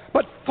mad.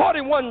 But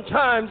 41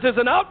 times is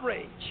an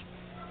outrage.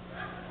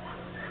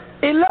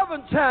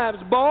 11 times,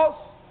 boss.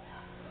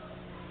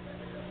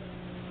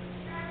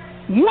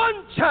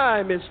 1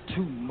 time is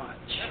too much.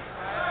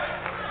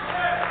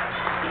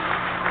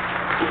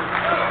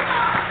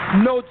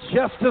 No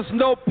justice,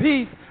 no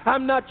peace.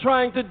 I'm not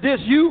trying to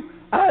diss you.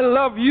 I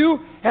love you,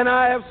 and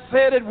I have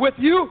said it with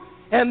you.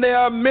 And there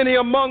are many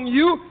among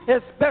you,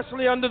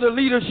 especially under the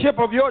leadership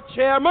of your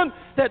chairman,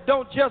 that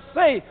don't just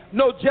say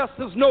no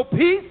justice, no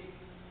peace,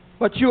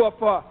 but you are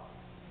for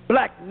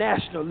black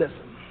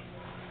nationalism.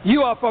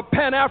 You are for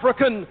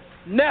Pan-African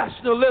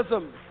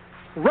nationalism,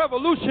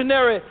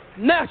 revolutionary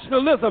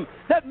nationalism.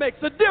 That makes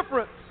a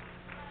difference.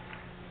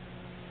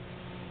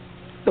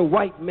 The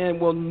white man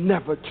will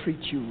never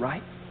treat you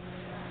right.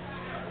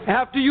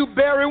 After you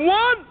bury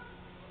one,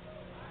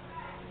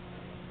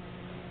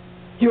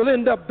 you'll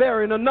end up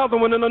burying another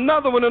one and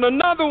another one and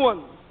another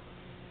one.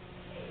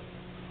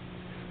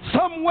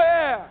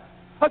 Somewhere,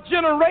 a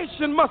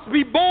generation must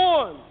be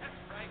born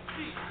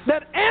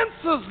that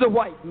answers the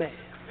white man.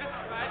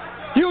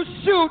 You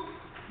shoot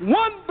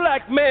one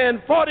black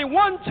man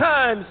 41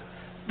 times,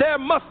 there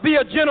must be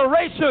a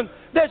generation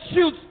that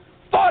shoots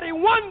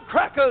 41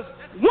 crackers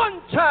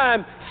one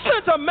time,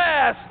 center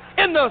mass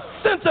in the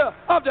center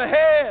of the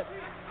head.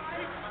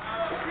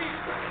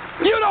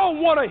 You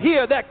don't want to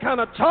hear that kind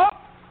of talk.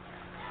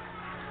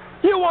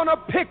 You want to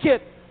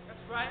picket.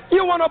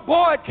 You want to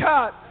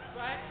boycott.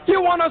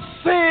 You want to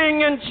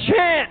sing and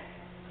chant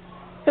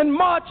and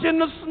march in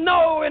the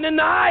snow and in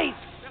the ice.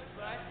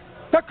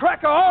 The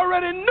cracker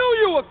already knew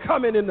you were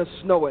coming in the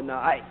snow and the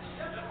ice.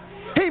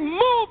 He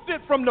moved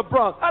it from the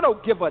Bronx. I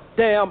don't give a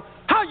damn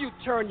how you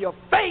turn your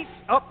face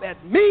up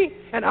at me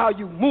and how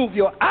you move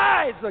your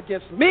eyes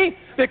against me,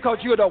 because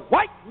you're the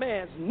white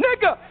man's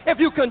nigger if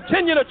you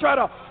continue to try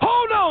to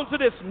hold on to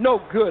this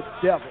no good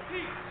devil.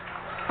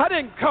 I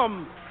didn't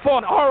come for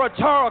an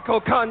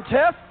oratorical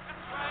contest.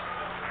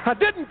 I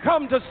didn't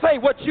come to say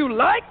what you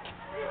like.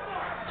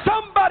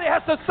 Somebody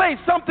has to say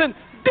something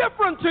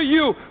different to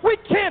you. We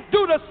can't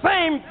do the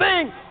same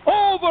thing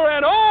over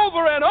and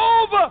over and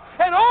over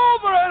and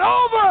over and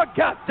over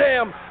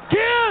goddamn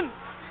again.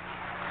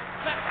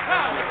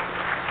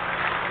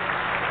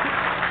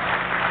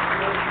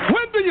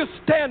 When do you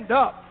stand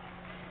up?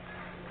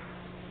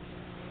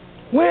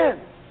 When?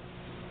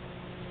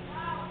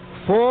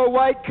 4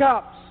 white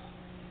cops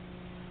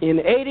in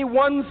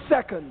 81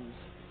 seconds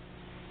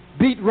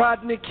beat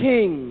Rodney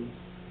King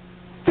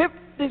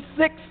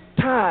 56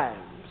 times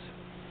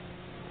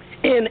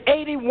in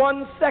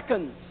 81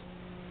 seconds.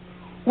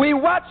 We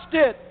watched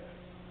it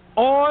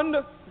on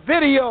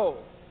video,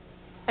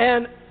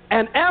 and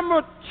an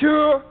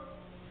amateur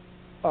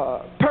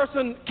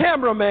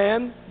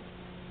cameraman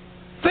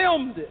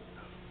filmed it.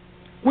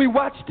 We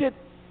watched it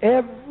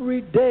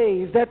every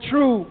day. Is that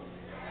true?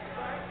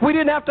 We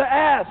didn't have to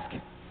ask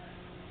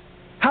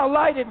how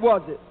lighted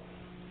was it.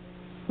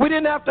 We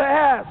didn't have to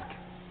ask,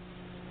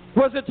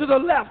 was it to the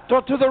left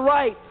or to the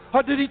right,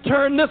 or did he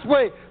turn this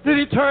way, did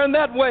he turn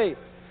that way?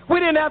 We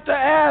didn't have to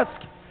ask,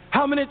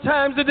 how many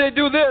times did they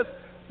do this?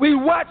 We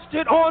watched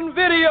it on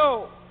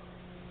video.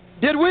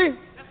 Did we?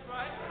 That's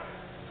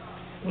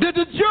right. Did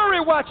the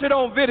jury watch it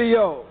on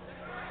video?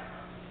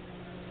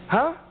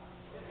 Huh?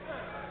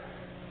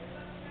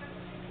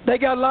 They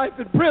got life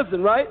in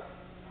prison, right?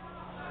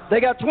 They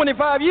got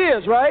 25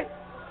 years, right?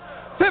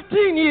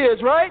 15 years,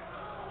 right?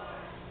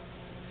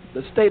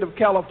 The state of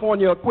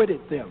California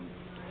acquitted them.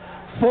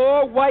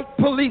 4 white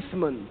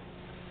policemen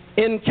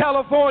in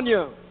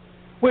California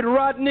with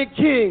Rodney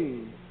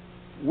King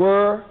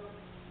were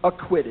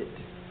acquitted.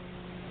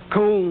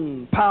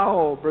 Coon,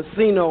 Powell,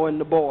 Brasino,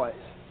 and the boys.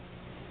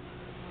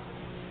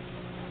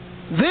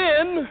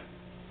 Then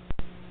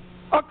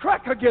a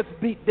cracker gets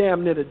beat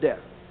damn near to death.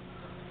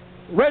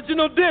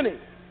 Reginald Denny.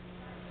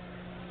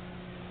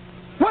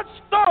 What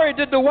story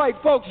did the white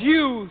folks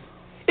use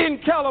in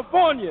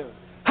California?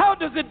 How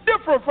does it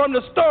differ from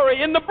the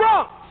story in the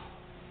Bronx?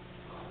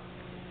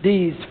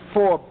 These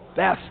 4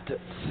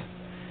 bastards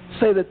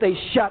say that they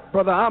shot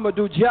Brother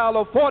Amadou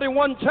Diallo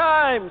 41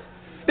 times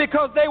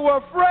because they were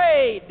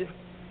afraid.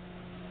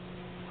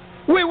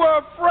 We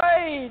were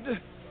afraid.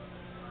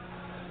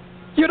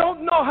 You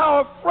don't know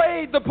how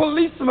afraid the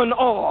policemen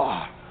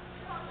are.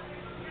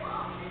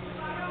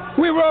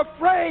 We were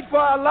afraid for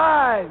our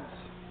lives.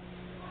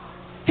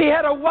 He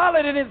had a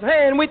wallet in his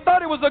hand. We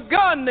thought it was a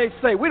gun, they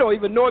say. We don't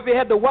even know if he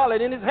had the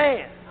wallet in his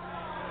hand.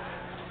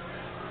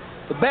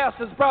 The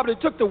bastards probably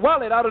took the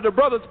wallet out of the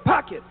brother's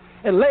pocket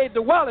and laid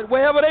the wallet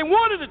wherever they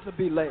wanted it to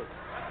be laid.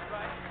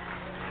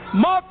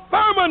 Mark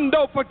Furman,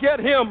 don't forget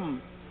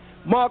him.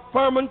 Mark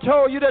Furman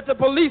told you that the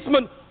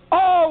policemen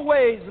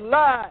always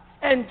lie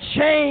and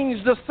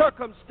change the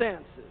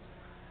circumstances.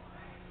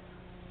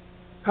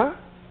 Huh?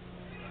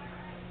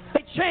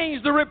 They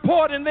change the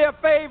report in their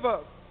favor.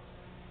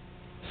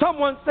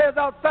 Someone says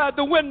outside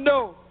the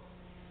window,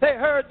 they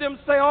heard them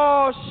say,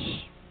 oh,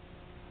 shh.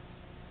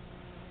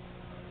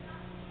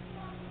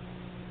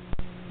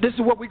 This is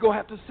what we're going to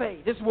have to say.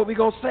 This is what we're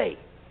going to say.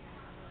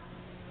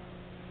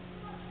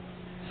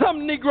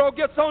 Some Negro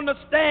gets on the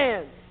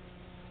stand.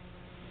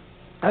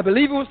 I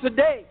believe it was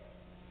today.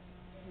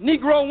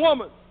 Negro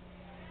woman.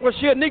 Was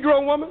she a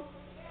Negro woman?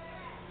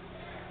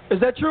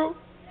 Is that true?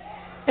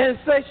 And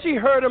say she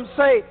heard him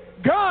say,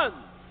 gun.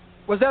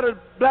 Was that a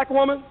black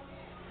woman?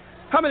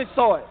 How many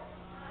saw it?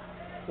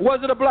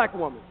 Was it a black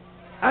woman?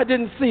 I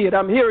didn't see it.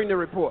 I'm hearing the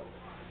report.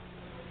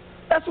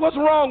 That's what's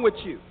wrong with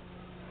you.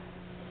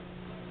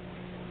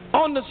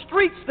 On the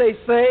streets, they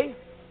say,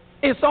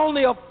 it's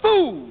only a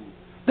fool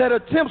that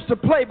attempts to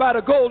play by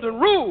the golden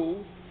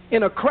rule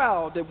in a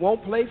crowd that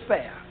won't play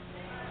fair.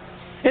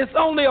 It's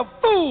only a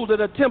fool that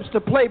attempts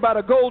to play by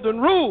the golden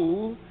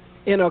rule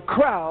in a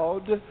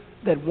crowd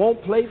that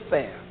won't play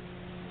fair.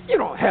 You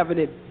don't have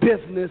any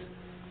business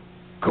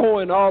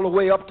going all the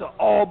way up to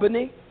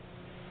Albany.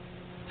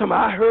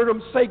 I heard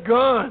them say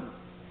gun.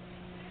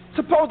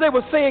 Suppose they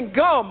were saying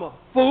gum,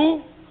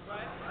 fool.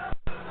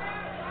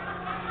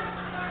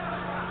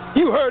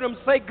 You heard them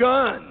say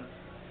gun.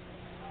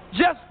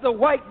 Just the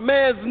white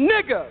man's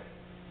nigger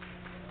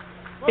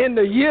in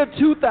the year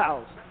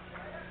 2000,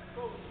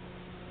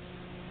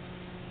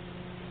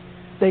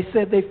 they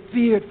said they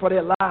feared for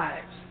their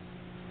lives.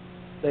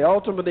 They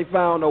ultimately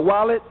found a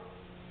wallet,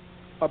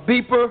 a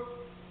beeper,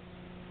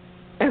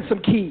 and some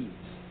keys.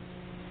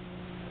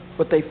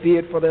 But they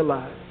feared for their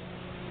lives.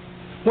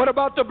 What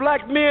about the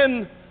black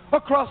men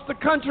across the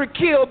country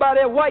killed by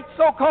their white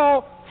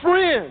so-called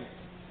friends?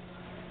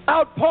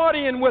 Out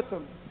partying with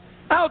them,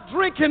 out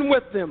drinking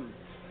with them.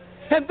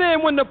 And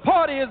then when the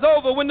party is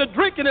over, when the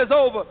drinking is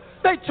over,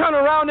 they turn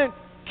around and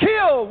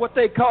kill what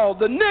they call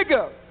the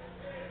nigger.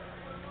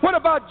 What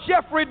about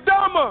Jeffrey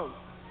Dahmer,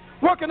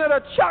 working at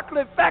a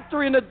chocolate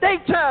factory in the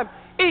daytime,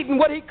 eating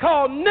what he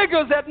called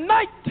niggers at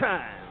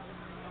nighttime?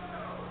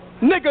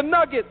 Nigger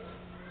nuggets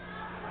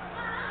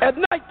at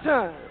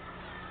nighttime.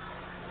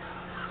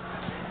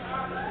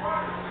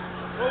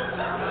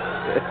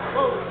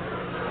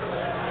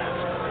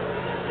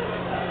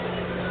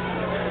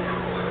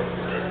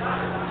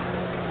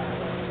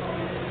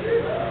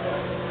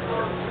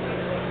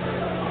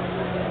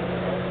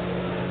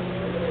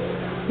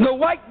 The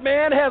white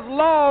man has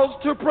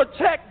laws to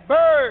protect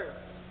birds.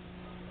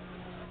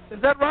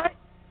 Is that right?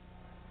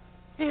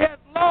 He has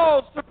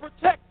laws to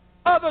protect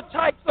other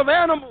types of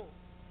animals.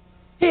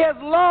 He has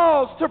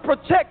laws to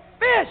protect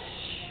fish.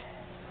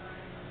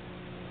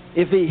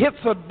 If he hits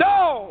a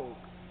dog,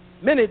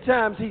 many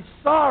times he's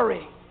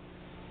sorry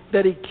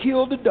that he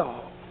killed a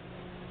dog.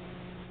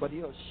 But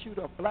he'll shoot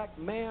a black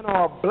man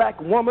or a black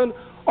woman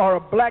or a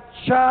black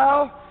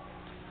child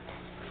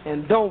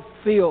and don't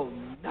feel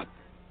nothing.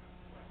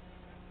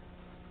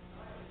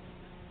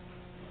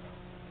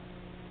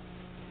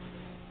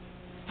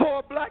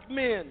 Four black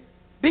men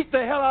beat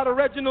the hell out of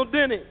Reginald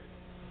Denny,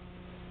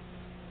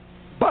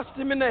 bust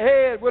him in the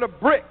head with a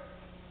brick.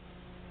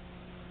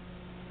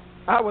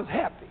 I was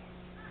happy.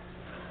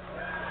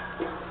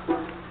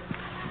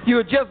 You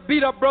had just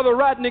beat up Brother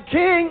Rodney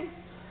King,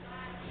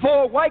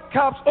 4 white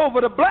cops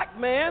over the black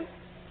man,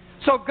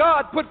 so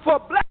God put 4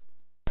 black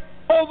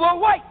over a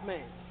white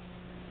man.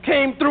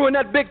 Came through in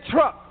that big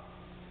truck,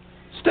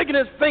 sticking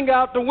his finger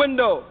out the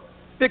window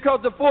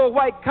because the 4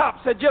 white cops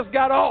had just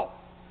got off,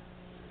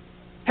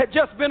 had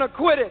just been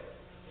acquitted,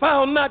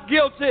 found not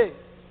guilty.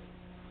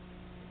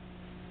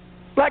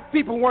 Black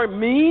people weren't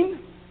mean.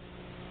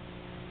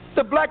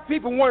 The black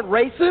people weren't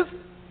racist.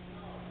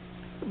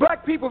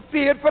 Black people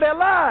feared for their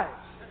lives.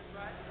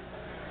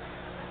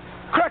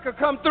 Cracker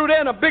come through there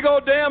in a big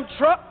old damn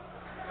truck,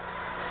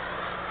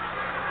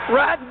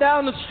 riding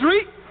down the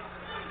street,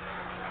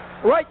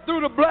 right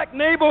through the black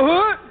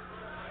neighborhood,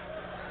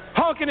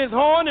 honking his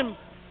horn and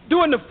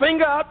doing the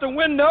finger out the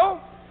window.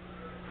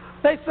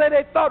 They say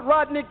they thought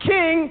Rodney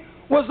King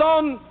was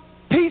on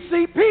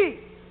PCP.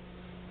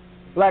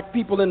 Black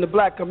people in the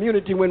black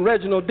community, when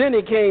Reginald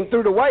Denny came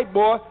through, the white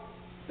boy,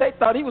 they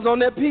thought he was on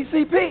that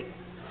PCP.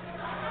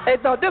 They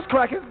thought this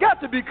cracker's got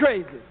to be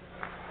crazy,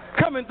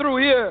 coming through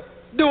here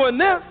doing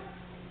this.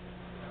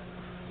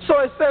 So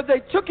it said they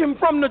took him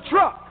from the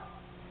truck.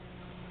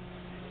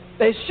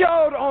 They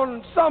showed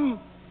on some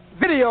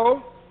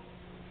video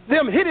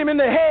them hit him in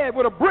the head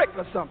with a brick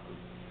or something.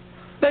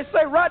 They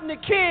say Rodney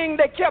King,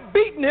 they kept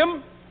beating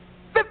him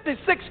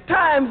 56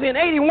 times in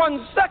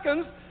 81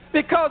 seconds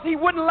because he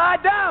wouldn't lie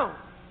down.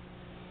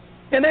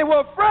 And they were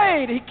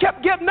afraid. He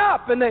kept getting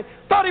up, and they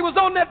thought he was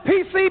on that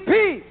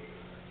PCP.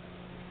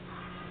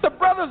 The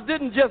brothers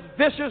didn't just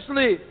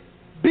viciously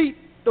beat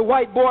the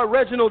white boy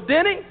Reginald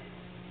Denny.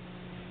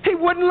 He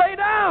wouldn't lay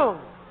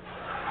down.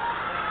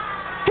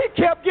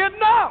 He kept getting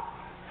up.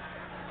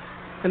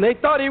 And they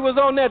thought he was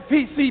on that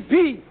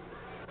PCP.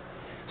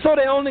 So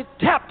they only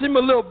tapped him a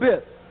little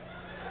bit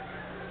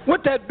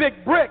with that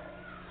big brick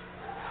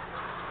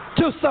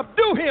to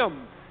subdue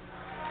him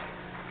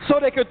so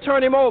they could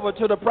turn him over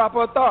to the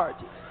proper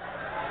authorities.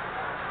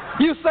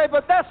 You say,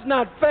 but that's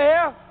not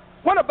fair.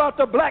 What about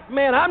the black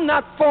man? I'm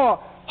not for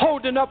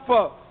holding up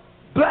for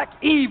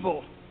black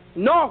evil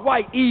nor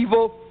white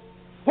evil.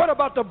 What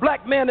about the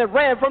black man that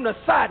ran from the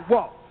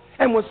sidewalk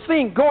and was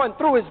seen going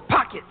through his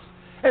pockets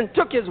and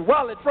took his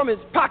wallet from his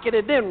pocket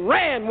and then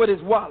ran with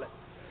his wallet?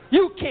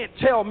 You can't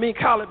tell me,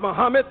 Khalid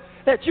Muhammad,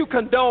 that you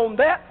condone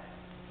that.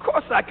 Of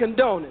course I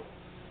condone it,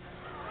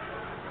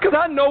 because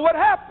I know what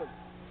happened.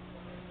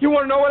 You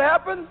want to know what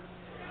happened?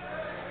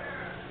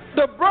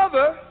 The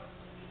brother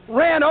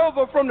ran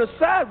over from the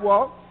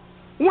sidewalk,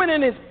 went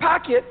in his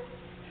pocket.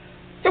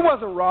 It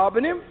wasn't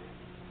robbing him.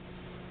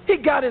 He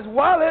got his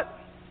wallet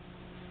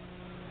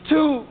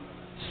to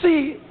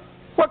see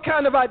what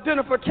kind of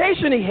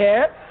identification he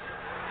had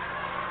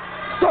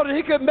so that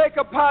he could make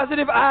a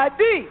positive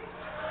ID.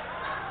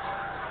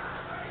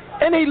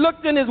 And he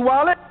looked in his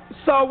wallet,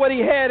 saw what he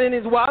had in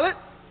his wallet,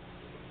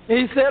 and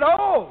he said,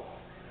 oh,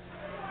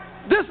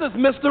 this is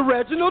Mr.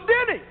 Reginald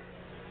Denny.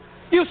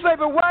 You say,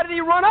 but why did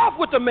he run off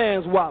with the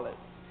man's wallet?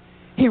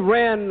 He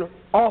ran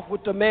off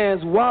with the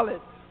man's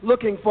wallet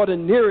looking for the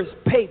nearest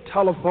pay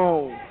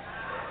telephone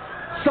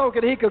so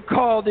that he could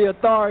call the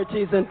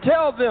authorities and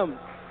tell them,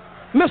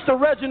 Mr.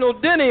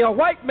 Reginald Denny, a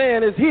white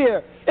man, is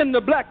here in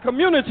the black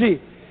community.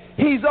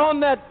 He's on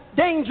that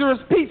dangerous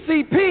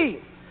PCP.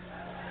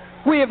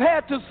 We have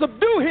had to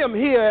subdue him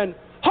here and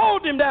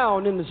hold him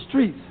down in the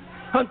streets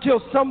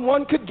until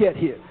someone could get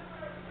here.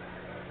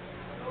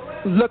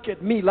 Look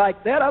at me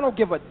like that. I don't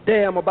give a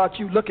damn about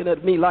you looking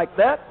at me like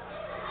that.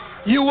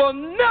 You will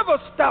never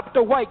stop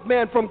the white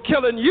man from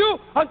killing you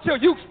until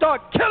you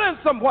start killing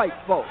some white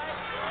folks.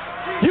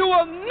 You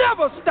will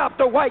never stop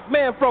the white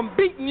man from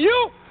beating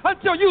you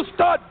until you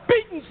start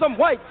beating some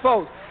white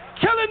folks.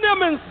 Killing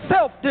them in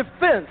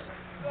self-defense.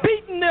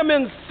 Beating them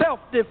in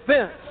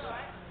self-defense.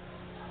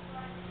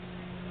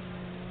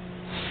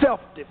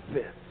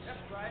 Self-defense.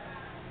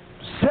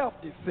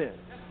 Self-defense.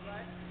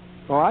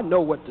 Oh, I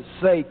know what to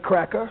say,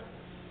 cracker.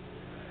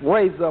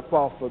 Raise up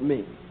off of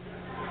me.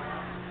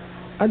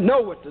 I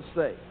know what to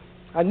say.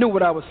 I knew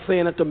what I was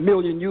saying at the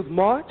Million Youth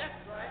March.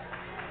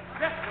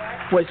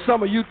 Where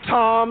some of you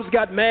Toms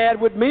got mad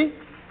with me.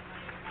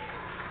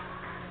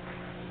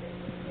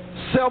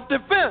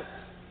 Self-defense.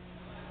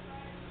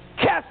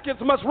 Caskets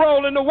must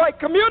roll in the white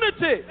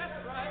community.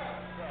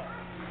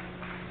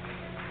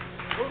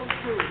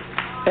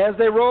 As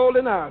they roll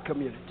in our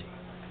community.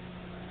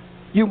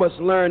 You must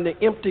learn to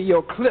empty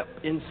your clip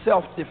in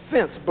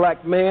self-defense,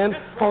 black man,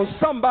 on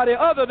somebody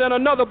other than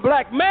another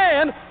black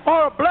man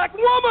or a black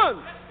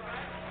woman.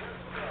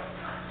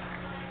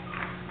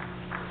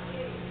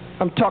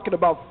 I'm talking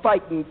about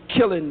fighting,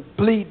 killing,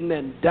 bleeding,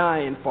 and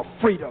dying for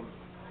freedom.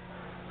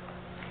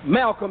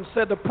 Malcolm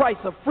said the price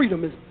of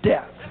freedom is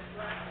death.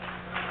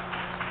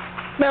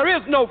 There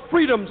is no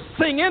freedom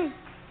singing,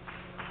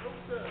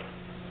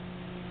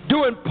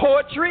 doing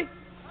poetry,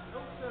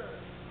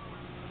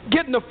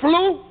 getting the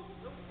flu,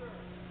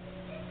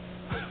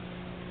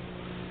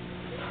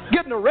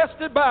 getting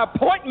arrested by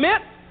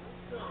appointment.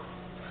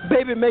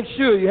 Baby, make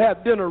sure you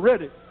have dinner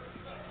ready.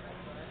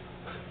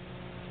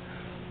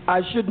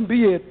 I shouldn't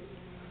be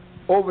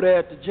over there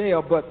at the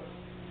jail, but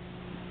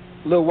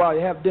a little while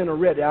you have dinner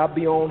ready, I'll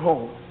be on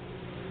home.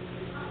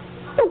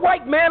 The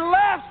white man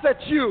laughs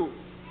at you.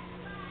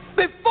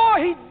 Before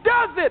he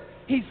does it,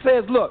 he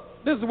says,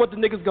 look, this is what the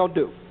niggas gonna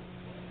do.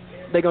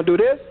 They gonna do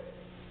this,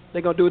 they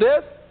gonna do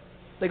this,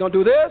 they gonna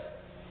do this,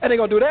 and they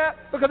gonna do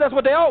that, because that's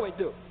what they always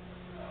do.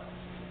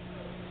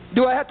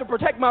 Do I have to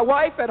protect my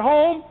wife at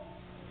home?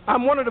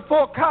 I'm one of the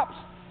 4 cops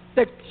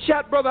that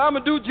shot Brother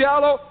Amadou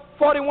Diallo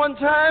 41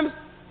 times.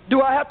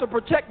 Do I have to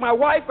protect my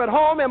wife at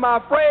home? Am I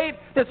afraid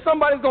that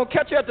somebody's going to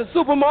catch her at the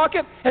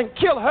supermarket and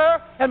kill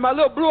her and my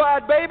little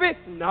blue-eyed baby?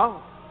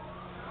 No.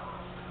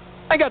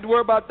 I ain't got to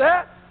worry about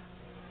that.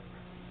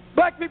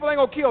 Black people ain't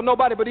going to kill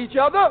nobody but each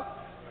other.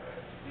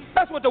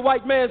 That's what the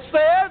white man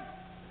said.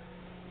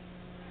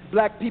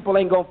 Black people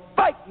ain't going to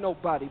fight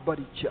nobody but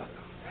each other.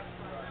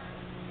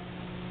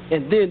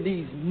 And then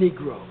these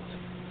Negroes,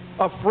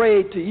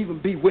 afraid to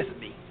even be with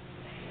me,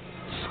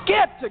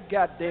 scared to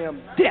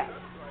goddamn death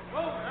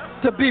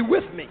to be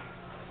with me.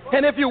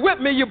 And if you're with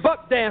me, you're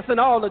buck dancing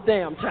all the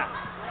damn time.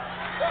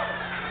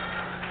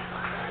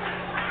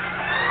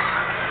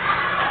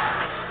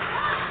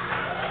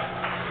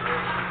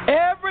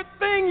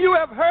 Everything you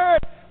have heard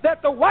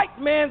that the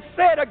white man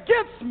said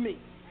against me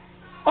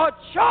or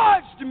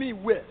charged me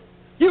with,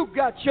 you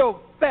got your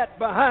fat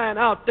behind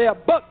out there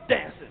buck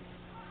dancing.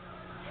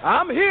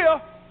 I'm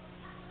here.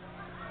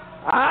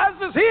 Ours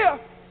is here.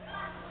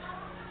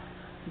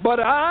 But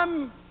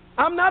I'm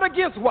not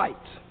against whites.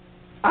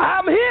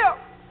 I'm here.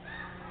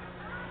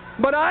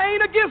 But I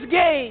ain't against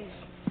gays.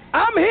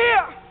 I'm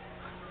here.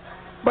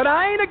 But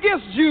I ain't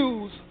against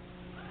Jews.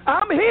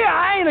 I'm here.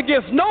 I ain't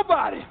against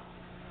nobody.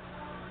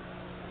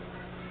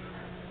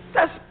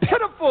 That's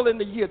pitiful in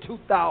the year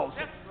 2000.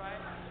 That's right.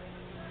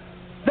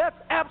 That's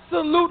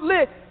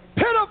absolutely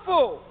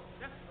pitiful.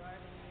 That's right.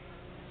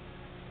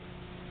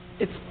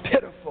 It's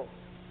pitiful.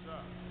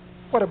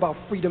 What about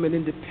freedom and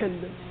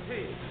independence?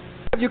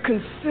 Have you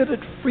considered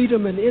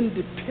freedom and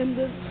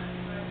independence?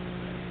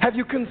 Have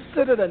you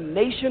considered a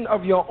nation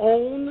of your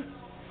own?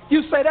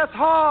 You say that's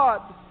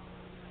hard.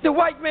 The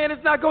white man is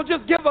not going to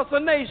just give us a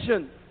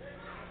nation.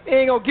 He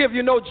ain't going to give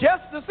you no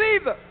justice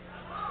either.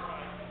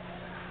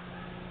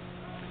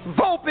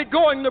 Volpe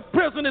going to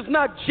prison is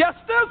not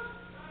justice.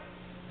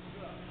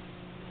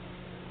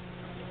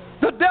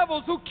 The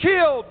devils who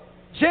killed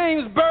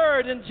James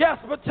Byrd in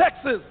Jasper,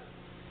 Texas,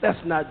 that's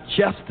not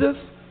justice.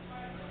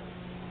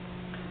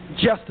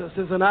 Justice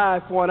is an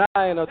eye for an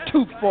eye and a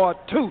tooth for a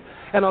tooth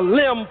and a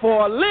limb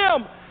for a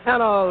limb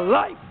and a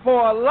life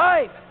for a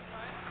life.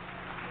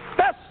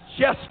 That's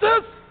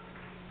justice.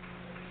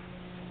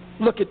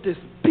 Look at this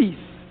beast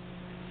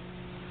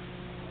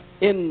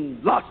in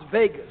Las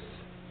Vegas.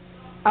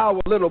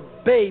 Our little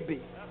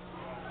baby,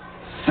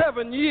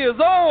 7 years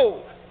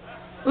old,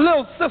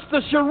 little sister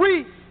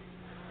Sharice,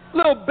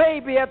 little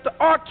baby at the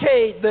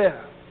arcade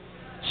there.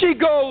 She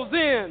goes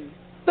in,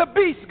 the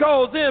beast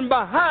goes in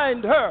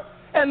behind her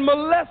and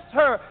molests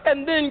her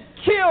and then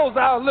kills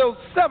our little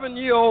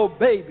 7-year-old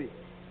baby.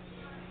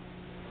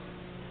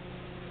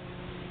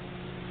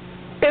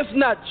 It's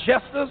not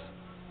justice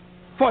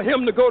for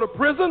him to go to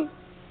prison.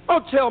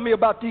 Don't tell me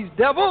about these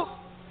devils.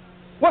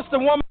 What's the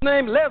woman's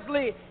name?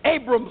 Leslie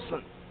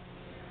Abramson.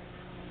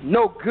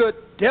 No good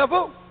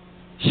devil.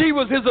 She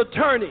was his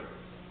attorney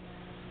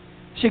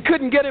She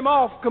couldn't get him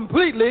off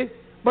completely,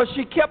 but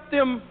she kept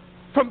him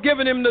from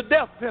giving him the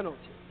death penalty.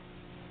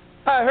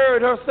 I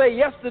heard her say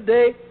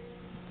yesterday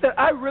that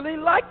I really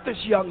like this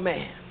young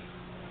man.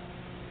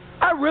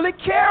 I really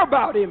care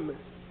about him.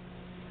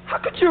 How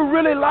could you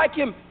really like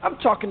him? I'm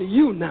talking to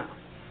you now.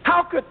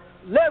 How could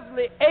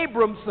Leslie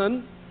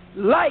Abramson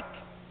like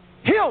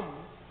him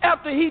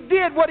after he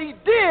did what he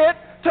did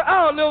to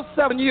our little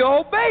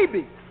 7-year-old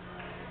baby?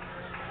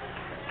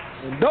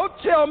 And don't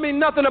tell me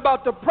nothing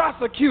about the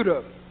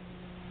prosecutor,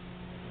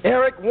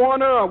 Eric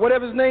Warner or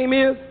whatever his name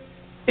is,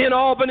 in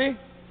Albany.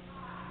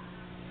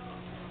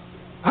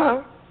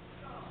 Huh?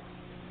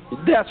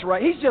 That's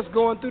right. He's just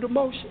going through the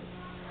motion.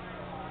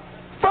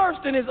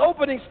 First, in his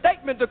opening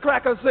statement, the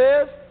cracker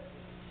says,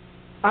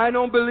 I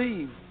don't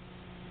believe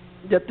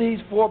that these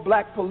 4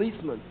 black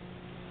policemen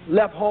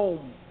left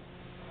home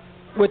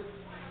with...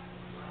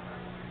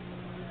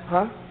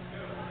 Huh?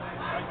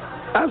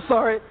 I'm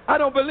sorry. I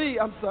don't believe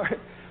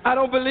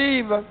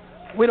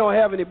we don't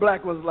have any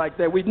black ones like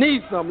that. We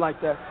need some like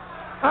that.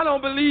 I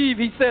don't believe,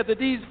 he said, that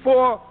these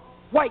 4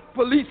 white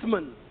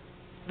policemen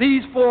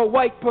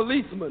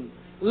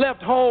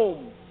left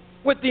home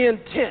with the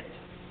intent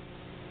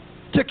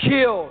to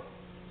kill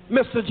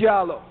Mr.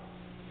 Giallo.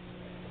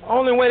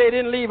 Only way they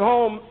didn't leave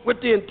home with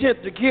the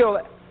intent to kill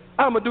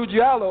Amadou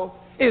Giallo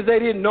is they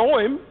didn't know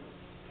him.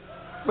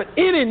 But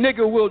any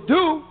nigga will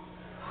do.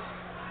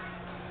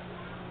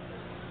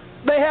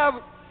 They have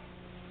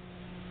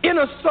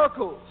inner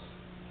circles,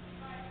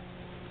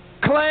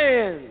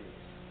 clans.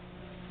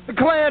 The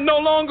Klan no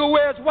longer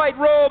wears white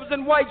robes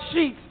and white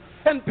sheets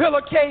and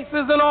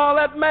pillowcases and all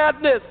that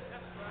madness.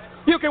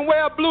 You can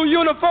wear a blue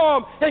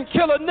uniform and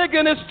kill a nigga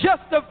and it's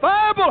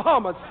justifiable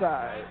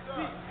homicide.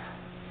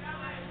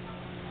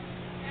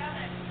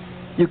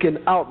 You can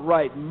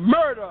outright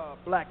murder a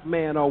black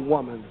man or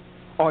woman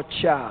or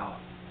child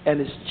and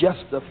it's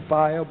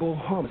justifiable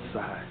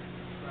homicide.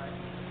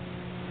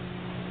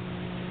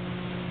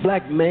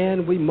 Black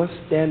man, we must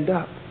stand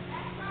up.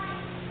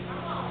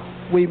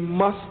 We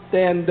must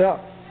stand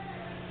up.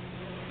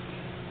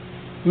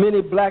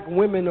 Many black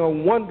women are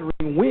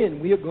wondering when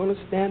we are going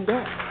to stand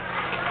up.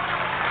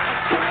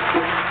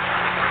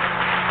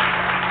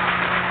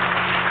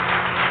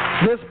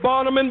 This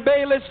Barnum and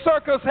Bailey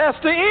circus has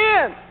to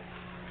end.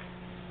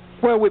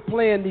 Where we're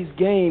playing these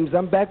games.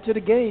 I'm back to the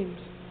games.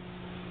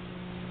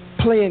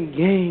 Playing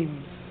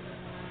games.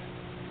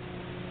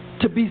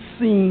 To be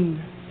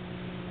seen.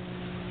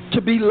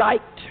 To be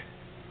liked.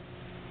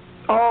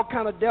 All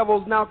kind of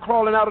devils now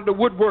crawling out of the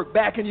woodwork,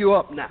 backing you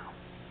up now.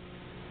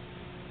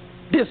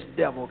 This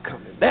devil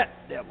coming,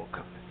 that devil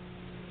coming.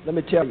 Let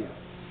me tell you,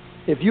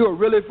 if you are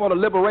really for the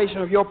liberation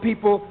of your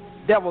people,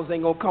 devils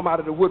ain't gonna come out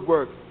of the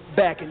woodwork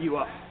backing you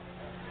up.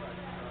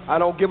 I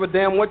don't give a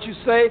damn what you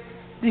say.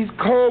 These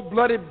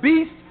cold-blooded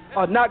beasts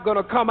are not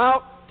gonna come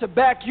out to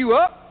back you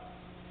up.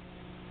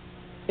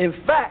 In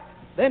fact,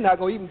 they're not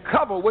gonna even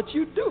cover what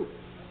you do.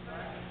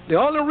 The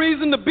only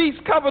reason the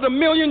beasts covered a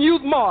Million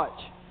Youth March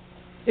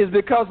is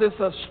because it's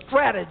a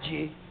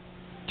strategy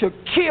to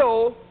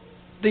kill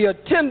the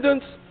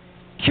attendants,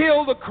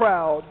 kill the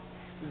crowd,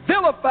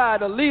 vilify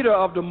the leader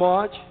of the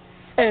march,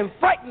 and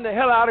frighten the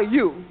hell out of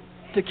you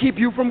to keep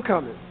you from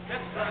coming.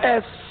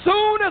 As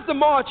soon as the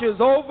march is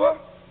over,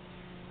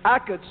 I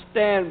could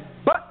stand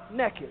butt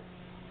naked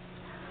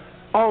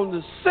on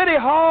the City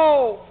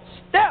Hall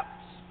steps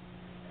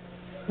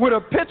with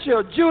a picture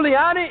of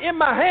Giuliani in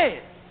my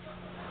hand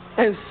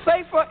and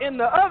Safer in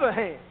the other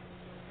hand.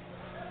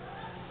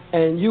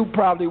 And you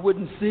probably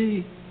wouldn't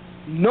see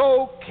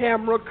no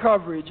camera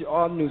coverage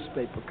or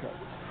newspaper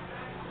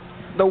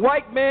coverage. The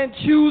white man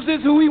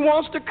chooses who he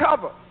wants to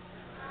cover.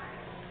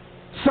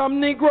 Some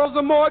Negroes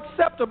are more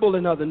acceptable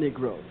than other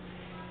Negroes.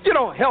 You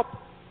don't help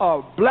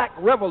a black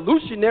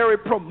revolutionary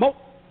promote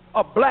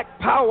a black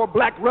power,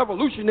 black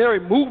revolutionary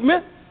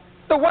movement.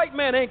 The white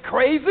man ain't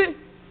crazy.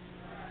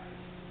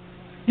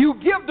 You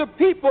give the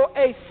people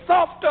a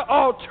softer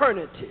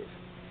alternative,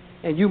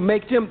 and you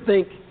make them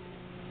think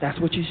that's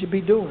what you should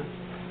be doing.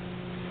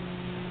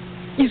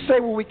 You say,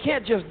 well, we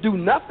can't just do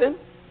nothing.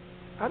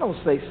 I don't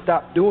say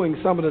stop doing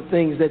some of the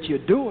things that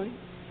you're doing,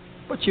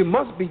 but you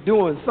must be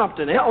doing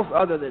something else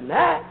other than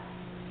that.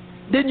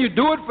 Didn't you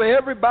do it for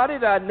everybody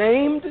that I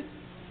named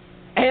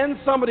and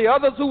some of the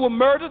others who were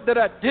murdered that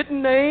I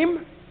didn't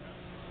name?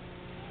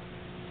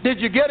 Did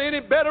you get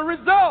any better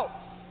results?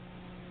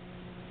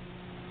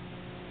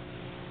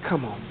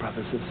 Come on,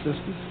 brothers and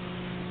sisters.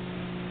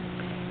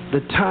 The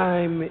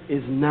time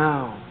is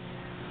now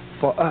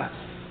for us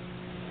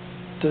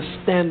to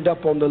stand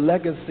up on the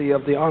legacy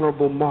of the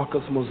Honorable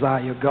Marcus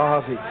Mosiah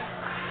Garvey,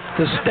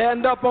 to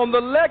stand up on the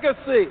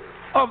legacy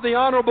of the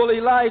Honorable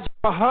Elijah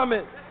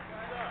Muhammad,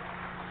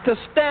 to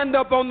stand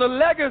up on the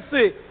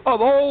legacy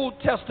of Old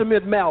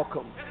Testament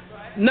Malcolm,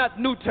 not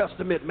New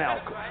Testament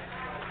Malcolm.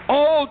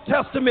 Old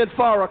Testament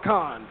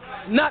Farrakhan,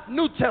 not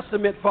New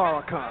Testament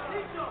Farrakhan.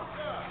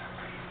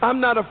 I'm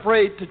not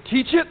afraid to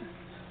teach it.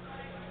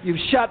 You've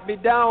shot me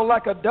down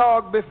like a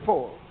dog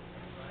before,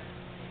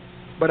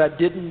 but I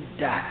didn't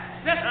die.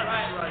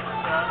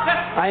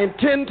 I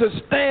intend to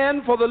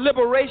stand for the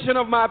liberation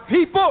of my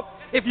people.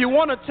 If you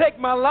want to take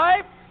my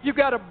life, you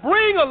got to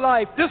bring a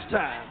life this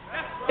time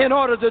in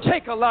order to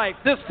take a life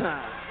this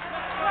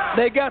time.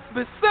 They got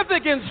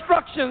specific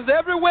instructions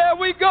everywhere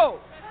we go.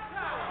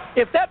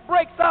 If that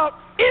breaks out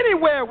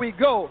anywhere we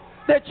go,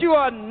 that you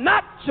are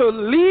not to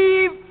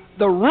leave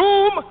the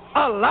room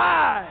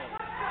alive.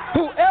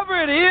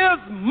 Whoever it is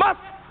must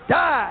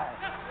die.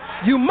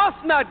 You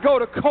must not go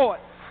to court.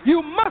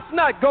 You must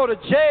not go to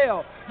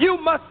jail. You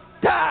must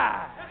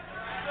die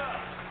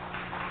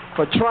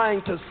for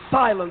trying to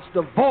silence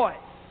the voice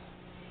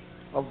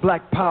of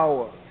black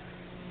power,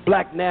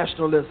 black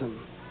nationalism,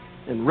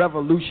 and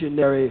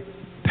revolutionary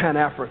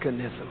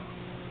Pan-Africanism.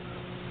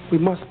 We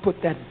must put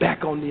that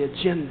back on the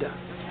agenda.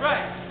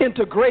 Right.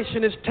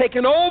 Integration is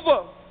taking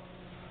over.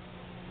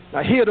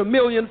 I hear the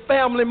Million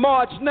Family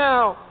March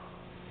now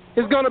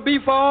is going to be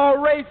for all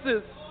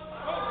races,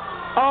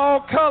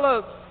 all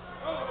colors,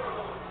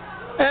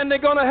 and they're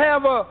going to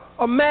have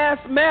a mass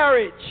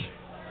marriage,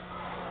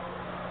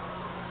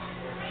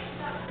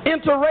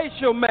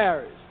 interracial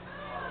marriage.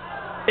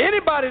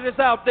 Anybody that's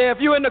out there, if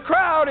you're in the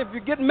crowd, if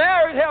you get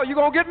married, hell, you're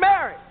going to get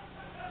married.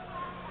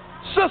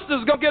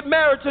 Sisters going to get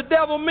married to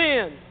devil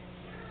men.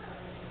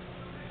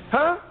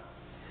 Huh?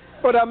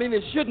 But I mean,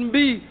 it shouldn't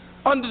be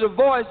under the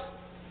voice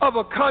of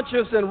a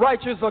conscious and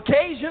righteous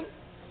occasion.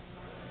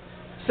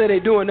 Say they're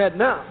doing that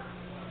now.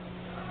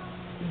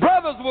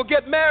 Brothers will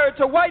get married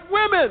to white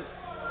women.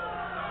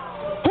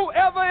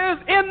 Whoever is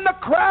in the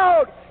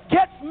crowd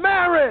gets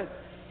married.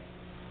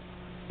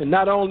 And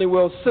not only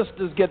will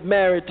sisters get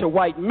married to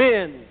white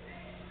men,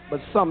 but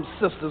some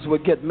sisters will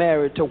get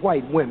married to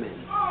white women.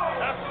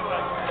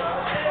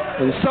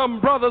 And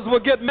some brothers will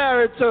get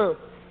married to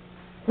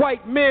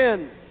white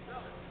men.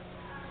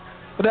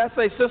 But I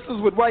say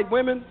sisters with white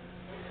women,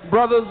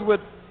 brothers with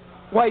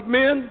white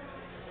men.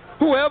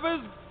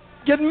 Whoever's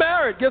getting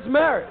married gets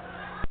married.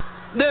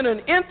 Then an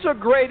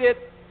integrated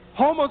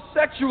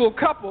homosexual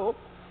couple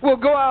will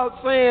go out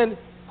saying,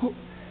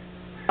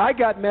 I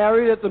got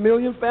married at the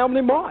Million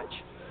Family March.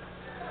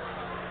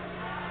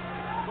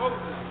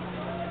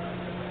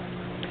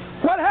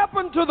 What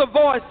happened to the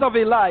voice of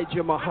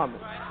Elijah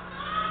Muhammad?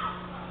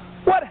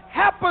 What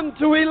happened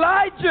to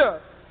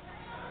Elijah?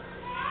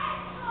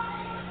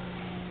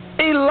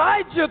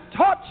 Elijah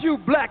taught you,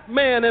 black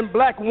man and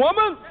black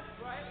woman,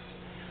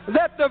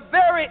 that the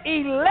very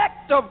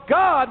elect of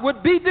God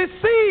would be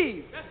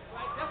deceived.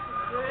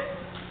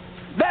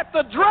 That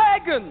the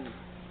dragon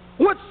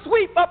would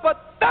sweep up a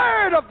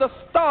third of the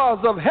stars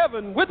of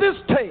heaven with his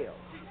tail.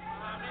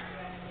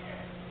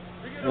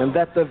 And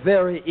that the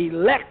very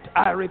elect,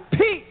 I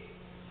repeat,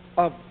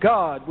 of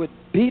God would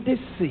be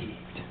deceived.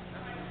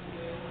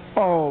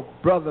 Oh,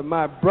 brother,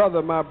 my brother,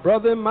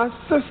 and my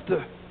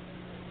sister,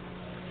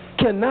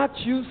 cannot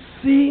you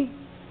see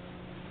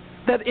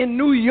that in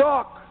New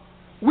York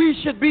we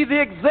should be the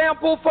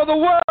example for the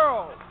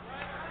world?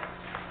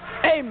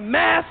 A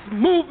mass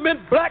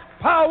movement, black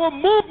power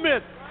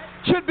movement,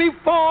 should be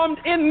formed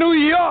in New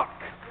York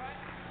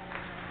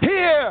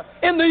here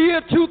in the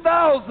year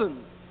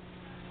 2000.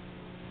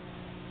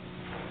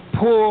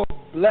 Poor,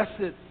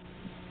 blessed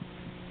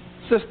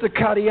Sister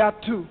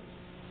Kadiatu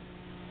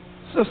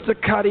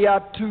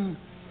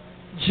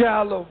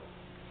Jallo.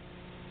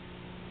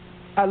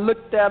 I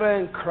looked at her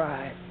and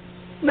cried,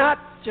 not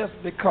just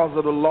because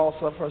of the loss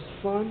of her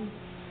son,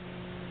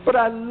 but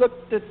I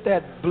looked at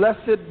that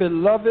blessed,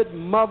 beloved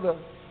mother,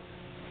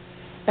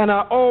 and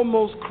I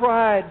almost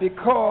cried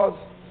because,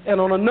 and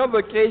on another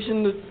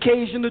occasion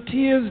the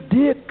tears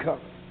did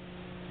come,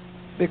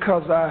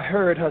 because I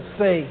heard her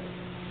say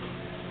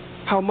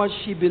how much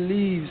she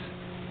believes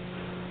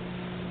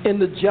in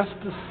the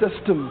justice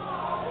system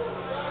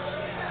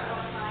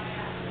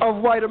of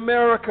white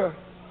America,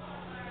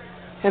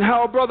 and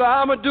how Brother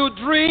Amadou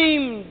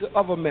dreamed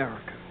of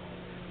America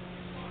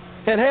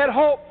and had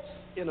hopes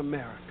in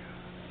America.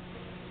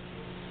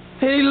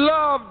 He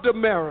loved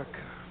America.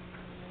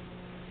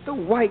 The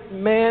white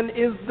man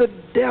is the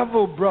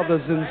devil,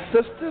 brothers and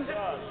sisters.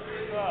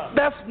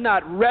 That's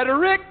not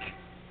rhetoric.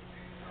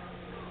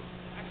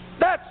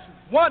 That's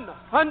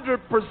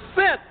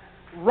 100%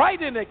 right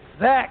and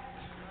exact.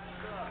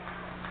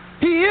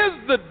 He is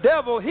the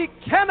devil. He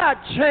cannot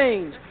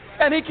change.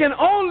 And he can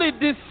only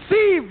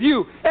deceive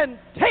you and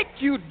take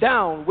you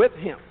down with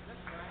him.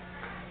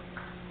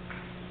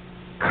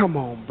 Come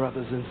on,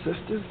 brothers and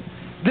sisters.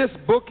 This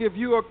book, if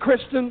you're a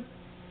Christian,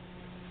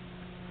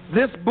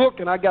 this book,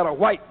 and I got a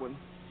white one,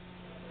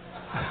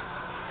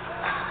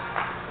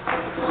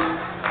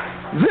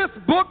 this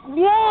book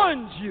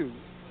warns you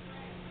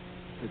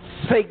that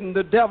Satan,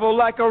 the devil,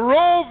 like a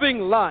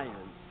roving lion,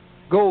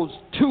 goes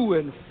to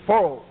and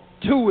fro,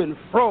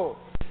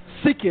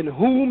 seeking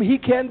whom he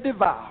can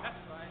devour.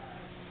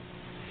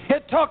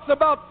 It talks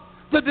about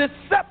the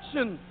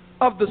deception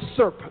of the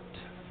serpent,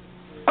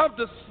 of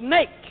the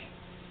snake.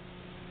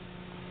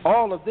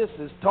 All of this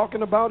is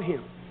talking about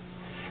him.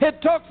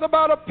 It talks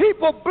about a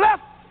people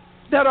blessed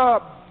that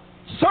are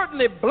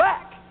certainly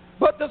black,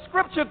 but the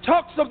scripture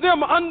talks of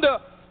them under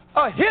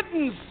a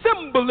hidden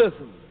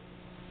symbolism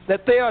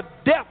that they are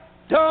deaf,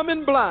 dumb,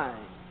 and blind,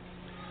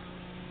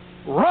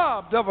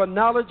 robbed of a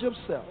knowledge of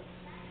self,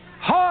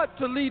 hard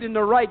to lead in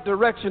the right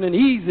direction and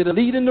easy to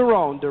lead in the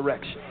wrong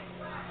direction.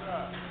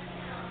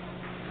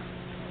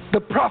 The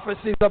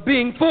prophecies are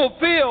being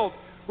fulfilled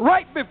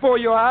right before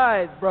your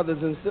eyes, brothers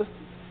and sisters.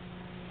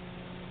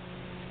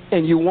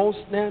 And you won't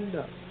stand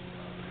up.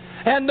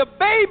 And the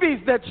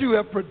babies that you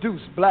have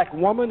produced, black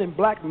woman and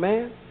black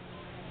man,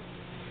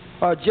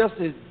 are just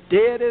as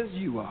dead as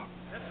you are.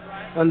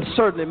 And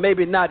certainly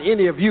maybe not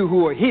any of you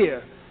who are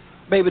here.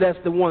 Maybe that's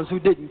the ones who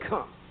didn't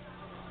come.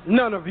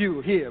 None of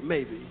you here,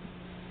 maybe.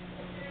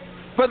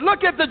 But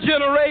look at the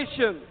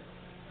generation.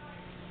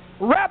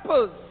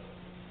 Rappers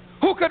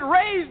who could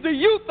raise the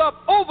youth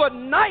up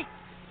overnight.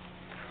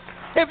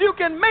 If you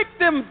can make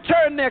them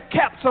turn their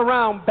caps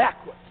around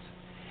backwards,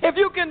 if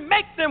you can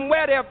make them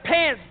wear their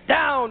pants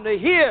down to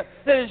hear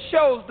that it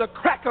shows the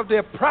crack of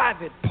their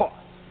private parts,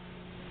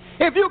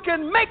 if you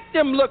can make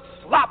them look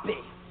sloppy,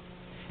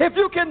 if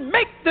you can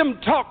make them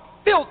talk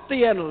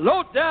filthy and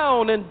low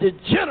down and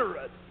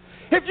degenerate,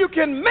 if you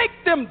can make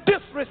them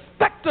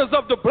disrespecters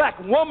of the black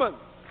woman,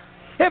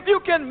 if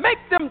you can make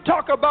them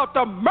talk about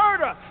the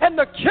murder and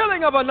the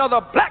killing of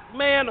another black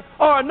man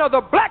or another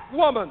black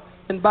woman,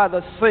 and by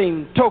the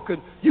same token,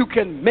 you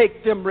can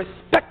make them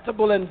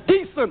respectable and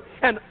decent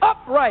and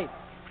upright.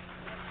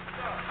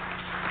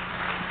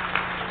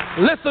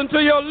 Listen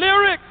to your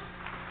lyrics.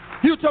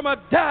 You talking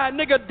about die,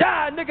 nigga,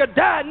 die, nigga,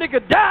 die,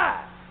 nigga,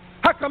 die.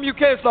 How come you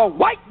can't say a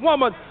white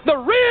woman, the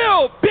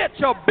real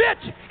bitch or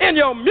bitch in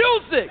your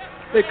music?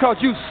 Because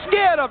you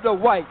scared of the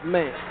white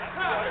man.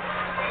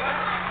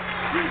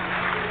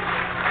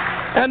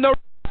 And the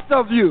rest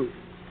of you,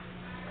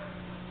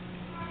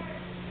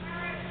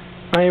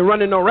 I ain't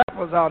running no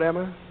rappers out, am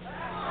I?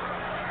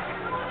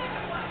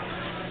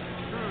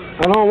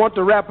 I don't want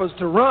the rappers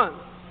to run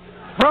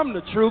from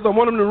the truth. I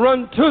want them to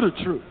run to the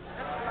truth.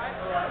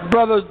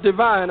 Brother's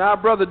divine. Our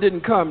brother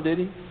didn't come, did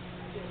he?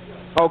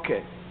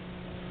 Okay.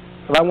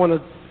 But I want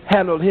to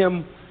handle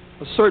him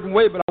a certain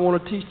way, but I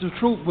want to teach the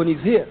truth when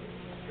he's here.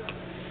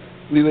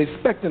 We were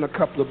expecting a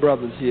couple of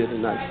brothers here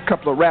tonight, a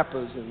couple of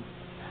rappers and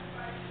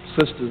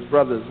sisters,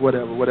 brothers,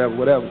 whatever.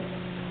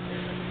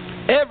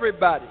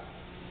 Everybody.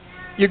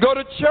 You go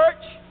to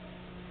church,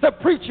 the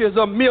preacher's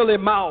a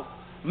mealy-mouthed,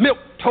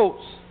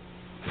 milk-toast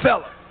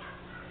fella.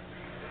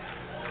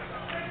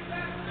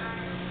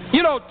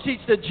 You don't teach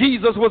that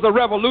Jesus was a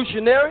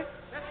revolutionary.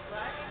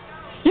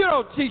 You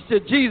don't teach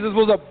that Jesus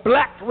was a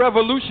black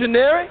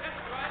revolutionary.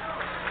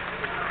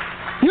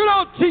 You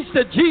don't teach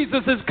that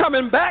Jesus is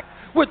coming back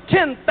with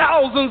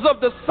 10,000s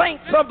of the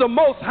saints of the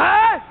Most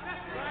High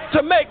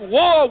to make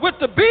war with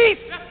the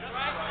beast.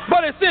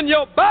 But it's in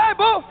your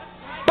Bible,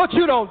 but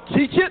you don't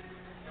teach it.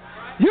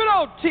 You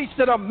don't teach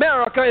that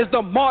America is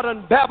the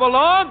modern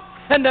Babylon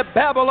and that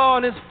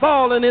Babylon is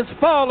fallen,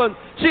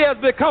 She has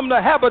become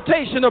the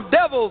habitation of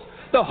devils,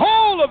 the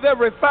hole of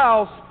every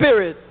foul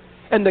spirit,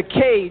 and the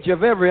cage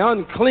of every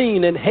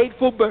unclean and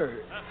hateful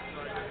bird.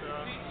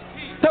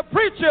 The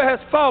preacher has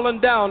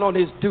fallen down on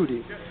his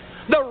duty.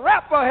 The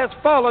rapper has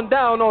fallen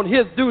down on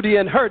his duty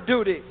and her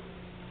duty.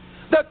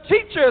 The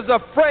teacher is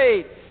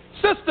afraid.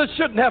 Sister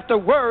shouldn't have to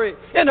worry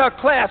in her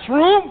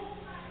classroom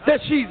that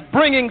she's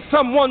bringing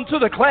someone to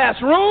the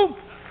classroom.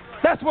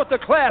 That's what the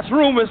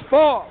classroom is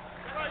for.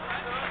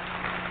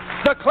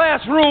 The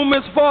classroom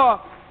is for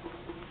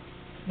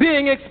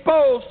being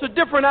exposed to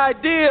different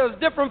ideas,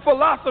 different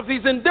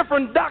philosophies, and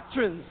different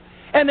doctrines,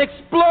 and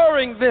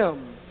exploring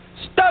them,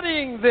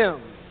 studying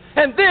them,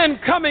 and then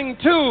coming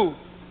to,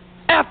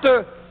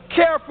 after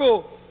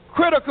careful,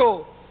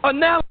 critical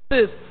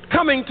analysis,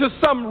 coming to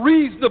some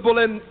reasonable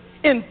and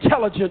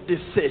intelligent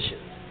decision.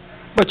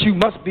 But you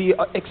must be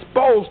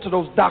exposed to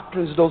those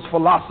doctrines, those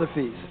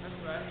philosophies.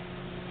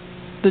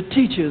 The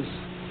teachers,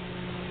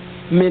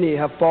 many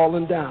have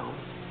fallen down.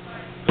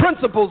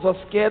 Principals are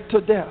scared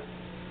to death.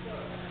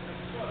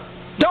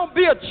 Don't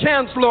be a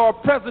chancellor or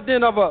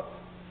president of a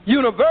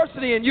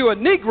university and you're a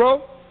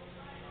Negro.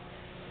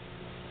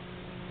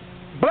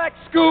 Black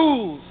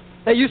schools,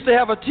 they used to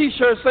have a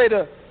T-shirt say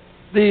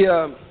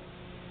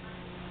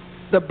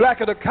the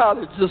blacker the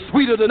college, the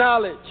sweeter the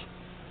knowledge.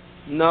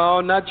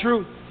 No, not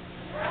true.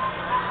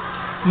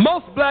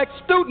 Most black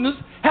students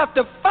have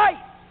to fight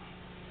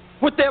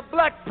with their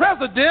black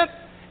president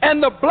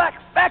and the black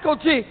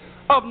faculty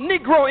of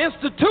Negro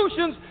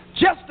institutions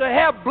just to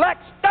have black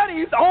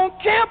studies on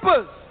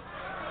campus.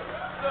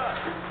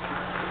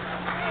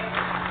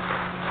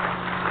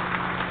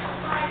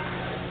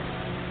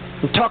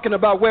 I'm talking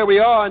about where we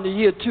are in the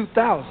year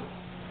 2000.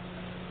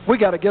 We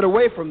got to get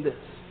away from this.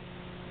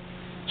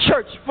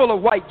 Church full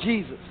of white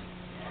Jesus.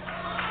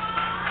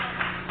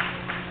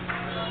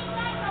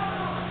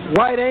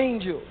 White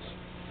angels,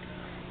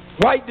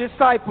 white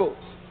disciples,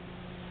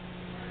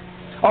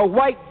 a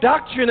white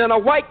doctrine and a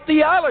white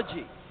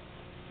theology.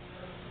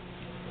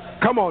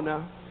 Come on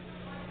now.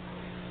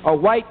 A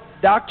white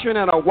doctrine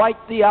and a white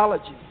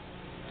theology.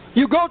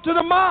 You go to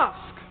the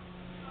mosque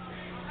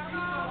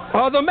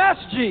or the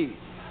masjid,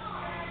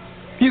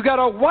 You got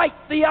a white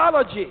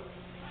theology.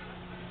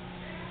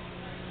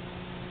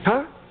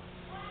 Huh?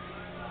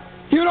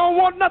 You don't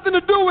want nothing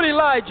to do with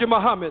Elijah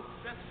Muhammad.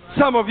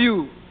 Some of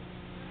you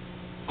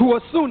who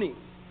are Sunni,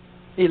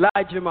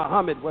 Elijah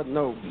Muhammad wasn't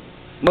no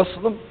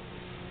Muslim.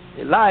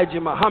 Elijah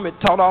Muhammad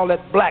taught all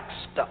that black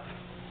stuff.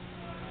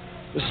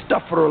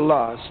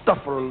 Astaghfirullah.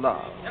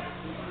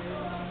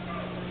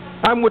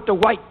 I'm with the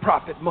white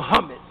prophet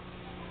Muhammad.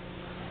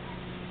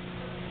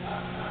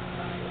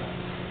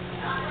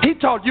 He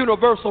taught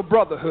universal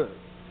brotherhood.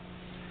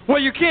 Well,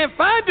 you can't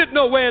find it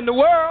nowhere in the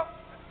world.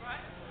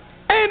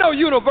 Ain't no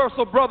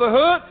universal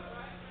brotherhood.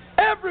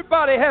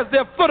 Everybody has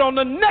their foot on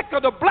the neck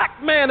of the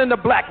black man and the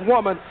black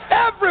woman.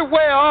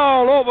 Everywhere,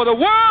 all over the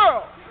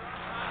world.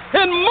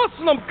 In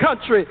Muslim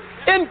country,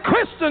 in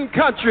Christian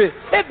country,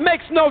 it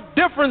makes no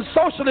difference.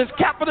 Socialist,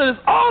 capitalist,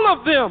 all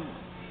of them.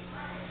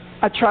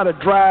 I try to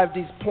drive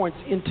these points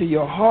into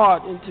your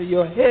heart, into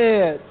your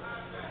head.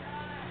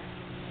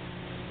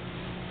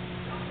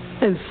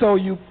 And so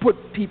you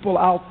put people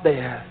out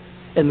there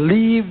and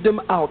leave them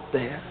out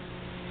there.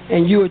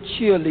 And you're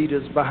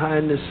cheerleaders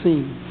behind the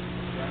scenes.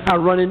 I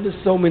run into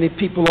so many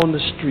people on the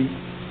street.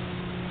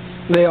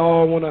 They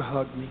all want to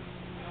hug me.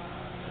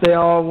 They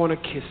all want to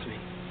kiss me.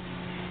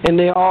 And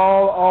they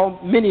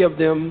many of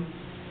them,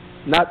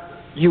 not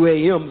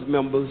UAM's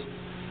members,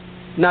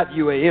 not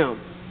UAM,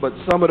 but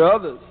some of the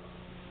others,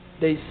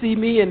 they see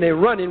me and they're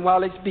running while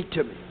they speak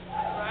to me.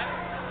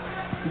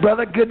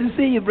 Brother, good to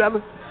see you,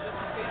 brother.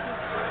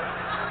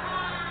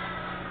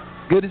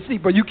 Good to see you.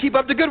 But you keep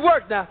up the good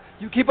work now.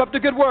 You keep up the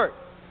good work.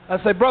 I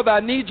say, brother, I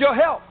need your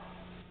help.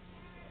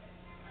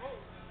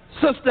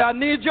 Sister, I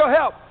need your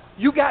help.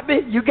 You got me?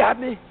 You got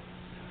me?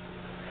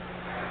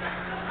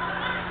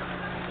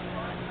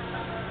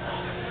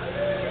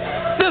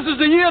 This is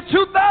the year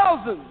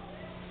 2000,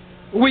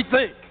 we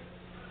think.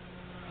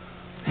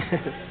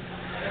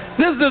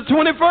 This is the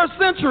 21st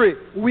century,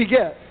 we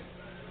guess.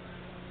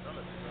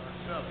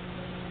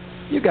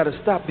 You got to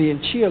stop being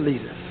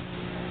cheerleaders.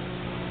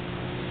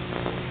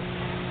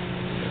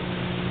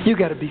 You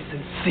got to be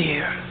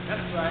sincere.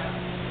 That's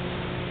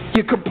right.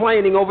 You're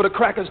complaining over the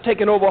crackers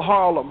taking over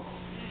Harlem.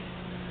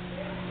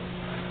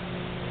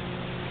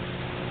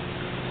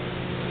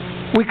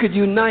 We could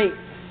unite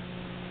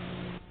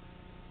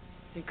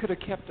and could have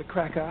kept the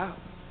cracker out.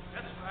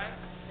 That's right.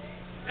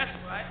 That's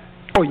right.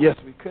 Oh, yes,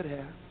 we could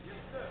have.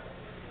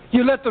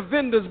 You let the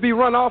vendors be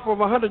run off of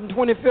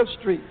 125th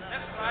Street.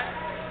 That's right.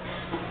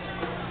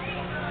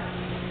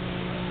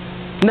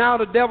 Now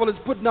the devil is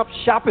putting up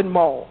shopping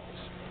malls.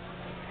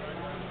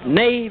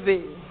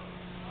 Navy,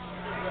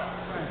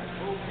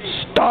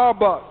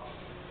 Starbucks,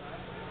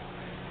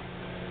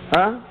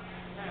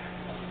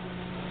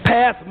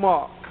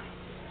 Pathmark,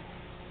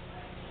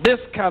 this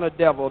kind of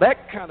devil,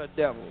 that kind of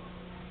devil,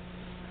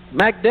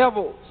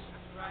 McDevils.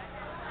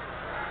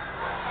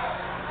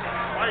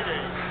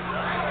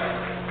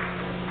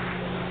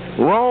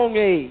 Wrong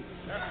age.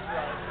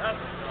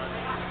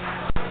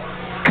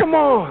 Come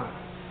on.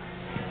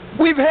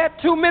 We've had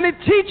too many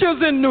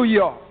teachers in New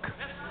York.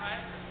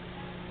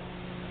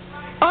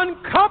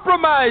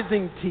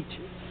 Uncompromising teachers.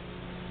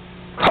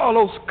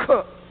 Carlos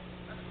Cook.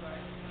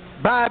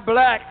 Buy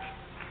black.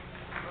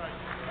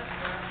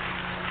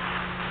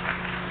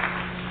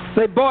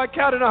 They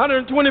boycotted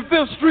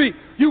 125th Street.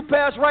 You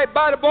pass right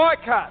by the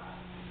boycott.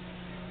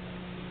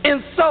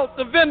 Insult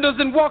the vendors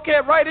and walk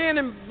right in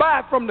and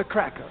buy from the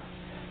cracker.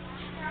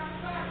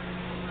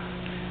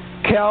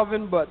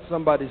 Calvin Butt,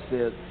 somebody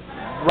said,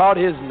 brought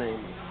his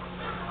name.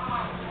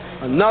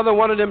 Another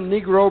one of them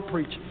Negro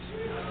preachers.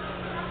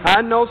 I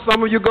know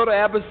some of you go to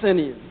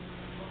Abyssinian,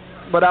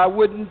 but I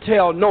wouldn't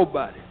tell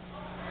nobody.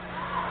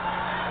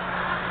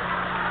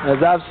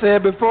 As I've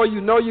said before, you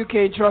know you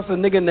can't trust a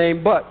nigga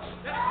named Butts.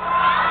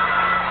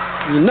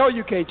 You know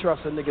you can't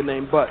trust a nigga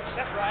named Butts.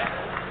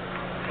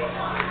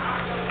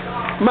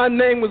 My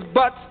name was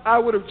Butts, I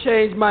would have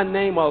changed my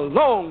name a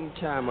long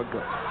time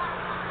ago.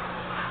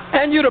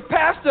 And you're the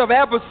pastor of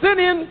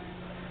Abyssinian,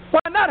 why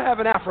not have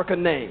an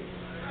African name?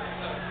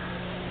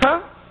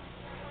 Huh?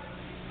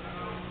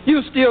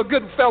 You still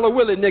good fellow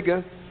Willie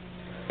nigga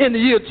in the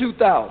year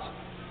 2000.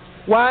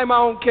 Why am I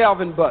on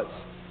Calvin Butts?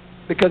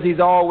 Because he's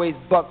always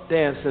buck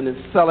dancing and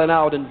selling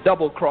out and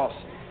double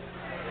crossing.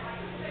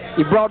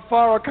 He brought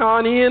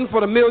Farrakhan in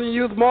for the Million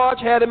Youth March,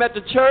 had him at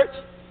the church.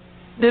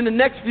 Then the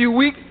next few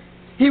weeks,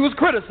 he was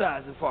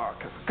criticizing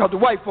Farrakhan because the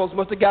white folks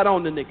must have got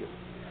on the nigga.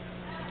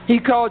 He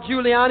called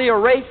Giuliani a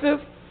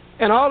racist,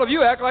 and all of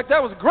you act like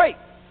that was great.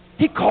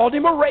 He called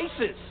him a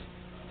racist.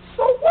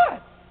 So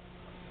what?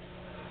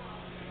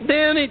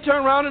 Then he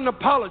turned around and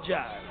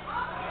apologized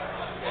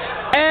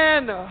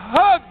and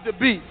hugged the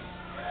beast.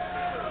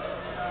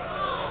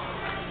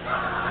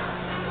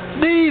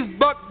 These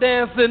buck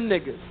dancing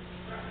niggas.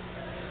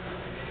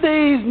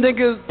 These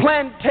niggas,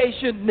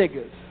 plantation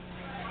niggas.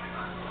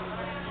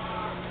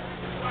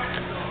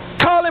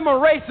 Call him a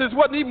racist,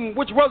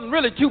 which wasn't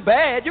really too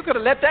bad. You could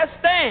have let that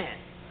stand.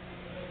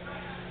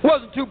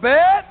 Wasn't too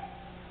bad.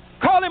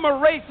 Call him a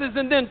racist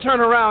and then turn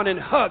around and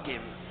hug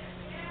him.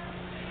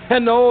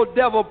 And the old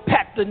devil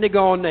pat the nigga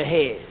on the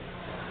head.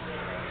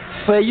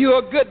 Say, you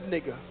a good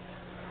nigga.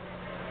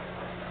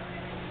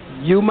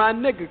 You my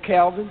nigga,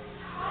 Calvin.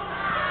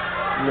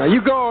 Now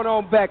you going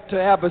on back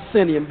to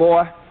Abyssinian,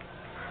 boy.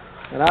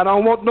 And I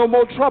don't want no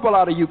more trouble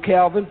out of you,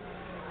 Calvin.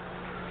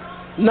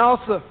 No,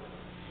 sir.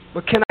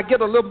 But can I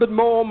get a little bit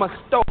more on my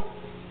stove?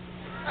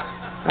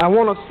 I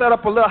want to set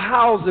up a little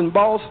housing,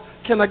 boss.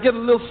 Can I get a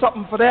little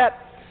something for that?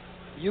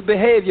 You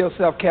behave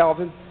yourself,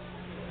 Calvin.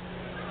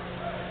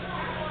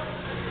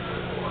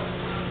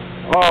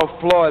 Oh,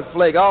 Floyd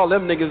Flake, all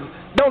them niggas.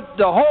 Don't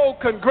the whole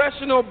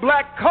Congressional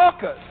Black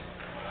Caucus,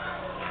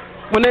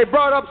 when they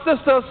brought up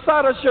Sister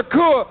Assata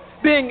Shakur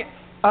being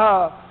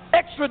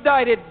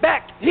extradited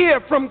back here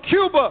from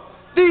Cuba,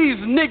 these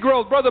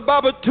Negroes, Brother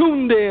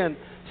Babatunde and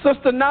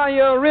Sister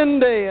Naya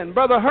Arinde and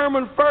Brother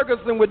Herman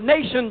Ferguson with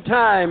Nation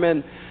Time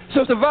and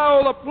Sister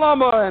Viola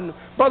Plummer and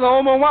Brother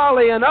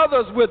Omawale and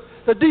others with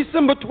the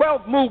December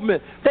 12th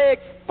movement, they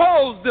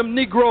exposed them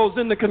Negroes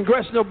in the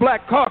Congressional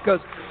Black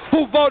Caucus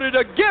who voted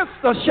against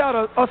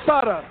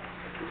Assata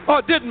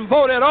or didn't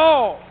vote at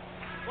all.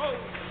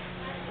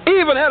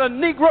 Even had a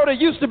Negro that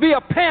used to be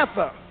a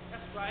Panther,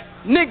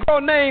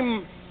 Negro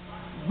named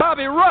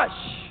Bobby Rush,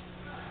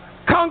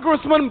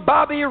 Congressman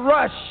Bobby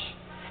Rush,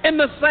 in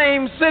the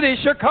same city,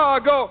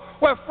 Chicago,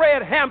 where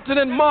Fred Hampton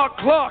and Mark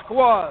Clark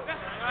was,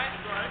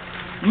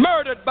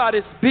 murdered by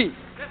this beast.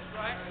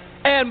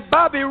 And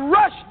Bobby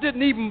Rush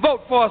didn't even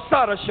vote for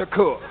Assata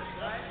Shakur.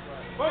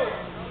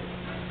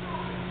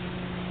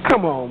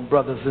 Come on,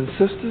 brothers and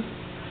sisters.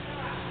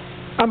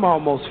 I'm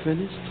almost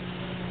finished.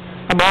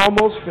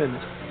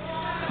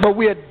 But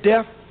we are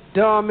deaf,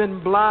 dumb,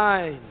 and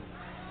blind.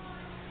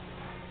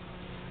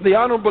 The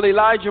Honorable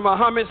Elijah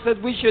Muhammad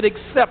said we should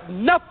accept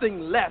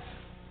nothing less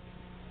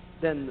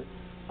than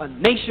a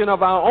nation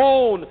of our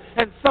own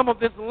and some of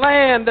this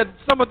land and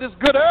some of this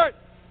good earth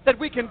that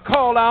we can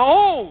call our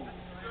own.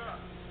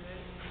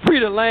 Free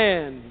the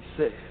land, he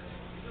says.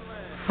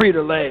 Free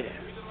the land.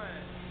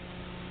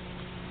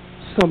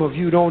 Some of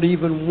you don't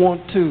even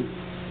want to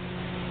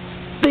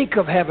think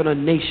of having a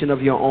nation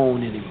of your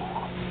own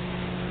anymore.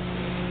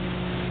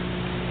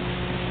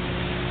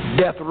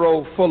 Death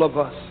row full of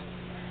us.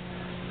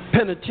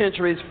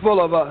 Penitentiaries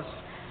full of us.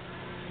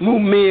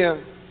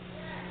 Mumia,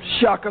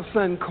 Shaka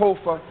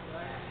Sankofa,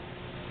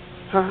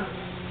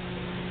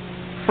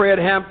 Fred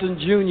Hampton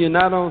Jr.,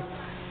 not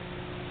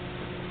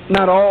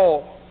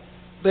all.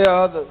 There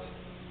are others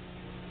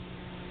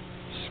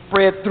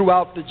spread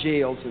throughout the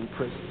jails and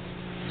prisons.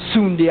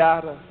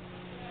 Sundiata,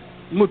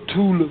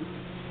 Mutulu,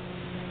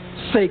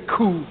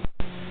 Sekou,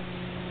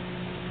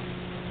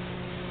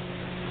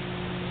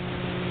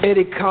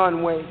 Eddie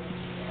Conway,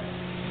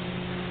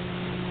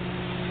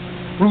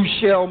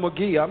 Ruchell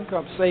McGee.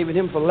 I'm saving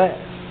him for last.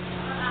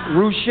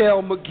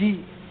 Ruchell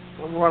McGee.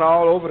 I'm running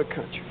all over the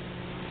country.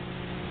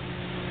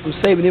 I'm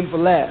saving him for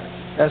last.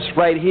 That's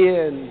right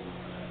here, and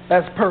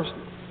that's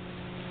personal.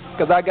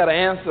 Because I got to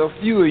answer a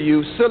few of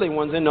you silly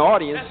ones in the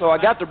audience, so I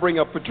got to bring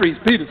up Patrice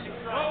Peterson.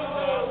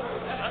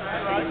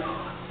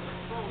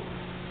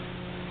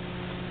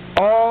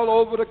 All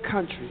over the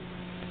country,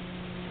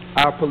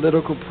 our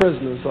political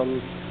prisoners are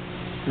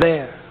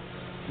there,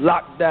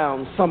 locked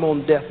down, some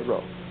on death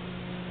row.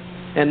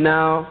 And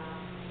now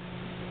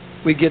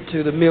we get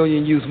to the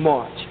Million Youth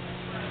March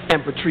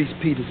and Patrice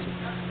Peterson.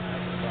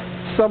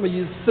 Some of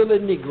you silly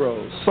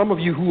Negroes, some of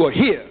you who are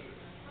here,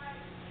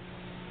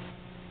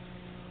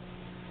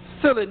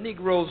 silly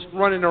Negroes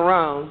running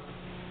around,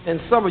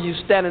 and some of you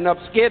standing up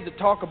scared to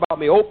talk about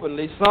me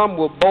openly. Some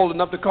were bold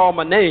enough to call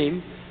my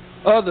name.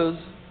 Others,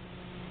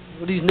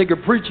 these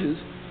nigger preachers,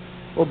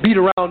 will beat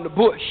around the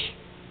bush.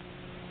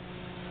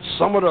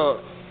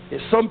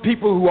 There's some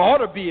people who ought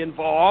to be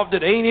involved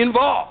that ain't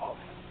involved.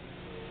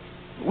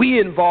 We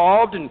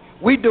involved, and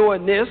we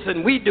doing this,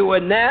 and we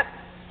doing that.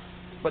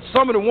 But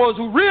some of the ones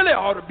who really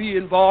ought to be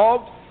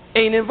involved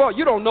ain't involved.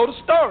 You don't know the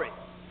story.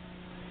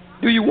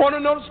 Do you want to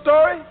know the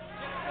story?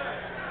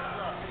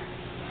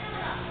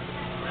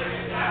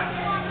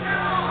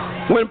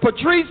 When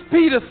Patrice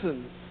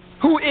Peterson,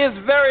 who is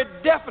very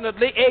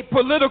definitely a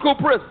political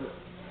prisoner,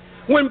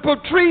 when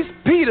Patrice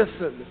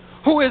Peterson,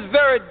 who is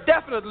very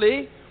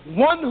definitely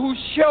one who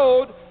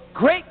showed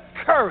great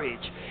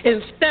courage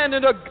in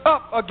standing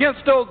up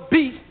against those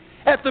beasts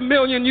at the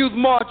Million Youth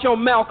March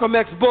on Malcolm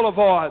X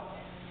Boulevard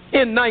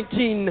in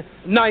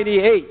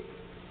 1998.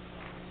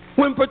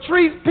 When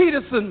Patrice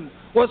Peterson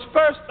was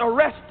first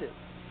arrested,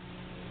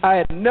 I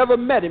had never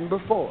met him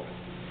before,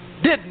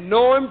 didn't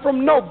know him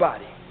from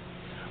nobody,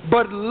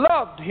 but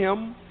loved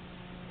him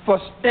for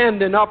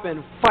standing up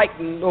and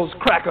fighting those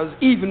crackers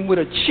even with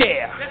a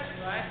chair.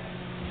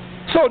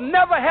 So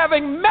never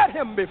having met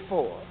him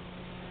before,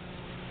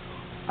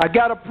 I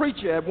got a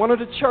preacher at one of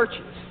the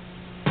churches,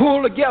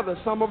 pulled together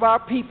some of our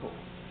people,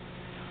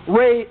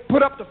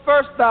 put up the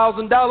first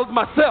 $1,000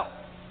 myself,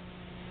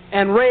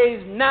 and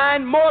raised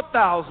 $9,000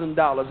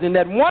 more in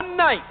that one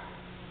night,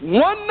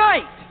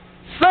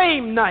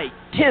 same night,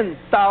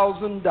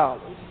 $10,000.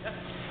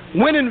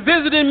 Went and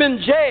visited him in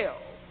jail.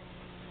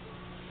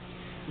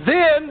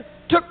 Then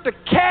took the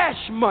cash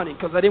money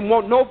because I didn't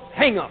want no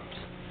hang-ups.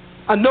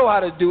 I know how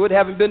to do it,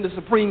 having been the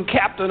supreme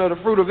captain of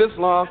the Fruit of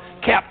Islam,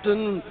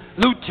 captain,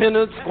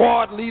 lieutenant,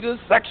 squad leader,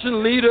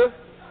 section leader.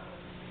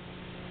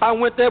 I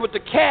went there with the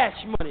cash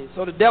money,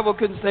 so the devil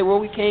couldn't say, well,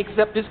 we can't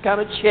accept this kind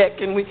of check,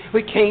 and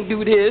we can't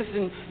do this,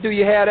 and do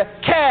you have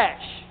that?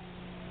 Cash.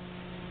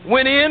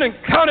 Went in and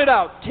counted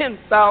out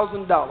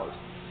 $10,000.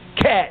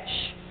 Cash.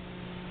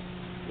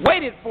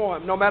 Waited for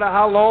him, no matter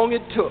how long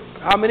it took,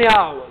 how many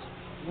hours.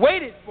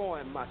 Waited for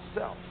him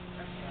myself,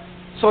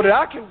 so that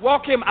I could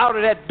walk him out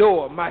of that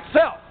door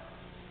myself.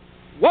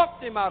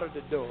 Walked him out of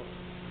the door.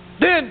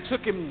 Then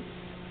took him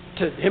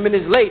and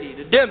his lady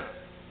to dinner.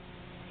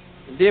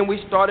 And then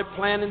we started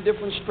planning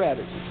different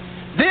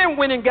strategies. Then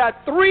went and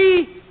got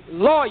 3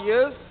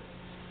 lawyers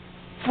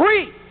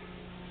free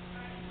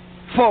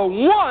for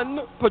one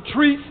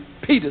Patrice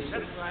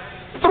Peterson.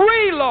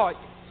 3 lawyers.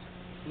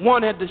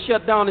 One had to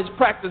shut down his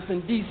practice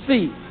in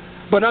D.C.,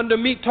 but under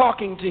me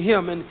talking to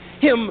him and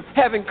him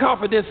having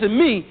confidence in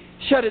me,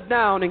 shut it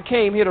down and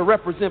came here to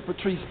represent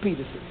Patrice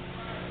Peterson.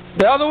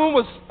 The other one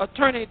was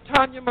attorney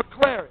Tanya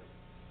McClary,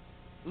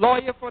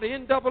 lawyer for the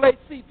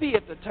NAACP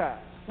at the time.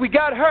 We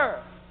got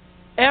her.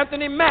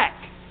 Anthony Mack,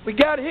 we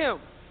got him.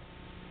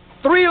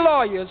 3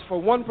 lawyers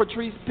for one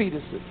Patrice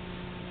Peterson.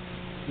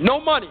 No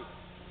money.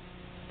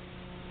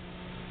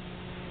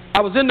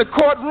 I was in the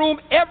courtroom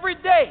every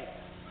day.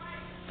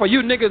 For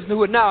you niggas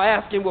who are now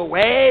asking, well,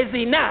 where is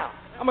he now?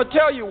 I'm going to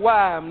tell you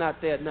why I'm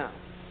not there now.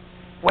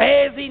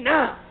 Where is he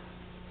now?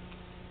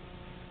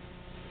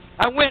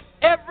 I went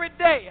every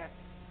day.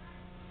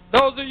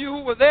 Those of you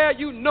who were there,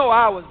 you know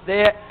I was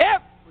there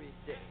every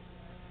day.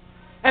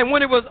 And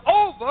when it was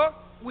over,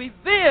 we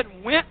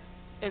then went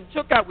and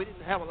took out, we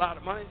didn't have a lot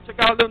of money, took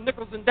out little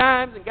nickels and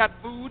dimes and got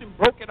food and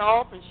broke it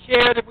off and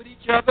shared it with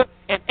each other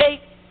and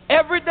ate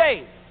every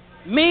day.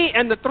 Me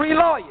and the 3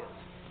 lawyers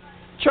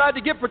tried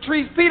to get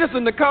Patrice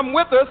Peterson to come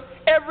with us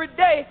every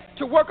day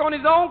to work on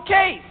his own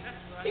case.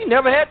 He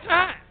never had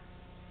time.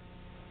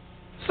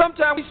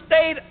 Sometimes we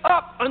stayed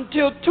up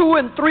until 2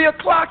 and 3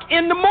 o'clock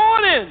in the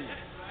morning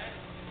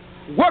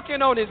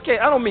working on his case.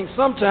 I don't mean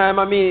sometime,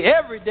 I mean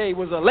every day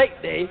was a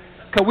late day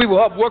because we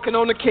were up working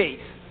on the case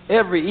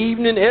every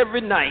evening,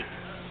 every night.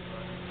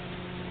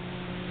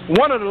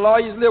 One of the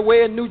lawyers lived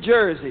way in New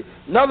Jersey.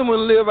 Another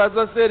one lived, as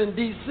I said, in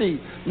D.C.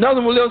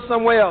 Another one lived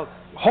somewhere else,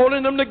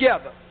 holding them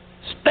together,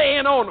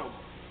 staying on them,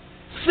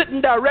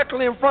 sitting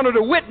directly in front of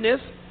the witness.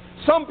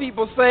 Some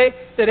people say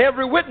that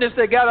every witness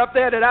that got up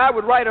there that I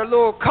would write a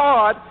little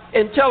card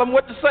and tell them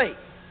what to say.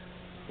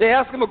 They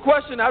ask them a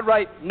question, I'd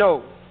write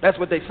no. That's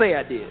what they say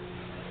I did.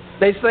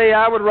 They say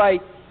I would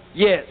write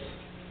yes.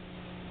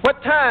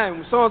 What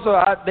time?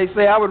 So-and-so, they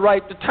say I would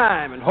write the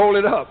time and hold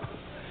it up.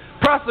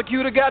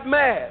 Prosecutor got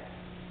mad.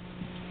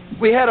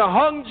 We had a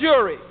hung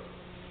jury.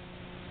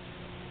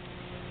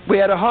 We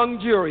had a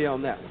hung jury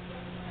on that one.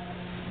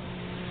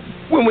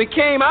 When we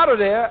came out of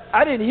there,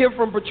 I didn't hear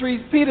from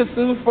Patrice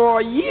Peterson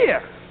for a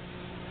year.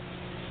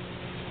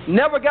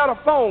 Never got a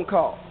phone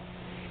call.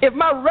 If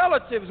my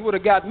relatives would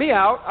have got me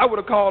out, I would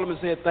have called them and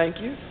said thank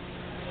you.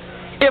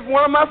 If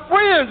one of my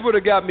friends would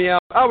have got me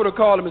out, I would have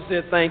called them and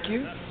said thank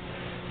you.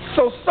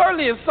 So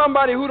certainly if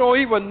somebody who don't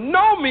even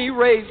know me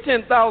raised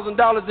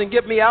 $10,000 and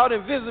get me out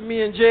and visit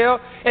me in jail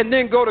and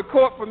then go to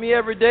court for me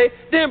every day,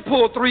 then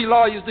pull 3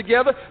 lawyers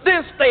together,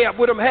 then stay up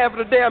with them half of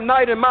the damn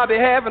night in my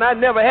behalf and I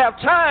never have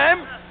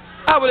time,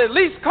 I would at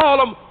least call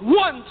them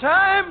one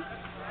time.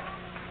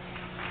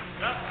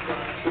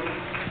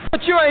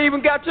 But you ain't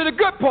even got to the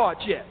good part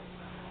yet.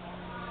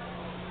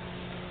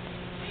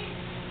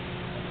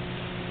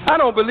 I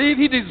don't believe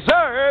he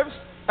deserves,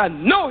 I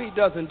know he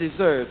doesn't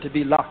deserve to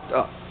be locked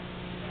up.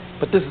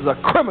 But this is a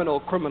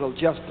criminal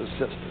justice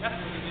system.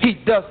 He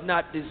does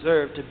not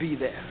deserve to be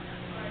there.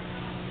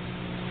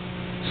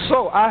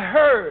 So I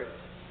heard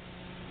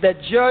that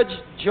Judge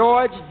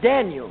George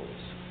Daniels,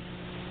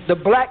 the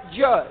black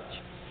judge,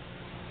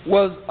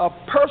 was a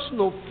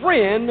personal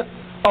friend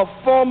of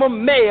former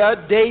Mayor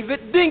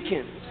David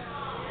Dinkins,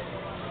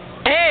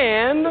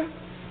 and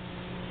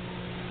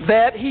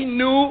that he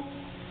knew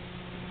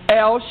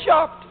Al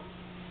Sharpton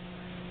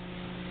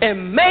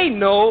and may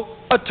know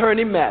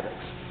Attorney Maddox.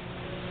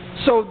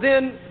 So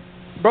then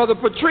Brother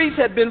Patrice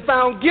had been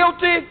found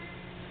guilty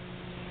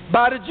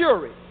by the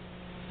jury,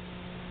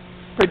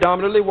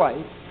 predominantly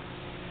white.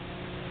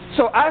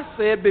 So I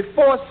said,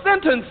 before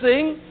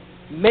sentencing,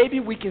 maybe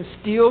we can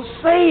still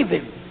save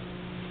him.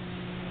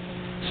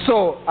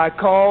 So I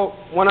called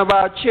one of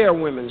our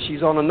chairwomen.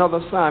 She's on another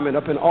assignment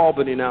up in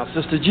Albany now,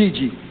 Sister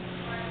Gigi.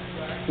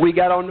 We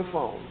got on the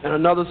phone. And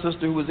another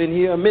sister who was in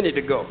here a minute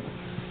ago.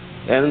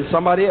 And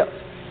somebody else.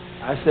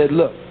 I said,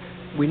 look,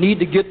 we need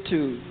to get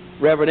to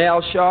Reverend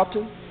Al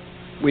Sharpton.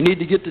 We need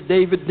to get to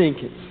David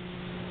Dinkins.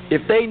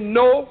 If they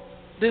know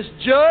this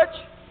judge,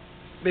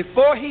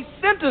 before he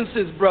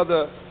sentences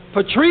Brother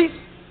Patrice,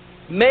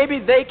 maybe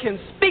they can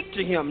speak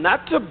to him,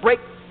 not to break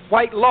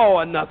white law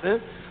or nothing,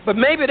 but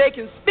maybe they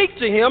can speak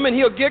to him and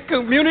he'll get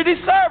community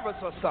service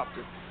or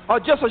something, or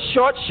just a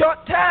short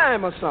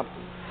time or something.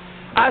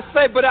 I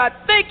say, but I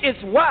think it's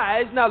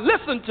wise. Now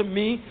listen to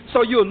me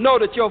so you'll know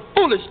that your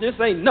foolishness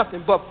ain't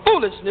nothing but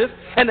foolishness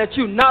and that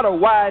you're not a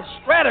wise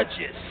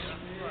strategist.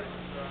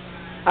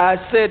 I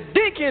said,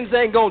 Dickens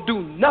ain't going to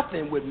do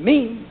nothing with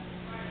me.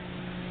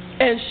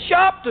 And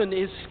Sharpton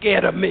is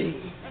scared of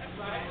me.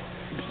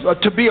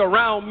 To be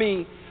around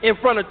me in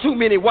front of too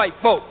many white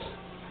folks.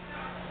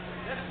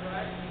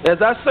 As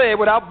I said,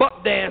 without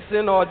buck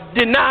dancing or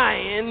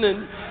denying.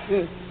 And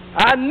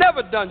I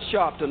never done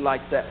Sharpton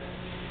like that.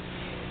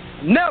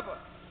 Never.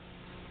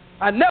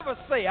 I never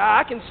say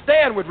I can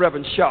stand with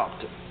Reverend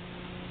Sharpton.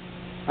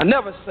 I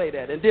never say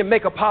that and then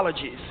make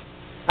apologies.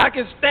 I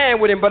can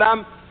stand with him, but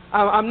I'm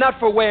not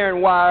for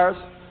wearing wires.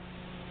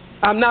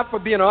 I'm not for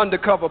being an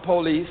undercover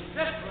police.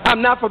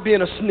 I'm not for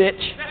being a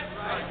snitch.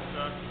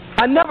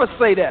 I never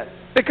say that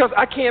because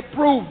I can't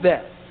prove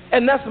that.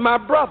 And that's my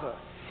brother.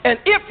 And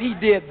if he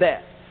did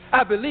that,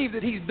 I believe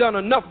that he's done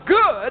enough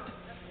good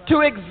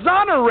to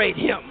exonerate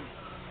him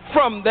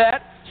from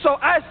that. So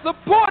I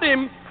support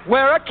him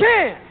where I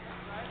can.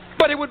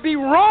 But it would be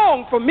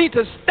wrong for me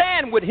to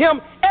stand with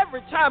him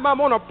every time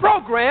I'm on a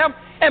program,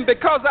 and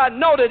because I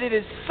know that it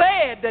is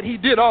sad that he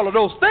did all of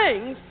those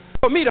things,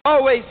 for me to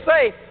always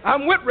say,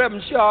 I'm with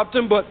Reverend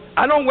Sharpton, but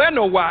I don't wear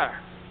no wire.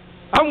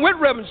 I'm with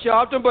Reverend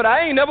Sharpton, but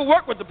I ain't never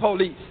worked with the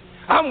police.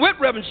 I'm with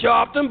Reverend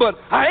Sharpton, but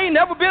I ain't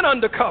never been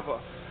undercover.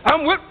 I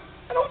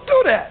don't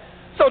do that.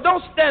 So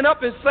don't stand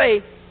up and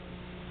say,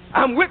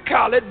 I'm with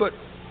Khalid, but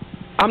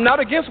I'm not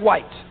against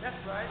whites.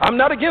 I'm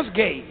not against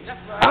gays.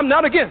 I'm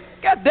not against.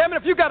 God damn it,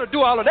 if you got to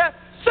do all of that,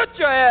 sit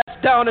your ass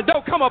down and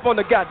don't come up on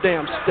the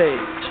goddamn stage.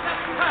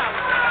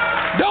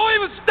 Don't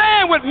even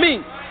stand with me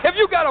if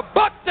you got to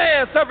buck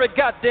dance every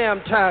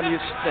goddamn time you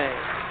stand.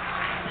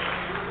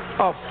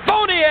 A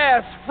phony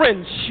ass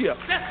friendship.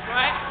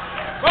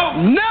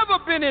 Never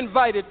been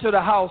invited to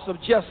the House of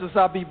Justice.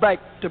 I'll be back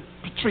to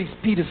Patrice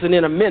Peterson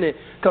in a minute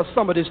because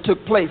some of this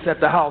took place at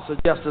the House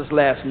of Justice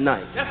last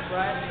night.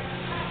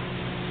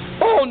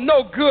 Oh,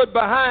 no good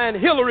behind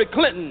Hillary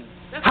Clinton,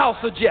 House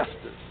of Justice.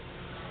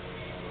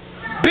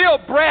 Bill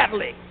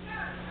Bradley,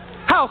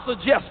 House of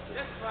Justice.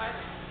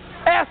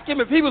 Ask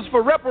him if he was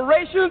for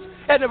reparations,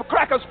 and the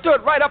cracker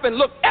stood right up and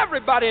looked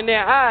everybody in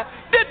their eye,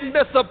 didn't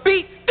miss a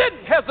beat,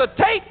 didn't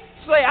hesitate,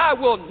 say, I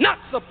will not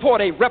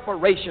support a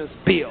reparations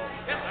bill.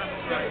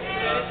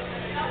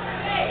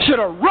 Should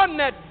have run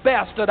that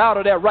bastard out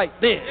of there right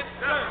then.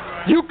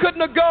 You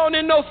couldn't have gone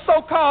in no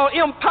so-called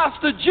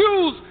imposter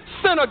Jews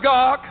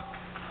synagogue.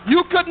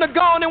 You couldn't have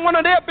gone in one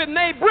of their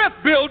B'nai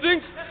B'rith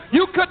buildings.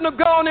 You couldn't have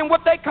gone in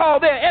what they call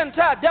their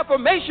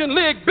Anti-Defamation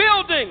League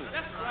building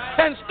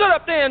and stood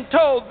up there and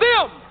told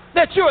them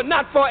that you are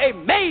not for a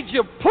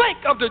major plank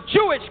of the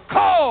Jewish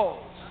cause.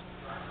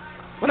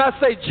 When I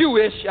say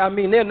Jewish, I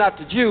mean they're not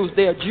the Jews,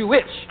 they're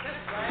Jewish.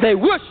 They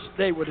wish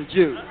they were the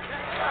Jews.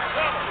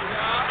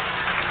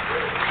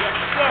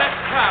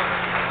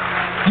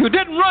 You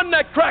didn't run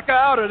that cracker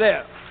out of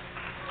there.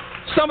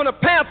 Some of the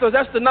Panthers,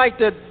 that's the night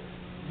that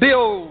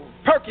Bill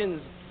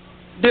Perkins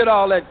did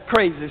all that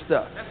crazy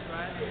stuff.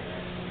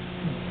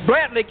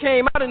 Bradley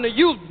came out and the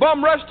youth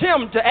bum rushed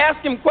him to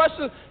ask him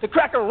questions. The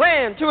cracker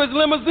ran to his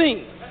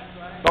limousine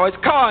or his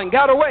car and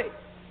got away.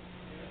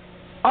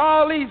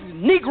 All these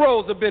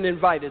Negroes have been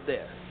invited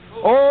there.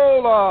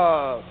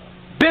 Old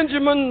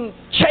Benjamin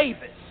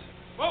Chavis,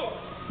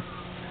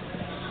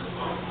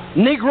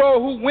 Negro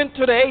who went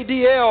to the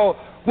ADL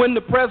when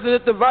the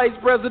president, the vice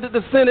president,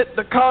 the Senate,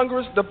 the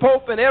Congress, the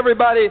Pope, and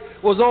everybody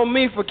was on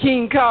me for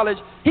King College.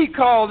 He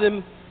called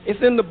him,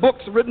 it's in the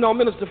books written on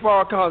Minister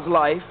Farrakhan's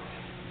life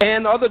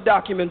and other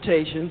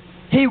documentation.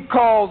 He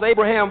calls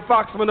Abraham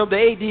Foxman of the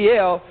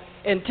ADL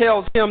and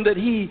tells him that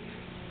he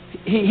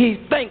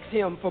thanks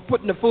him for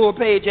putting a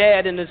full-page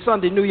ad in the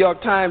Sunday New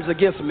York Times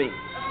against me.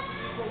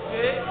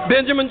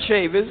 Benjamin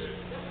Chavis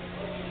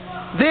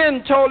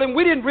then told him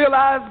we didn't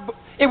realize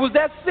it was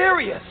that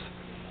serious.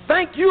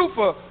 Thank you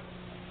for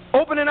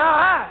opening our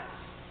eyes.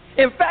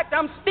 In fact,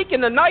 I'm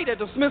speaking tonight at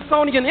the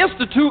Smithsonian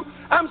Institute.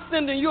 I'm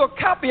sending you a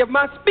copy of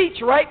my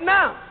speech right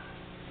now,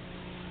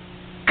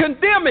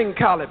 condemning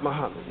Khalid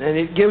Muhammad. And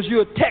it gives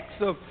you a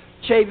text of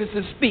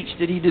Chavis' speech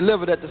that he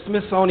delivered at the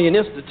Smithsonian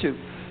Institute,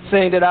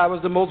 saying that I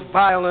was the most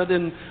violent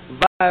and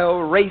vile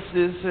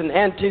racist and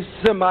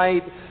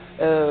anti-Semite.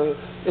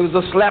 It was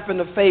a slap in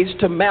the face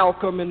to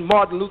Malcolm and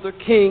Martin Luther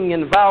King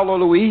and Viola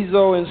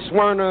Luiso and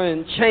Swerner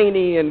and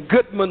Cheney and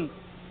Goodman.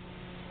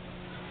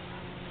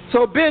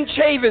 So Ben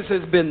Chavis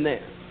has been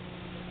there.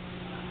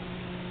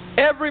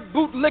 Every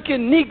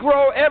bootlicking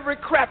Negro, every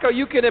cracker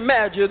you can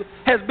imagine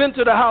has been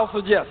to the House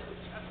of Justice.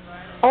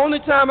 Only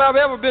time I've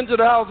ever been to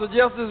the House of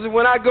Justice is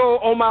when I go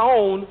on my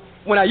own,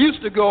 when I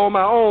used to go on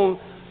my own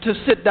to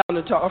sit down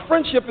and talk. A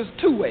friendship is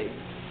two-way.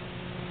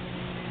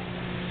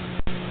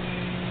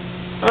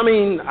 I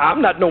mean,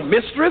 I'm not no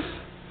mistress.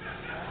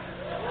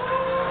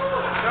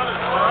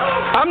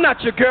 I'm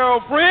not your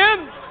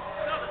girlfriend.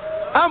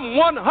 I'm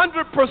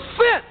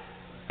 100%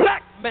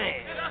 black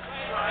man.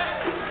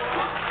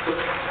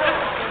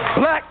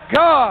 Black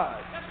God.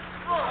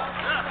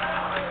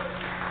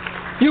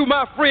 You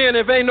my friend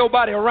if ain't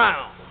nobody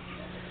around.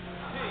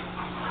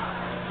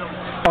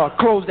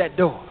 Close that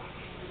door.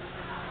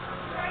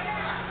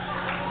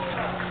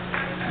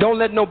 Don't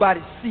let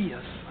nobody see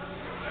us.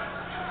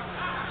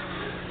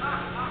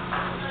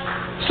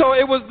 So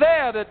it was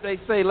there that they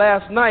say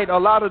last night a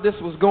lot of this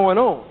was going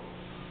on.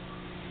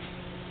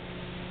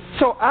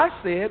 So I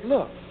said,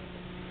 look,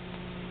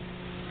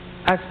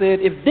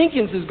 if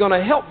Dinkins is going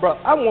to help, brother,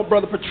 I want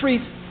Brother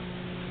Patrice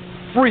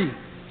free,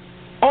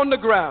 on the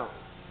ground,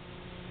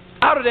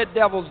 out of that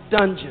devil's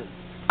dungeon,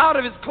 out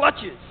of his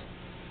clutches.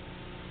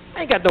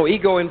 I ain't got no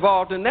ego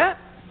involved in that.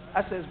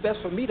 I said it's best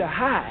for me to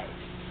hide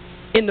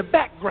in the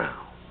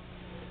background.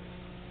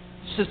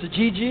 Sister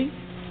Gigi,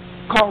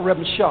 call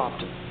Reverend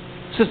Sharpton.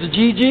 Sister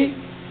Gigi,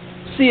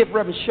 see if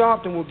Reverend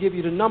Sharpton will give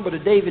you the number to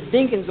David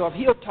Dinkins, or if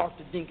he'll talk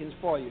to Dinkins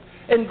for you.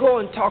 And go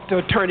and talk to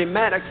Attorney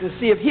Maddox and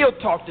see if he'll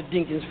talk to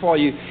Dinkins for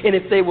you. And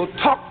if they will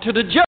talk to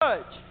the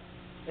judge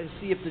and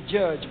see if the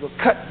judge will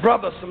cut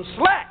brother some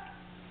slack.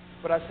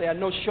 But I say, I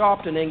know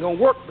Sharpton ain't going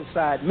to work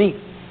beside me,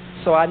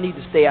 so I need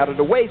to stay out of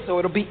the way so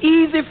it'll be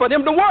easy for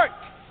them to work.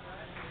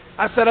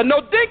 I said, I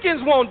know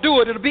Dinkins won't do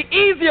it. It'll be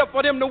easier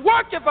for them to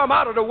work if I'm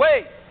out of the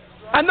way.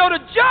 I know the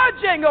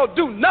judge ain't going to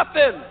do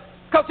nothing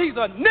because he's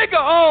a nigger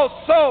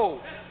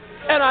also.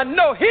 And I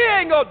know he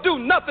ain't going to do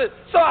nothing,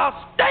 so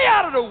I'll stay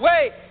out of the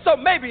way so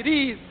maybe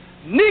these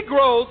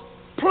Negroes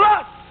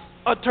plus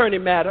Attorney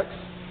Maddox.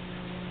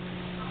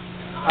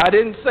 I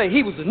didn't say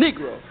he was a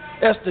Negro.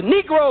 That's the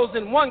Negroes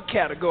in one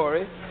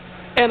category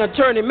and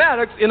Attorney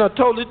Maddox in a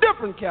totally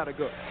different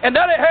category. And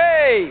that,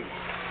 hey,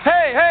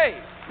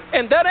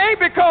 and that ain't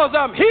because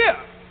I'm here.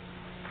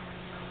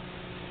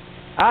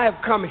 I have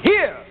come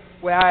here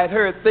where I had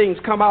heard things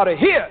come out of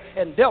here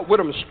and dealt with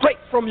them straight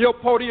from your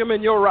podium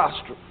and your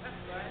rostrum.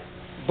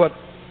 But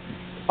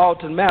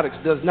Alton Maddox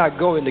does not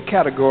go in the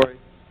category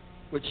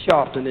with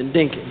Sharpton and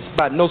Dinkins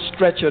by no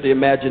stretch of the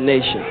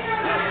imagination.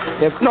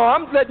 No,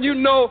 I'm letting you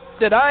know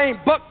that I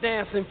ain't buck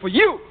dancing for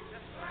you.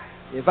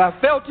 If I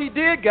felt he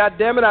did,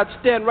 goddamn it, I'd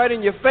stand right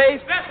in your face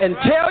and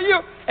tell you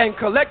and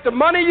collect the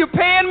money you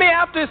paying me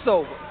after it's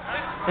over.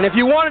 And if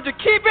you wanted to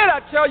keep it,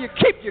 I'd tell you,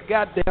 keep your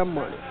goddamn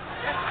money.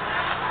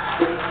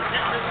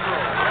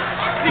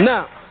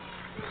 Now,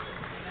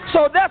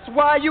 so that's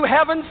why you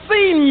haven't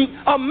seen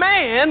a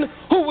man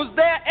who was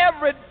there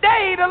every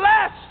day the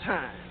last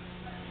time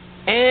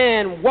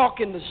and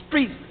walking the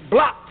streets,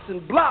 blocks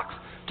and blocks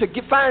to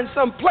find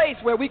some place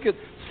where we could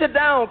sit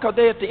down, because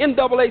they at the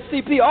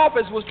NAACP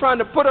office was trying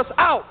to put us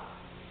out.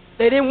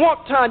 They didn't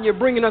want Tanya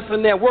bringing us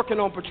in there working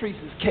on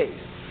Patrice's case.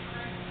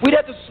 We'd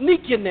have to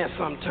sneak in there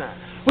sometime.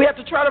 We had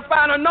to try to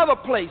find another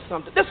place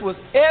sometime. This was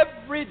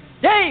every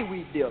day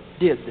we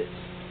did this.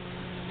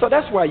 So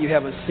that's why you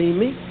haven't seen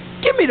me.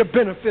 Give me the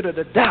benefit of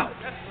the doubt.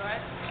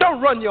 Don't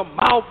run your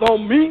mouth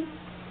on me.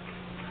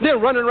 Then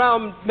running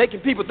around making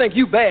people think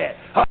you bad.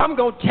 I'm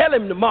going to tell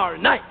him tomorrow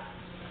night.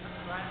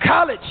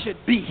 Khalid should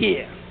be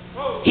here.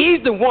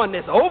 He's the one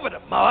that's over the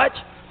march.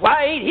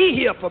 Why ain't he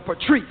here for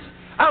Patrice?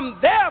 I'm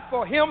there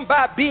for him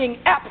by being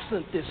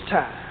absent this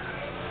time.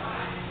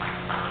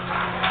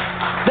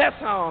 That's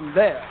how I'm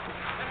there.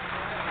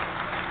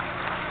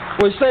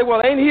 We say,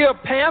 well, ain't he a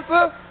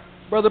Panther?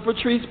 Brother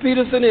Patrice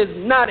Peterson is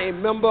not a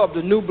member of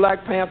the new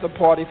Black Panther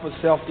Party for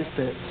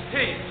self-defense.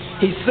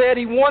 He said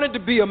he wanted to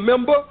be a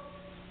member,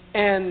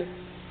 and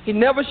he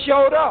never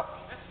showed up.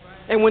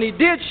 And when he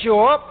did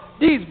show up,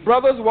 these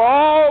brothers were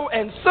all,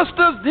 and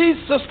sisters, these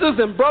sisters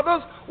and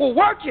brothers were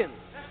working,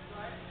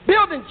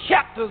 building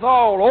chapters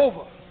all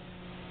over.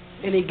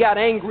 And he got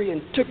angry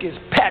and took his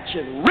patch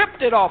and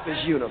ripped it off his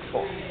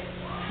uniform.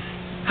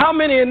 How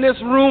many in this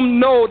room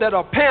know that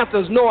are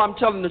Panthers know I'm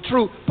telling the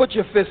truth? Put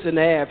your fist in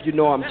the air if you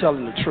know I'm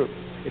telling the truth.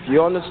 If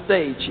you're on the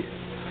stage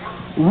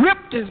here.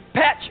 Ripped his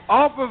patch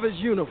off of his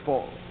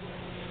uniform.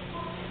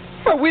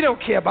 Well, we don't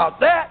care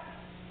about that.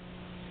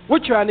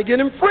 We're trying to get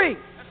him free.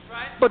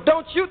 But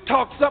don't you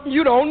talk something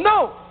you don't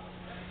know.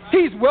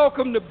 He's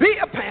welcome to be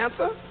a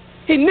Panther.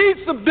 He needs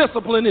some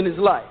discipline in his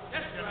life.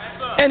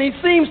 And he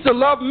seems to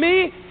love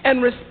me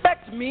and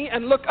respect me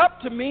and look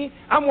up to me.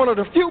 I'm one of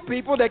the few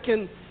people that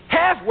can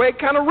halfway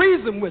kind of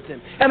reason with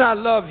him. And I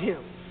love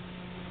him.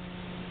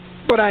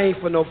 But I ain't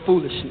for no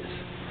foolishness.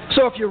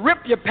 So if you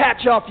rip your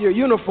patch off your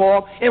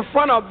uniform in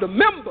front of the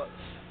members,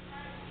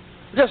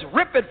 just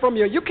rip it from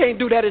you can't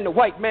do that in the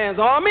white man's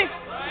army.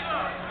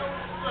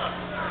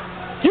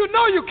 You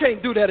know you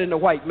can't do that in the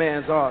white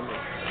man's army.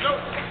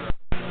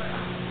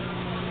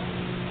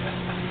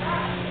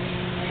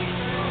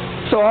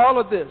 So all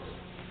of this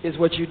is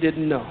what you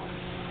didn't know.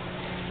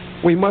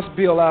 We must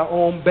build our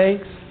own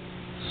banks,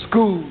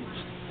 schools,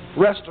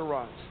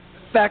 restaurants,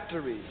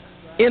 factories,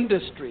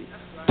 industry,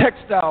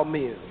 textile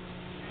mills.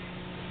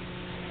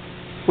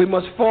 We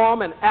must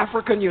form an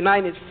African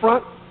United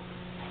Front,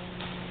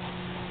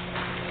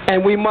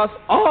 and we must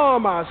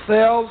arm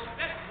ourselves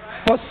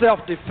for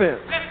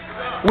self-defense.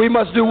 We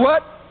must do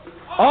what?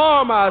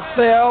 Arm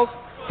ourselves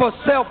for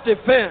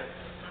self-defense.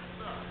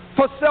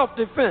 For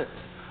self-defense.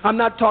 I'm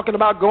not talking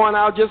about going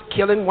out just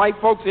killing white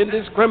folks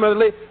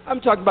indiscriminately. I'm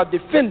talking about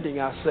defending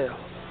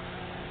ourselves.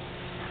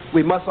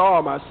 We must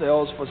arm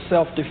ourselves for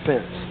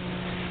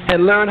self-defense.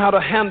 and learn how to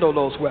handle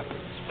those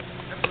weapons.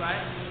 That's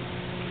right.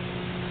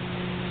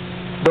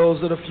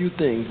 Those are the few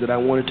things that I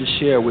wanted to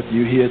share with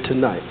you here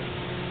tonight.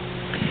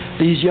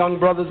 These young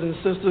brothers and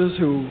sisters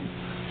who,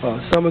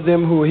 some of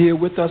them who are here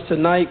with us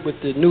tonight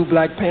with the new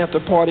Black Panther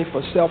Party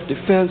for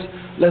self-defense,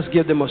 let's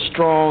give them a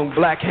strong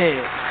black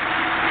hand.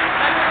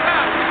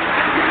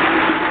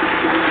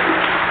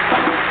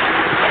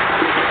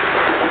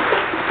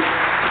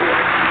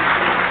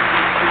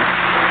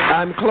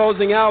 I'm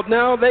closing out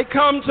now. They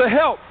come to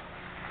help.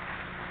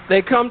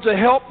 They come to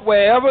help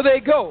wherever they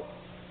go.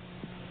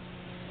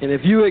 And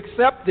if you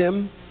accept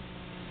them,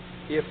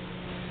 if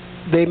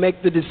they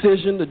make the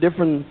decision, the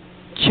different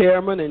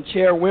chairmen and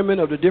chairwomen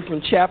of the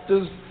different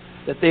chapters,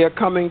 that they are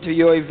coming to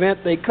your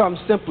event, they come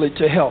simply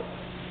to help.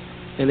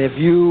 And if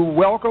you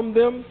welcome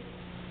them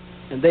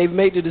and they've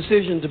made the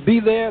decision to be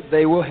there,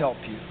 they will help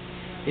you.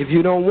 If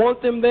you don't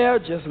want them there,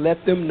 just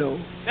let them know.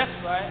 That's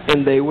right.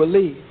 And they will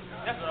leave.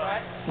 That's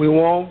right. We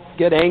won't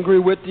get angry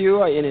with you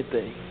or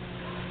anything.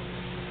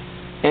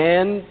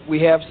 And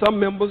we have some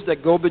members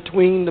that go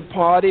between the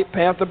party,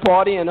 Panther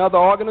Party, and other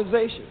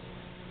organizations.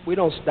 We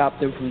don't stop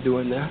them from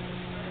doing that.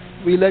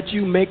 We let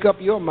you make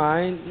up your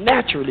mind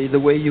naturally the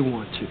way you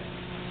want to.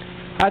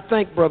 I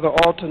thank Brother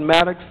Alton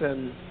Maddox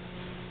and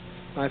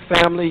my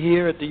family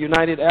here at the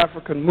United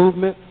African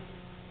Movement.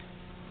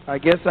 I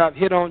guess I've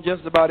hit on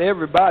just about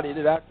everybody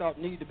that I thought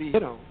needed to be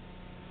hit on.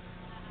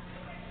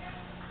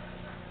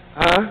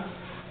 Huh?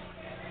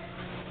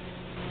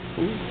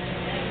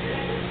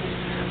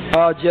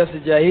 Oh, Jesse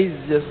Jackson, he's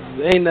just,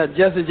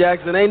 Jesse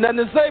Jackson, ain't nothing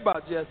to say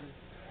about Jesse.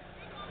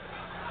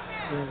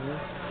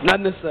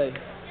 Nothing to say.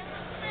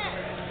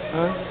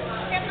 Huh?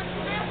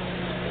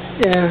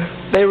 Yeah,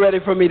 they ready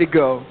for me to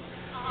go.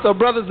 So,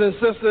 brothers and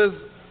sisters,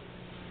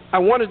 I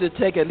wanted to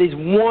take at least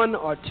one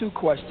or two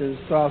questions,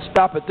 so I'll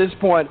stop at this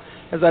point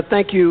as I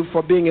thank you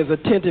for being as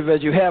attentive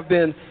as you have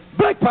been.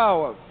 Black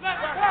power!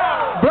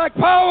 Black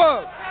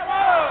power!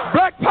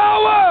 Black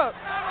power!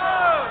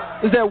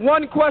 Is there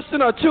one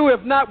question or two?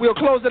 If not, we'll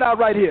close it out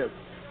right here.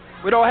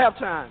 We don't have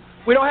time.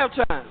 We don't have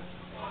time.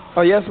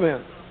 Oh, yes,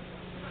 ma'am.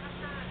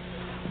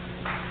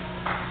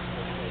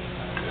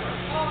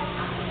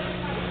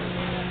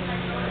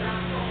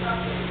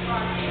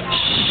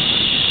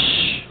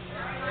 Shh.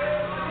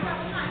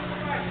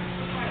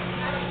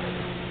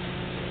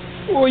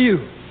 Who are you?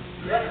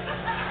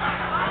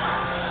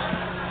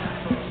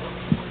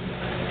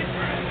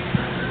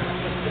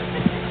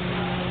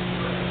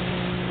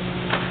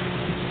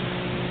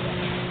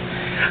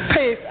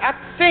 I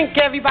think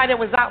everybody that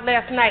was out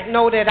last night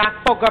know that I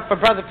spoke up for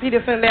Brother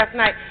Peterson last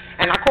night,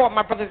 and I called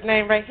my brother's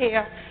name right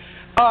here.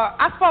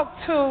 I spoke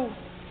to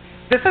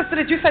the sister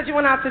that you said you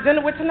went out to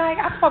dinner with tonight.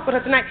 I spoke with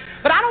her tonight,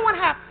 but I don't want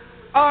to have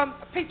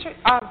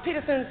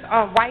Peterson's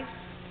wife,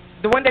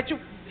 the one that you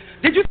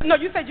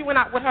said you went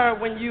out with her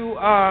when you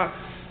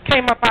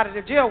came up out of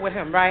the jail with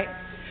him, right?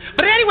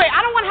 But anyway,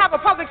 I don't want to have a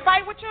public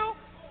fight with you.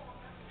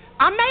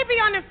 I may be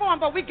uninformed,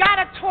 but we got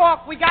to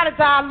talk, we got to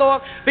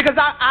dialogue, because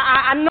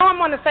I know I'm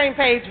on the same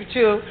page with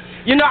you.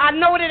 You know, I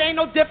know that ain't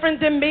no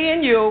different than me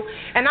and you,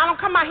 and I don't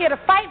come out here to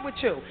fight with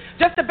you,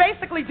 just to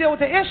basically deal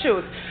with the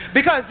issues.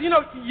 Because, you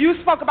know, you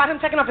spoke about him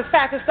taking off his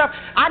fast and stuff.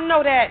 I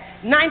know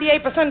that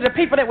 98% of the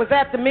people that was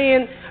at the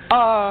men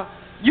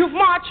youth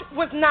march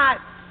was not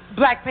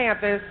Black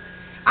Panthers.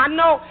 I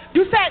know,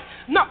 you said,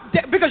 no,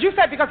 because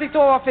he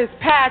tore off his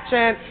patch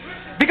and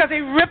because he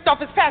ripped off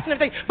his patch and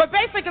everything. But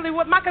basically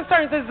what my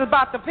concern is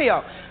about the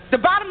pill. The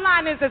bottom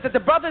line is that the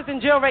brother's in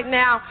jail right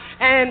now,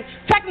 and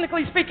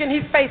technically speaking,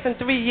 he's facing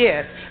 3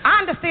 years. I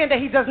understand that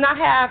he does not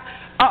have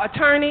an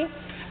attorney.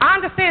 I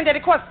understand that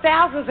it costs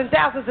thousands and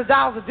thousands of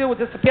dollars to deal with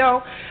this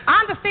appeal.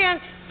 I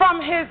understand from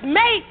his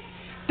mate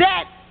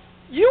that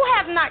you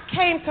have not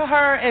came to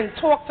her and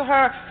talked to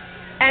her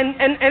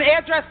and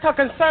addressed her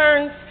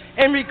concerns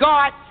in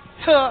regard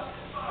to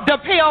the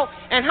appeal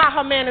and how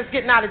her man is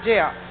getting out of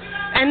jail.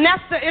 And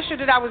that's the issue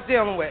that I was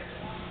dealing with.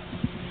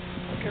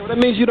 Okay, well, that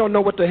means you don't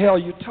know what the hell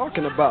you're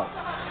talking about.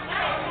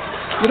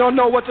 You don't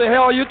know what the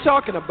hell you're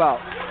talking about.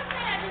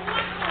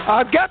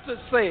 I've got to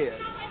say it.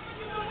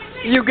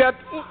 You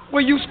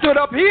stood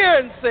up here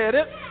and said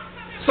it,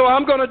 so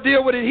I'm going to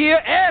deal with it here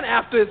and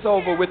after it's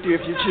over with you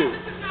if you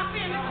choose.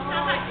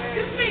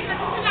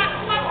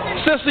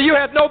 Sister, you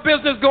had no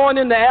business going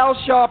into Al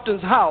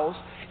Sharpton's house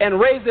and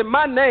raising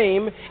my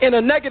name in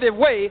a negative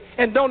way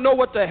and don't know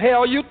what the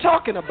hell you're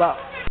talking about.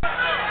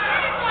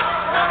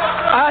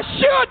 I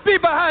should be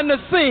behind the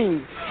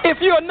scenes.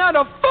 If you're not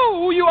a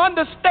fool, you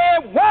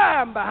understand why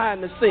I'm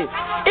behind the scenes.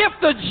 If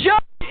the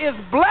judge is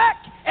black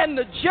and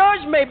the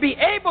judge may be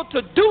able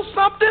to do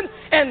something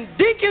and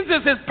Deacons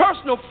is his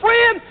personal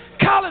friend,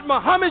 Khalid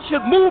Muhammad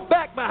should move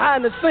back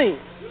behind the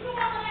scenes.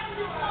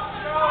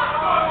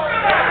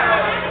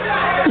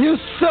 You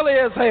silly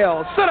as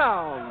hell. Sit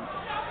down.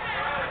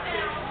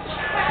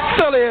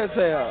 Silly as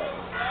hell.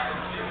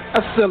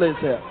 That's silly as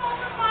hell.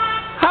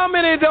 How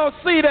many don't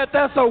see that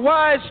that's a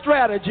wise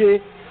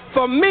strategy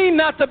for me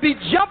not to be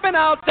jumping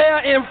out there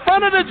in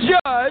front of the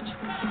judge,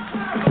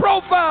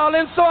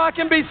 profiling so I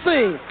can be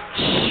seen?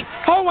 Shh,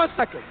 hold 1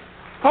 second.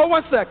 Hold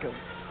 1 second.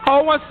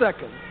 Hold 1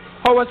 second.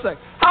 Hold 1 second.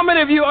 How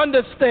many of you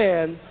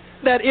understand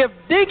that if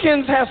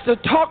Dinkins has to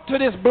talk to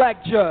this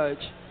black judge,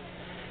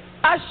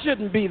 I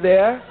shouldn't be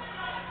there?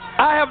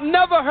 I have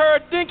never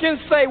heard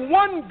Dinkins say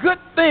one good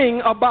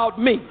thing about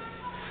me.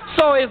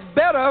 So it's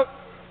better,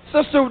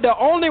 sister, the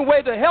only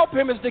way to help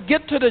him is to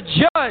get to the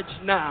judge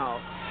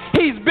now.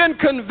 He's been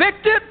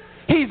convicted.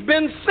 He's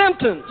been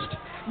sentenced.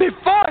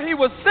 Before he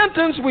was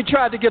sentenced, we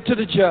tried to get to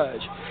the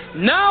judge.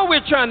 Now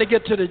we're trying to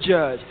get to the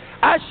judge.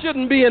 I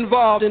shouldn't be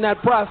involved in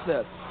that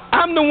process.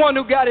 I'm the one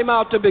who got him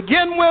out to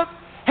begin with,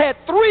 had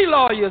 3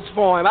 lawyers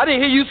for him. I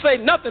didn't hear you say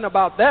nothing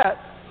about that.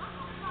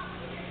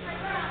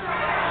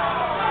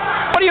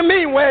 What do you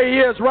mean where he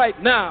is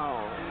right now?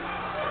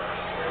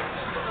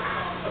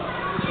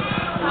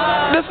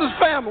 This is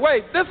family.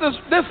 Wait, this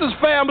is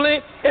family.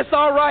 It's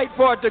all right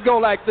for it to go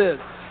like this.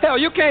 Hell,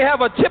 you can't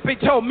have a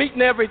tippy-toe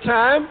meeting every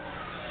time.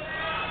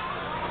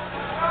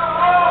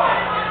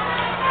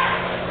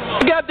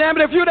 God damn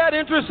it, if you're that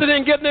interested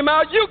in getting him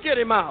out, you get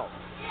him out.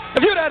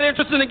 If you're that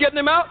interested in getting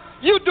him out,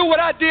 you do what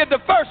I did the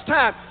first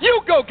time.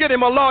 You go get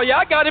him a lawyer.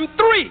 I got him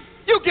 3.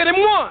 You get him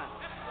 1.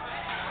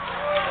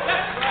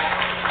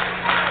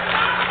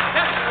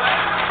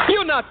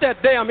 You're not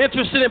that damn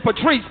interested in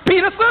Patrice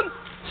Peterson.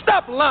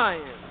 Stop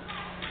lying.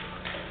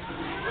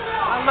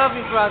 I love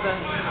you, brother,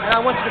 and I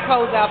want you to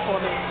close out for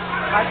me.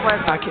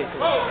 Likewise, I can't.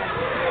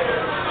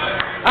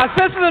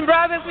 Sisters and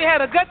brothers, we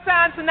had a good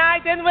time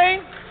tonight, didn't we?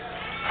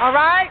 All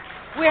right?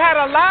 We had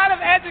a lot of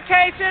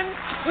education.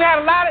 We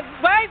had a lot of...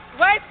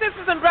 Wait,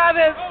 sisters and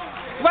brothers.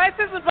 Wait,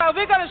 sisters and brothers.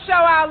 We're going to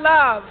show our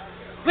love.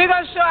 We're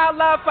going to show our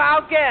love for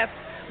our guests.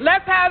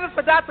 Let's have it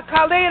for Dr.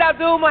 Khalid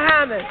Abdul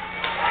Muhammad.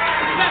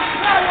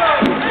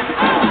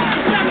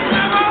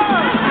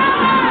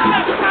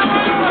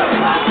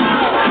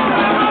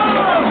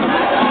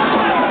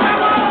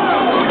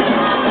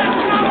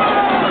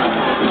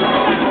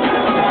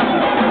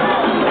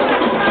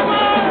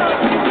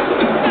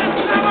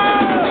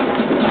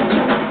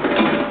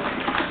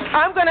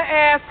 I'm going to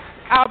ask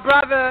our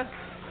brother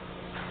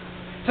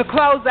to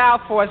close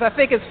out for us. I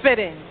think it's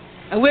fitting.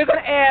 And we're going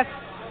to ask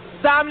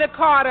Dominic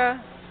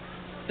Carter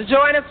to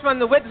join us from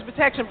the Witness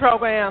Protection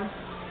Program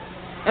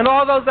and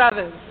all those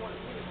others.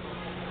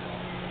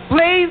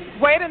 Please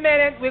wait a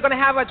minute. We're going to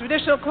have a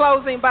traditional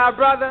closing by our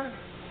brother,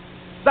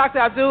 Dr.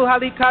 Abdul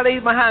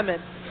Khalid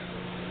Muhammad.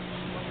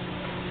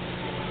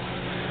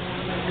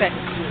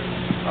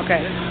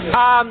 Okay.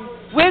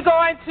 We're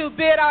going to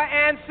bid our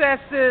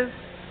ancestors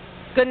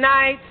good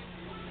night.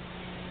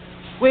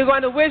 We're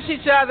going to wish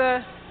each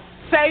other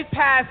safe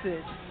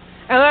passage.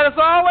 And let us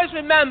always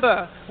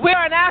remember, we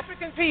are an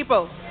African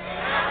people,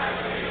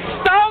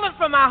 stolen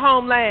from our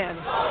homeland,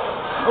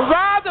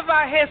 robbed of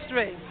our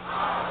history,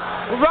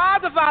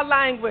 robbed of our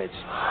language,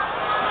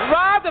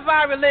 robbed of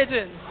our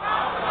religion,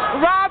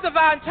 robbed of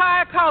our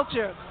entire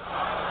culture,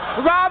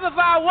 robbed of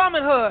our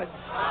womanhood,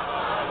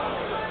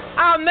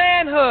 our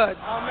manhood,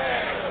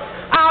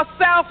 our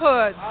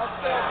selfhood,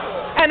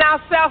 and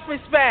our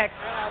self-respect.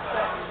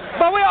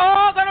 But we're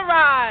all going to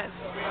rise,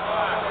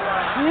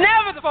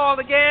 never to fall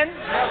again.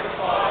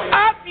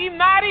 Up, ye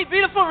mighty,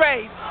 beautiful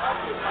race.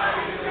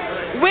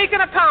 We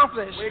can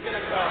accomplish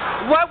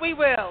what we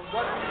will.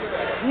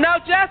 No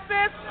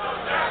justice,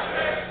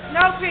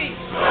 no peace.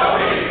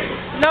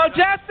 No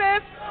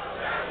justice,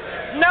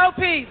 no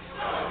peace.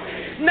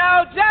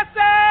 No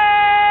justice,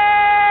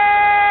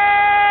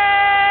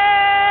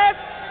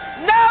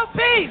 no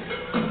peace.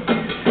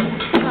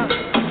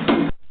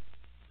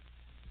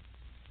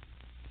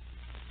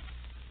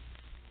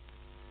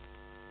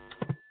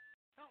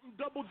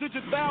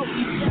 Double-digit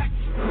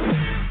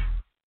value.